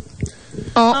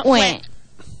 Wet.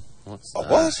 What's Oh,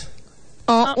 that?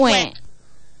 what? Wet.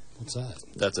 What's that?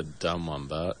 That's a dumb one,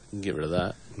 Bart. You can get rid of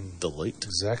that. Delete.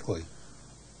 Exactly.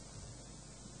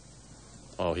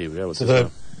 Oh, here we go. What's So this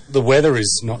one? the weather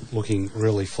is not looking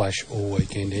really flash all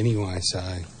weekend anyway, so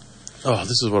Oh,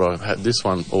 this is what I've had. This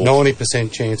one.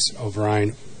 90% chance of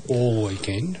rain all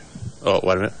weekend. Oh,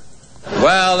 wait a minute.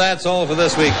 Well, that's all for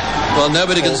this week. Well,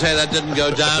 nobody can say that didn't go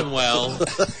down well.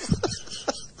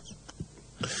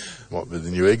 Might be the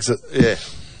new exit. Yeah.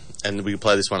 And we can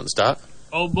play this one at the start.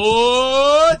 Oh,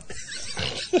 boy!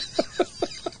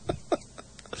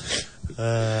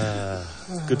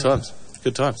 Good times.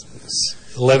 Good times.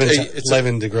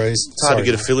 11 degrees. It's hard to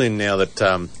get a fill in now that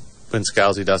when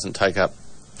Scalzi doesn't take up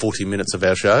 40 minutes of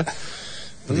our show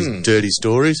with his dirty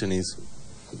stories and his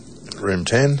Room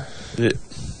 10. Yeah.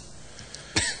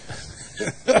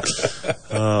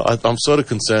 I'm sort of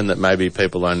concerned that maybe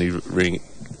people only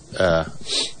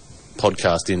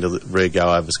podcast in to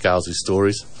re-go over Scalzi's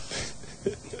stories.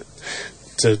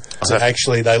 To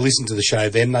actually, they listen to the show,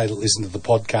 then they listen to the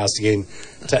podcast again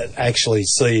to actually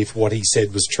see if what he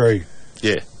said was true.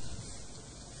 Yeah.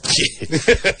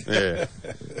 Yeah.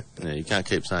 Yeah, you can't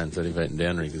keep saying 30 feet and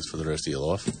down riggers for the rest of your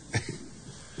life.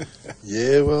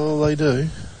 Yeah, well, they do.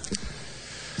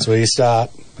 That's where you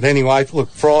start. But anyway, look,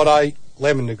 Friday,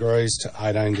 11 degrees to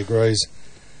 18 degrees,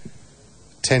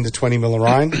 10 to 20 mil of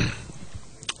rain.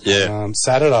 Yeah.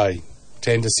 Saturday,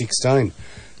 10 to 16,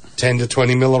 10 to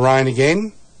 20 mil of rain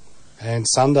again. And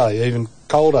Sunday, even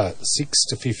colder, 6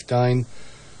 to 15,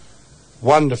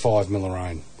 1 to 5 mil of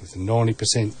rain, with a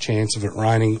 90% chance of it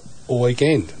raining all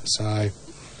weekend. So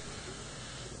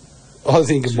I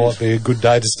think it might be a good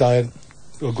day to stay,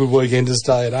 or a good weekend to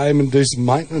stay at home and do some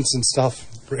maintenance and stuff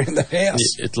around the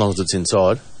house. Yeah, as long as it's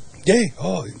inside. Yeah,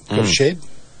 got a shed.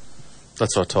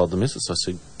 That's what I told the missus. I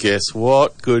said, guess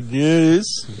what? Good news.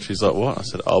 And she's like, what? I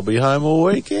said, I'll be home all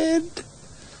weekend.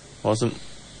 Wasn't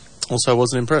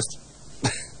impressed.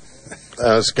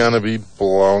 It's going to be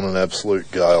blowing an absolute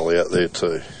gale out there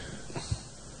too.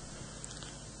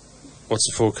 What's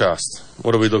the forecast?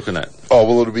 What are we looking at? Oh,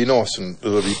 well, it'll be nice and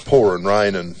it'll be pouring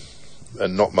rain and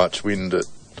not much wind at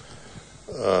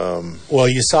well,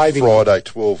 you're saving Friday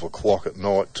 12 o'clock at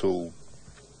night till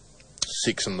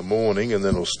 6 in the morning, and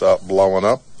then it'll start blowing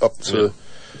up to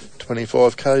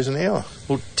 25 k's an hour.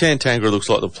 Well, Tantangra looks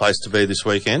like the place to be this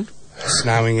weekend.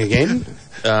 Snowing again.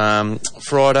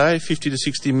 Friday, 50 to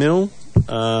 60 mil, 15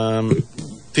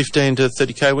 to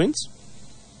 30k winds.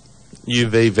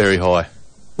 UV very high,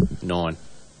 9.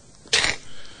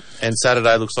 And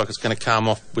Saturday looks like it's going to calm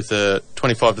off with a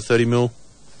 25 to 30 mil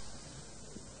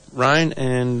rain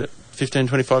and 15,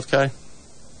 25k.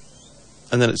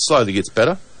 And then it slowly gets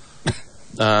better.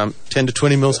 10 to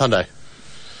 20 mil Sunday.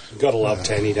 Gotta love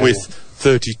Tanny, don't with you?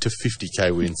 30 to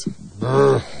 50k winds.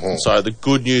 So the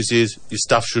good news is your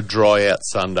stuff should dry out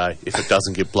Sunday if it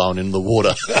doesn't get blown in the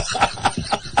water.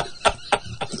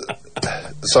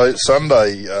 So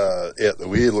Sunday out the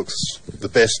weir looks the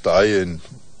best day in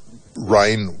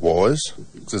rain-wise.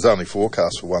 There's only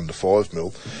forecast for 1 to 5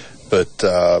 mil, but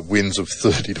winds of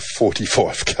 30 to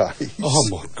 45 k's. Oh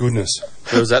my goodness!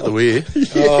 It was at the weir.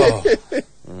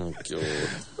 Oh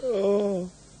god.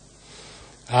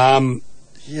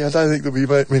 Yeah, I don't think there'll be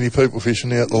many people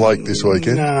fishing out the lake this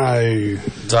weekend. No.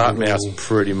 Dartmouth's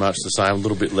pretty much the same, a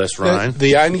little bit less rain.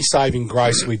 The only saving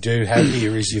grace we do have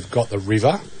here is you've got the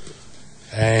river,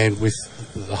 and with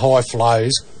the high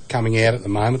flows coming out at the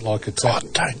moment, like it's...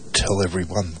 God, don't tell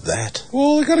everyone that.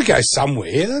 Well, they've got to go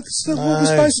somewhere. That's what we're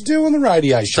supposed to do on the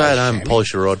radio show. Stay at home and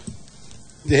polish your rod.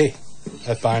 Yeah,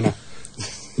 at Boner.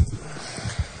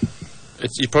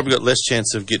 You've probably got less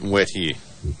chance of getting wet here.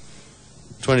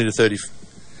 20 to 30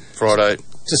 Friday.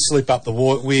 Just slip up the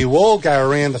weir wall, go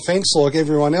around the fence like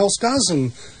everyone else does,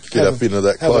 and get up into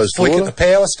that closed flick water at the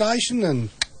power station, and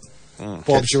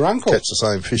Bob's your uncle. Catch the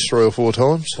same fish 3 or 4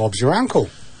 times. Bob's your uncle.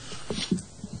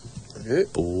 Yeah.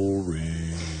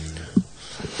 Boring.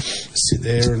 Sit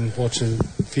there and watch the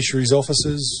fisheries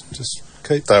officers just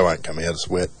keep... They won't come out, it's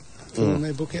wet. On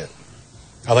their book out.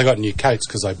 Oh, they got new coats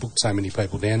because they booked so many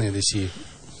people down there this year.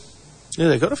 Yeah,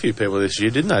 they got a few people this year,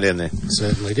 didn't they, down there?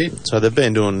 Certainly did. So they've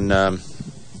been doing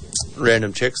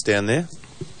random checks down there.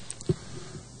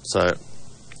 So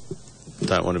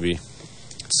don't want to be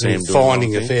seen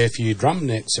finding a fair few drum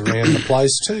nets around the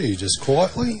place too, just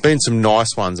quietly. Been some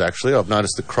nice ones actually. I've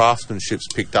noticed the craftsmanship's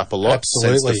picked up a lot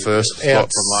since the first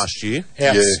lot from last year.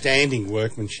 Outstanding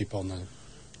workmanship on them.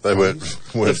 They weren't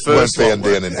found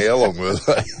down in how long, were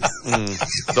they?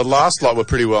 The last lot were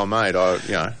pretty well made.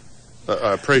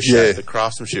 I appreciate the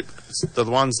craftsmanship. The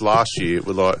ones last year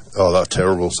were like... Oh, they were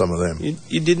terrible, some of them.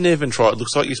 You didn't even try. It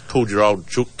looks like you just pulled your old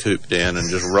chook coop down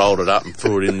and just rolled it up and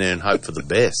threw it in there and hoped for the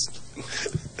best.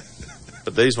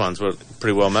 But these ones were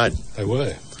pretty well made. They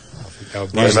were.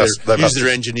 They used their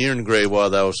engineering degree while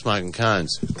they were smoking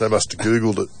cones. They must have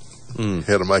Googled it,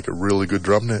 how to make a really good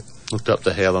drum net. Looked up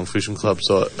the How Long Fishing Club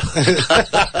site.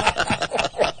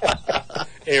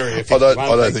 Area 51.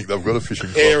 I don't think they've got a fishing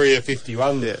club. Area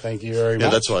 51, thank you very much. Yeah,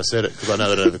 that's why I said it, because I know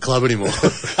they don't have a club anymore.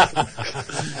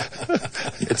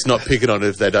 It's not picking on it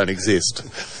if they don't exist.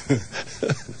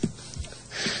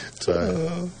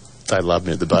 So, they love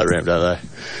me at the boat ramp, don't they?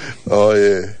 Oh,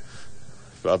 yeah.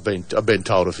 I've been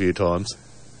told a few times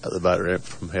at the boat ramp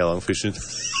from How Long Fishing.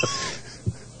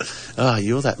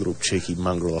 You're that little cheeky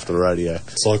mongrel off the radio.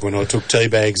 It's like when I took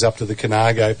Teabags up to the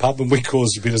Carnago pub and we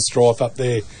caused a bit of strife up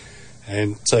there.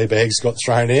 And Teabags got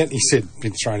thrown out. He said,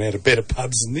 been thrown out of better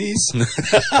pubs than this.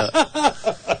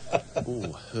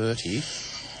 30.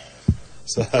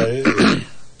 So,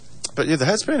 but yeah, there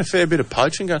has been a fair bit of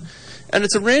poaching going, and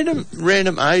it's a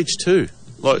random age too.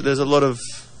 Like there's a lot of,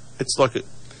 it's like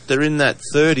they're in that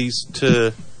 30s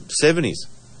to 70s.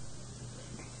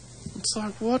 It's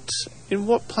like, what? In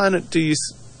what planet do you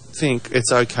think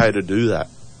it's okay to do that?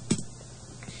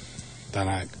 don't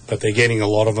know, but they're getting a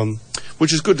lot of them.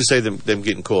 Which is good to see them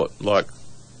getting caught. Like,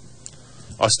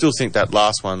 I still think that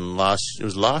last one, it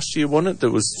was last year, wasn't it, that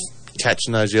was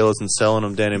catching those yellows and selling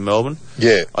them down in Melbourne?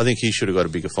 Yeah. I think he should have got a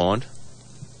bigger find.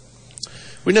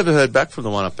 We never heard back from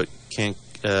the one up at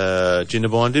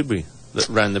Jindabyne, did we? That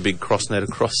ran the big cross net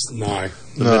across the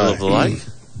middle of the lake.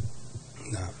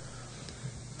 No.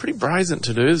 Pretty brazen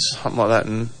to do something like that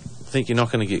and think you're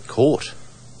not going to get caught.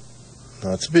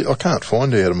 No, it's a bit. I can't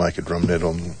find how to make a drum net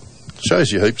on.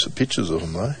 Shows you heaps of pictures of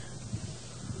them though.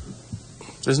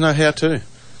 There's no how to.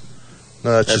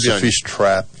 No, it's just a fish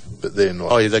trap, but they're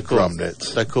not. Oh yeah, they call drum them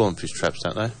nets. They call them fish traps,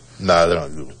 don't they? No, they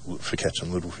don't for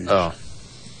catching little fish. Oh,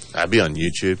 that'd be on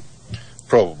YouTube.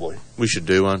 Probably. We should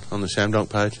do one on the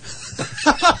ShamDonk page.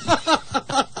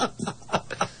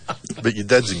 But your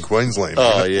dad's in Queensland.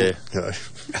 Oh right? yeah. You know.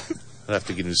 I'd have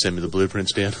to get him to send me the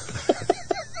blueprints down.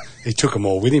 He took them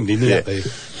all with him, didn't he? Yeah. Up there?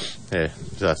 Yeah.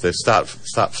 So if they start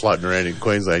floating around in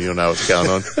Queensland, you'll know what's going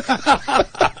on.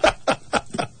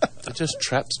 They're just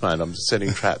traps, mate. I'm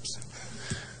setting traps.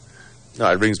 No,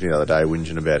 it rings me the other day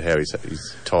whinging about how he's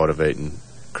tired of eating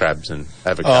crabs and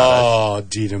avocados. Oh,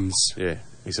 diddums. Yeah.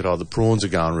 He said, the prawns are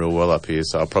going real well up here,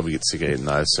 so I'll probably get sick of eating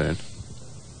those soon.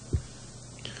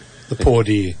 The poor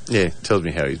dear. Yeah, tells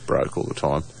me how he's broke all the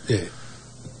time. Yeah.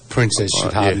 Princess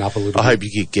should harden up a little bit. I hope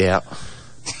you get gout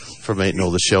from eating all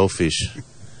the shellfish.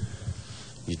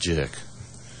 You jerk.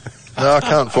 No, I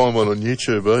can't find one on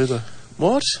YouTube either.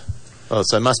 What? Oh,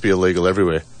 so it must be illegal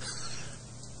everywhere.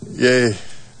 Yeah.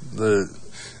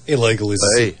 Illegal is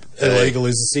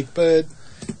a sick bird.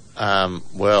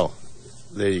 Well,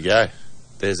 there you go.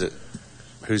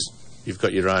 You've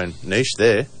got your own niche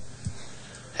there.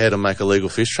 How to make illegal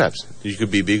fish traps. You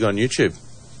could be big on YouTube.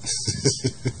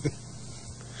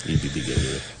 You'd be big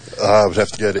everywhere. I would have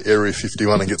to go to Area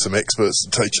 51 and get some experts to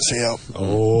teach us how.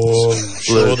 Oh,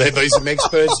 sure there'd be some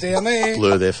experts down there.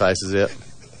 Blur their faces out.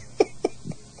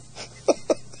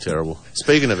 Terrible.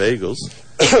 Speaking of eagles,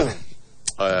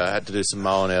 I had to do some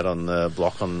mowing out on the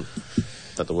block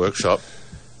at the workshop.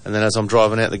 And then as I'm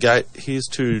driving out the gate, here's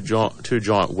two giant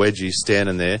wedgies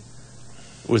standing there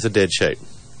with a dead sheep.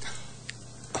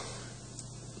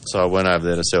 So I went over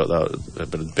there to see what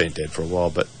they'd been dead for a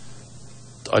while, but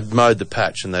I'd mowed the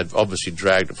patch and they'd obviously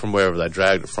dragged it from wherever they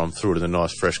dragged it from through to the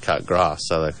nice fresh cut grass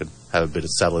so they could have a bit of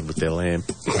salad with their lamb.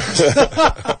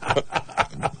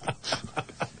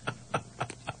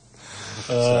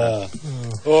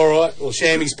 All right. Well,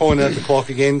 Shammy's pointed at the clock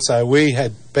again, so we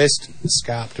had best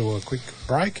scarp to a quick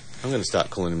break. I'm going to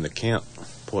start calling him the count,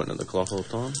 pointing at the clock all the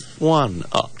time. 1.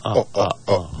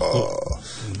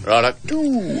 Righto.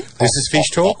 This is Fish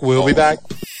Talk. We'll be back.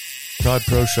 Tide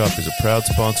Pro Shop is a proud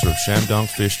sponsor of ShamDonk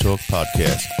Fishtalk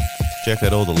podcast. Check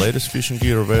out all the latest fishing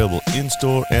gear available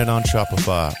in-store and on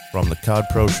Shopify from the Cod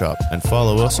Pro Shop and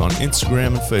follow us on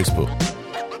Instagram and Facebook.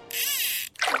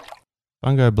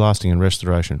 Fungo Blasting and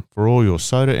Restoration for all your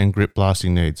soda and grip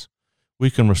blasting needs. We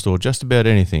can restore just about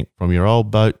anything from your old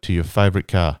boat to your favourite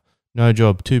car. No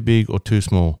job too big or too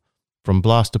small. From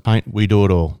blast to paint, we do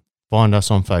it all. Find us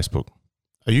on Facebook.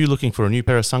 Are you looking for a new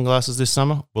pair of sunglasses this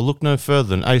summer? Well, look no further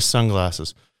than Ace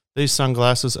Sunglasses. These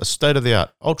sunglasses are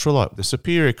state-of-the-art, ultralight with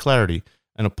superior clarity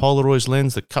and a Polaroid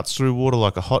lens that cuts through water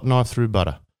like a hot knife through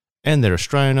butter. And they're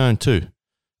Australian-owned too.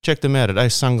 Check them out at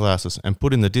Ace Sunglasses and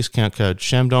put in the discount code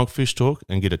ShamDonk Fishtalk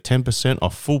and get a 10%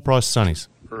 off full-price sunnies.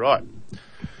 Right.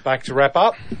 Back to wrap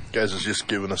up. Gaz has just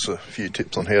given us a few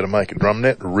tips on how to make a drum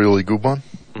net. A really good one.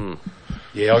 Mm.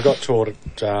 Yeah, I got taught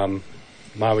at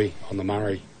Moe on the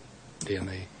Murray down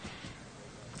there.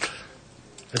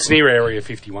 It's near Area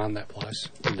 51, that place.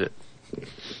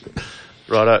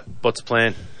 Righto. What's the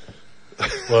plan?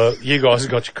 Well, you guys have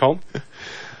got your comp.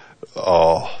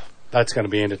 Oh. That's going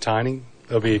to be entertaining.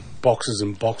 There'll be boxes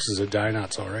and boxes of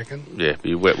donuts, I reckon. Yeah,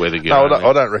 be wet weather gear. No,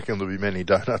 I don't reckon there'll be many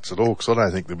donuts at all, because I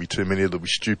don't think there'll be too many that'll be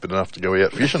stupid enough to go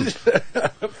out fishing.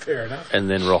 Fair enough. And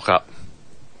then rock up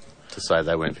to say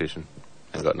they went fishing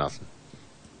and got nothing.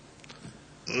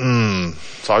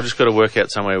 So I've just got to work out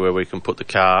somewhere where we can put the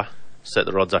car, set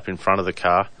the rods up in front of the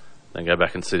car, then go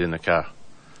back and sit in the car.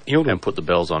 And put the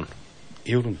bells on.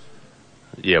 Eildon.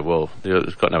 Yeah, well,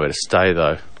 it's got nowhere to stay,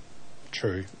 though.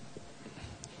 True.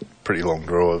 Pretty long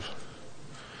drive.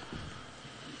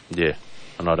 Yeah,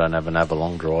 and I don't have an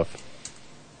Avalon drive.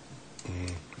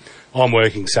 I'm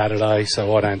working Saturday,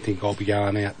 so I don't think I'll be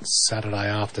going out Saturday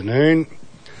afternoon.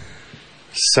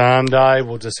 Sunday,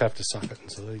 we'll just have to suck it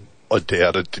and see. I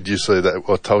doubt it. Did you see that?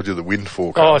 I told you the wind Oh,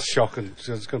 forecast. it's shocking. It's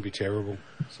going to be terrible.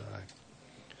 So.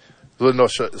 Didn't I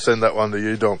send that one to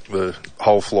you, Donk? The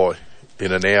whole fly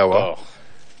in an hour. Oh.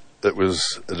 It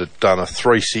had done a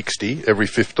 360 every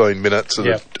 15 minutes. And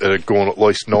Yep. it had gone at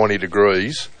least 90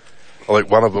 degrees. I think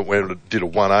one of them did a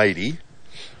 180.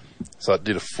 So it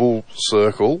did a full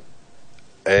circle.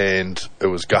 And it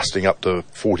was gusting up to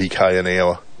 40k an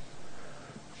hour.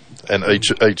 And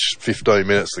each 15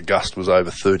 minutes the gust was over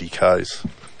 30 k's.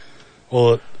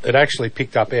 Well, it actually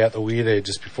picked up out the weir there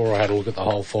just before I had a look at the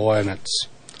whole fire, and it's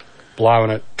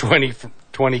blowing at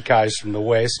 20 k's from the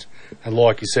west. And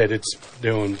like you said, it's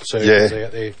doing circles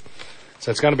out there.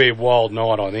 So it's going to be a wild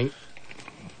night, I think.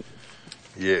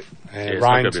 Yeah. And it's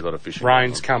not gonna be a lot of fishing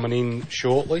rain's coming in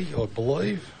shortly, I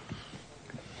believe.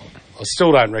 I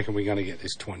still don't reckon we're going to get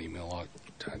this 20 mil. I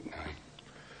don't know.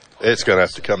 It's going to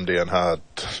have to come down hard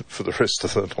for the rest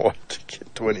of the night to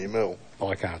get 20 mil.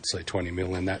 I can't see 20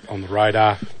 mil in that on the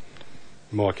radar.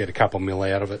 Might get a couple mil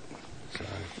out of it. So.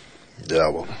 Yeah,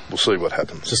 well, we'll see what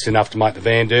happens. Just enough to make the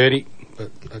van dirty,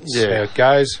 but that's how it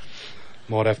goes.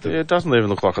 Might have to... Yeah, it doesn't even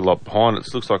look like a lot behind it.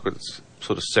 It looks like it's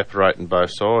sort of separating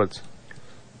both sides.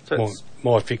 So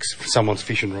might fix someone's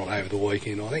fishing rod over the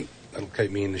weekend, I think. That'll keep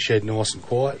me in the shed nice and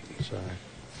quiet. So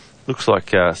looks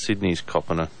like Sydney's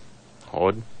copping a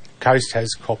hide. Coast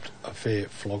has copped a fair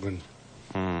flogging.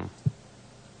 Mm.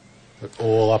 But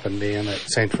all up and down that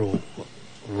central,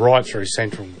 right through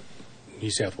central New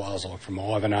South Wales, like from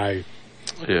Ivanhoe,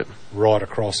 right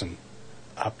across and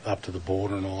up to the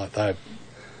border and all that. They,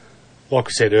 like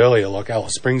I said earlier, like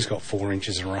Alice Springs got 4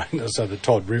 inches of rain, so the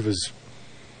Todd River's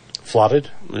flooded.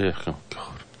 Yeah, oh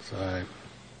God. So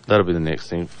that'll be the next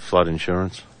thing, flood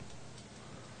insurance.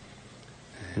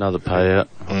 Another payout.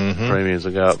 Premiums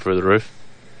will go up through the roof.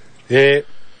 Yeah.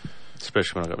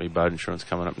 Especially when I got my boat insurance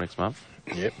coming up next month.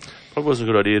 Yep. Probably wasn't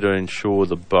a good idea to insure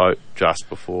the boat just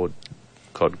before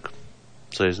cod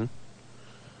season.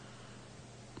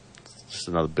 Just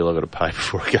another bill I've got to pay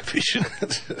before I go fishing.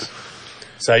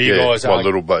 So you guys my are...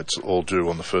 little boat's all due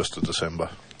on the 1st of December.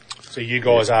 So you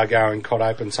guys are going cod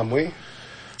open somewhere?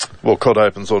 Well, cod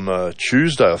opens on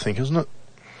Tuesday, I think, isn't it?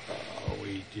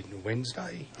 We did on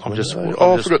Wednesday.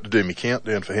 I forgot to do my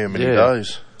countdown for how many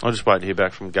days. I'm just waiting to hear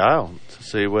back from Gail to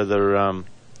see whether...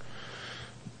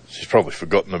 she's probably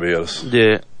forgotten about us.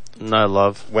 Yeah, no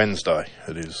love. Wednesday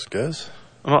it is, Gaz.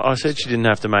 I said she didn't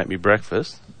have to make me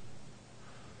breakfast.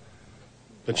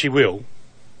 But she will.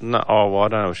 No, well, I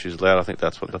don't know if she's allowed. I think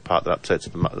that's what the part that upsets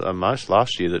the most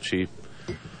last year, that she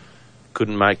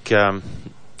couldn't make...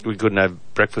 we couldn't have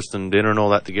breakfast and dinner and all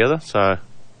that together, so...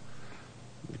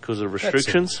 Because of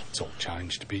restrictions. It's all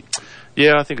changed a bit.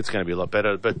 Yeah, I think it's going to be a lot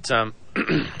better, but...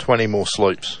 20 more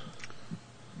sleeps.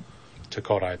 To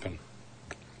cod open.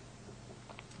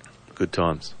 Good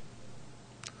times.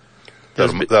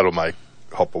 That'll make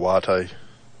Hopawate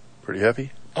pretty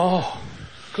happy. Oh,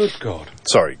 good God.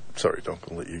 Sorry, Donk,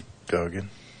 I'll let you go again.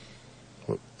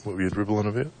 What were you dribbling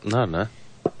about? No.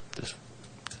 Just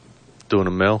doing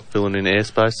a mel, filling in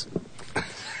airspace.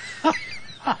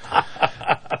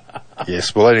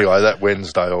 Yes, well, anyway, that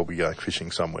Wednesday I'll be going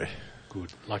fishing somewhere.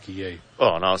 Good, lucky you.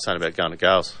 Oh, no, I was saying about going to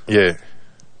Gales. Yeah.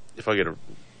 If I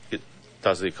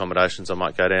does the accommodations, I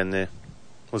might go down there.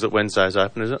 Was it Wednesday's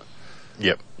open, is it?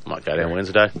 Yep. Might go down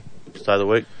Wednesday, stay the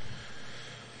week.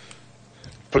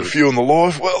 Put a few in the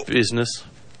live well. Business.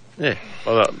 Yeah.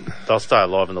 Well, they'll stay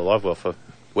alive in the live well for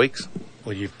weeks.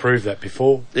 Well, you've proved that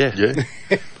before. Yeah. Yeah.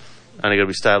 Only got to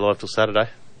be stay alive till Saturday,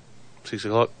 6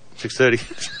 o'clock,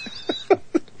 6:30.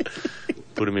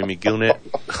 Put him in my gill net.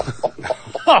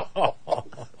 No,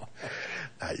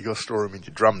 you got to store them in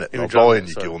your drum net. In I'll drum buy net, in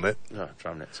your sorry. gill net. No,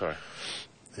 drum net, sorry.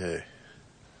 Yeah.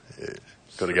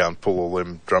 Got to go and pull all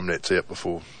them drum nets out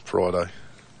before Friday.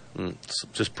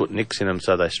 Just put nicks in them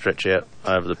so they stretch out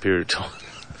over the period of time.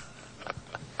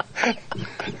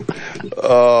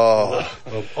 Oh.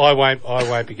 Well, I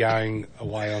won't be going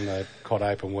away on the cod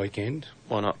open weekend.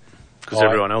 Why not? Because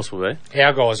everyone else will be.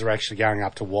 Our guys are actually going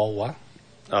up to Walwa.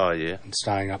 Oh, yeah. And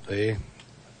staying up there.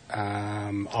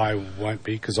 I won't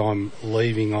be because I'm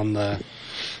leaving on the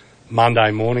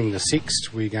Monday morning, the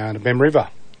 6th. We're going to Bem River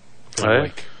for a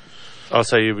week. Oh,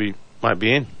 so you might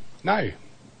be in? No.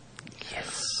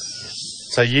 Yes.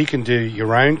 So you can do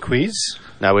your own quiz.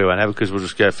 No, we won't have it because we'll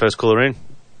just go first caller in.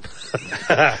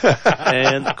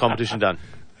 And the competition done.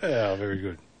 Oh, very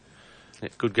good. Yeah,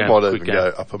 good game. Might quick even game.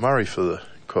 go Upper Murray for the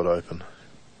cod open.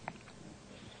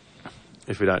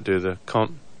 If we don't do the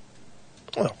comp.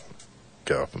 Well,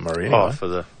 go Upper Murray anyway. Oh, for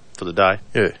the day.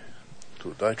 Yeah.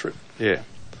 Do a day trip. Yeah.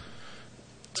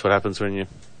 That's what happens when you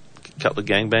a couple of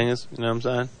gangbangers, you know what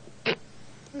I'm saying?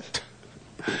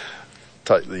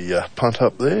 Take the punt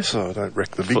up there so I don't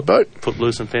wreck the big boat. Put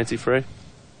loose and fancy free.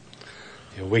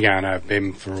 Yeah, we're going over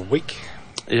them for a week.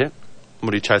 Yeah.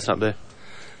 What are you chasing up there?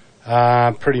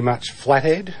 Pretty much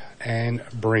flathead and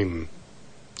brim.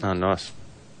 Oh, nice.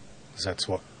 'Cause that's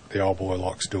what the old boy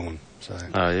likes doing. So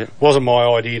yeah. It wasn't my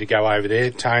idea to go over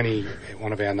there. Tony,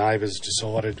 one of our neighbours,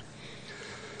 decided.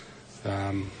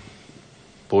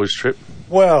 Boys trip?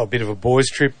 Well, a bit of a boys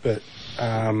trip, but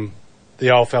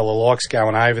the old fella likes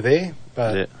going over there.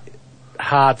 But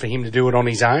hard for him to do it on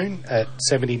his own at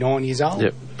 79 years old.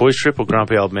 Yep. Boys trip or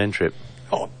grumpy old men trip?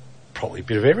 Oh, probably a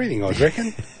bit of everything, I'd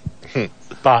reckon.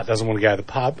 Bart doesn't want to go to the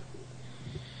pub.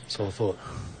 So I thought,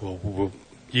 well,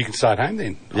 you can stay at home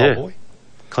then, old boy.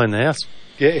 Clean the house.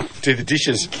 Yeah, do the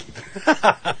dishes.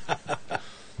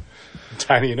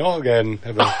 Tony and I will go and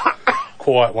have a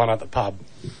quiet one at the pub.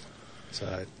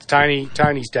 So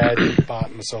Tony's dad, Bart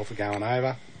and myself are going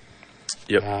over.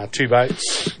 Yep. 2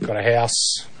 boats, got a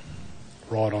house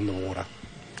right on the water.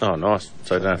 Oh, nice.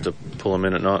 So you don't have to pull them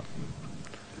in at night.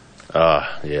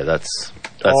 Yeah, that's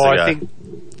the go.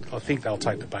 I think they'll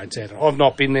take the boats out. I've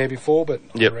not been there before, but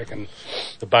I reckon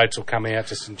the boats will come out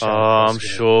just in show. I'm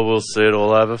sure we'll see it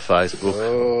all over Facebook.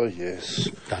 Oh, yes.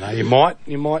 Don't know, you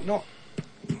might not.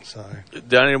 So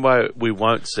the only way we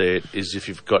won't see it is if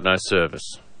you've got no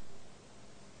service.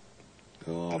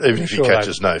 Even if he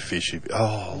catches no fish,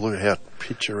 look at how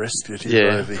picturesque it is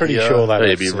over pretty here. sure they'd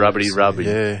It'd be rubby.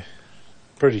 Yeah.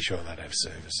 Pretty sure they'd have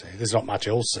service there. There's not much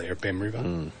else there at Bem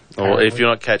River. Or if you're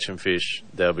not catching fish,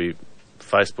 there'll be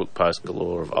Facebook post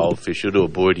galore of old fish. You'll do a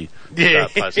boydie.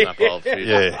 Start posting up old fish.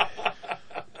 Yeah.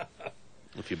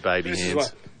 With your baby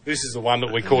hands. This is the one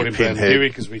that we caught in Bandewee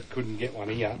because we couldn't get one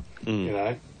here. You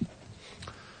know.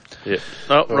 Yeah.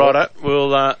 Oh, righto.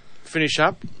 We'll finish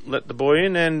up, let the boy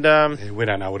in, and we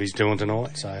don't know what he's doing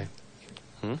tonight, so.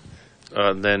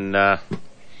 Then. Well,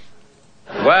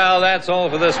 that's all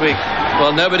for this week.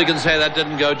 Well, nobody can say that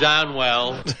didn't go down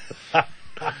well.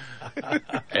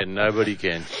 And nobody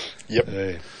can. Yep.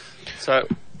 Yeah. So,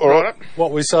 all right.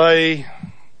 What we say.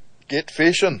 Get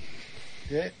fishing.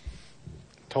 Yeah.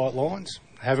 Tight lines.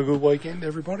 Have a good weekend,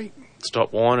 everybody.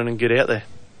 Stop whining and get out there.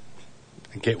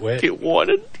 And get wet. Get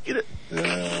whining. Get it.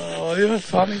 Oh, you're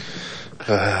funny.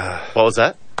 What was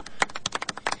that?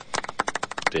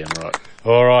 Damn right.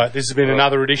 All right. This has been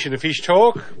another edition of Fish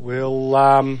Talk.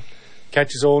 We'll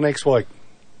catch us all next week.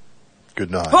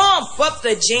 Good night. Pump up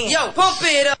the jam. Yo, pump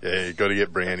it up. Yeah, you got to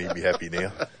get Brownie. He'll be happy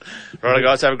now. Right,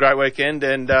 guys. Have a great weekend.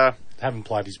 And haven't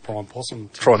played his prime possum.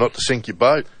 Try not to sink your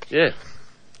boat. Yeah.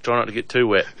 Try not to get too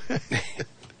wet.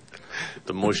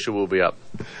 The moisture will be up.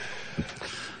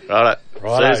 Right.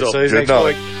 See you next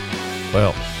week.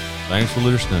 Well, thanks for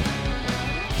listening.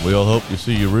 We all hope to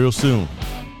see you real soon.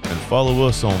 And follow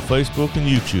us on Facebook and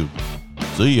YouTube.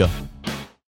 See ya.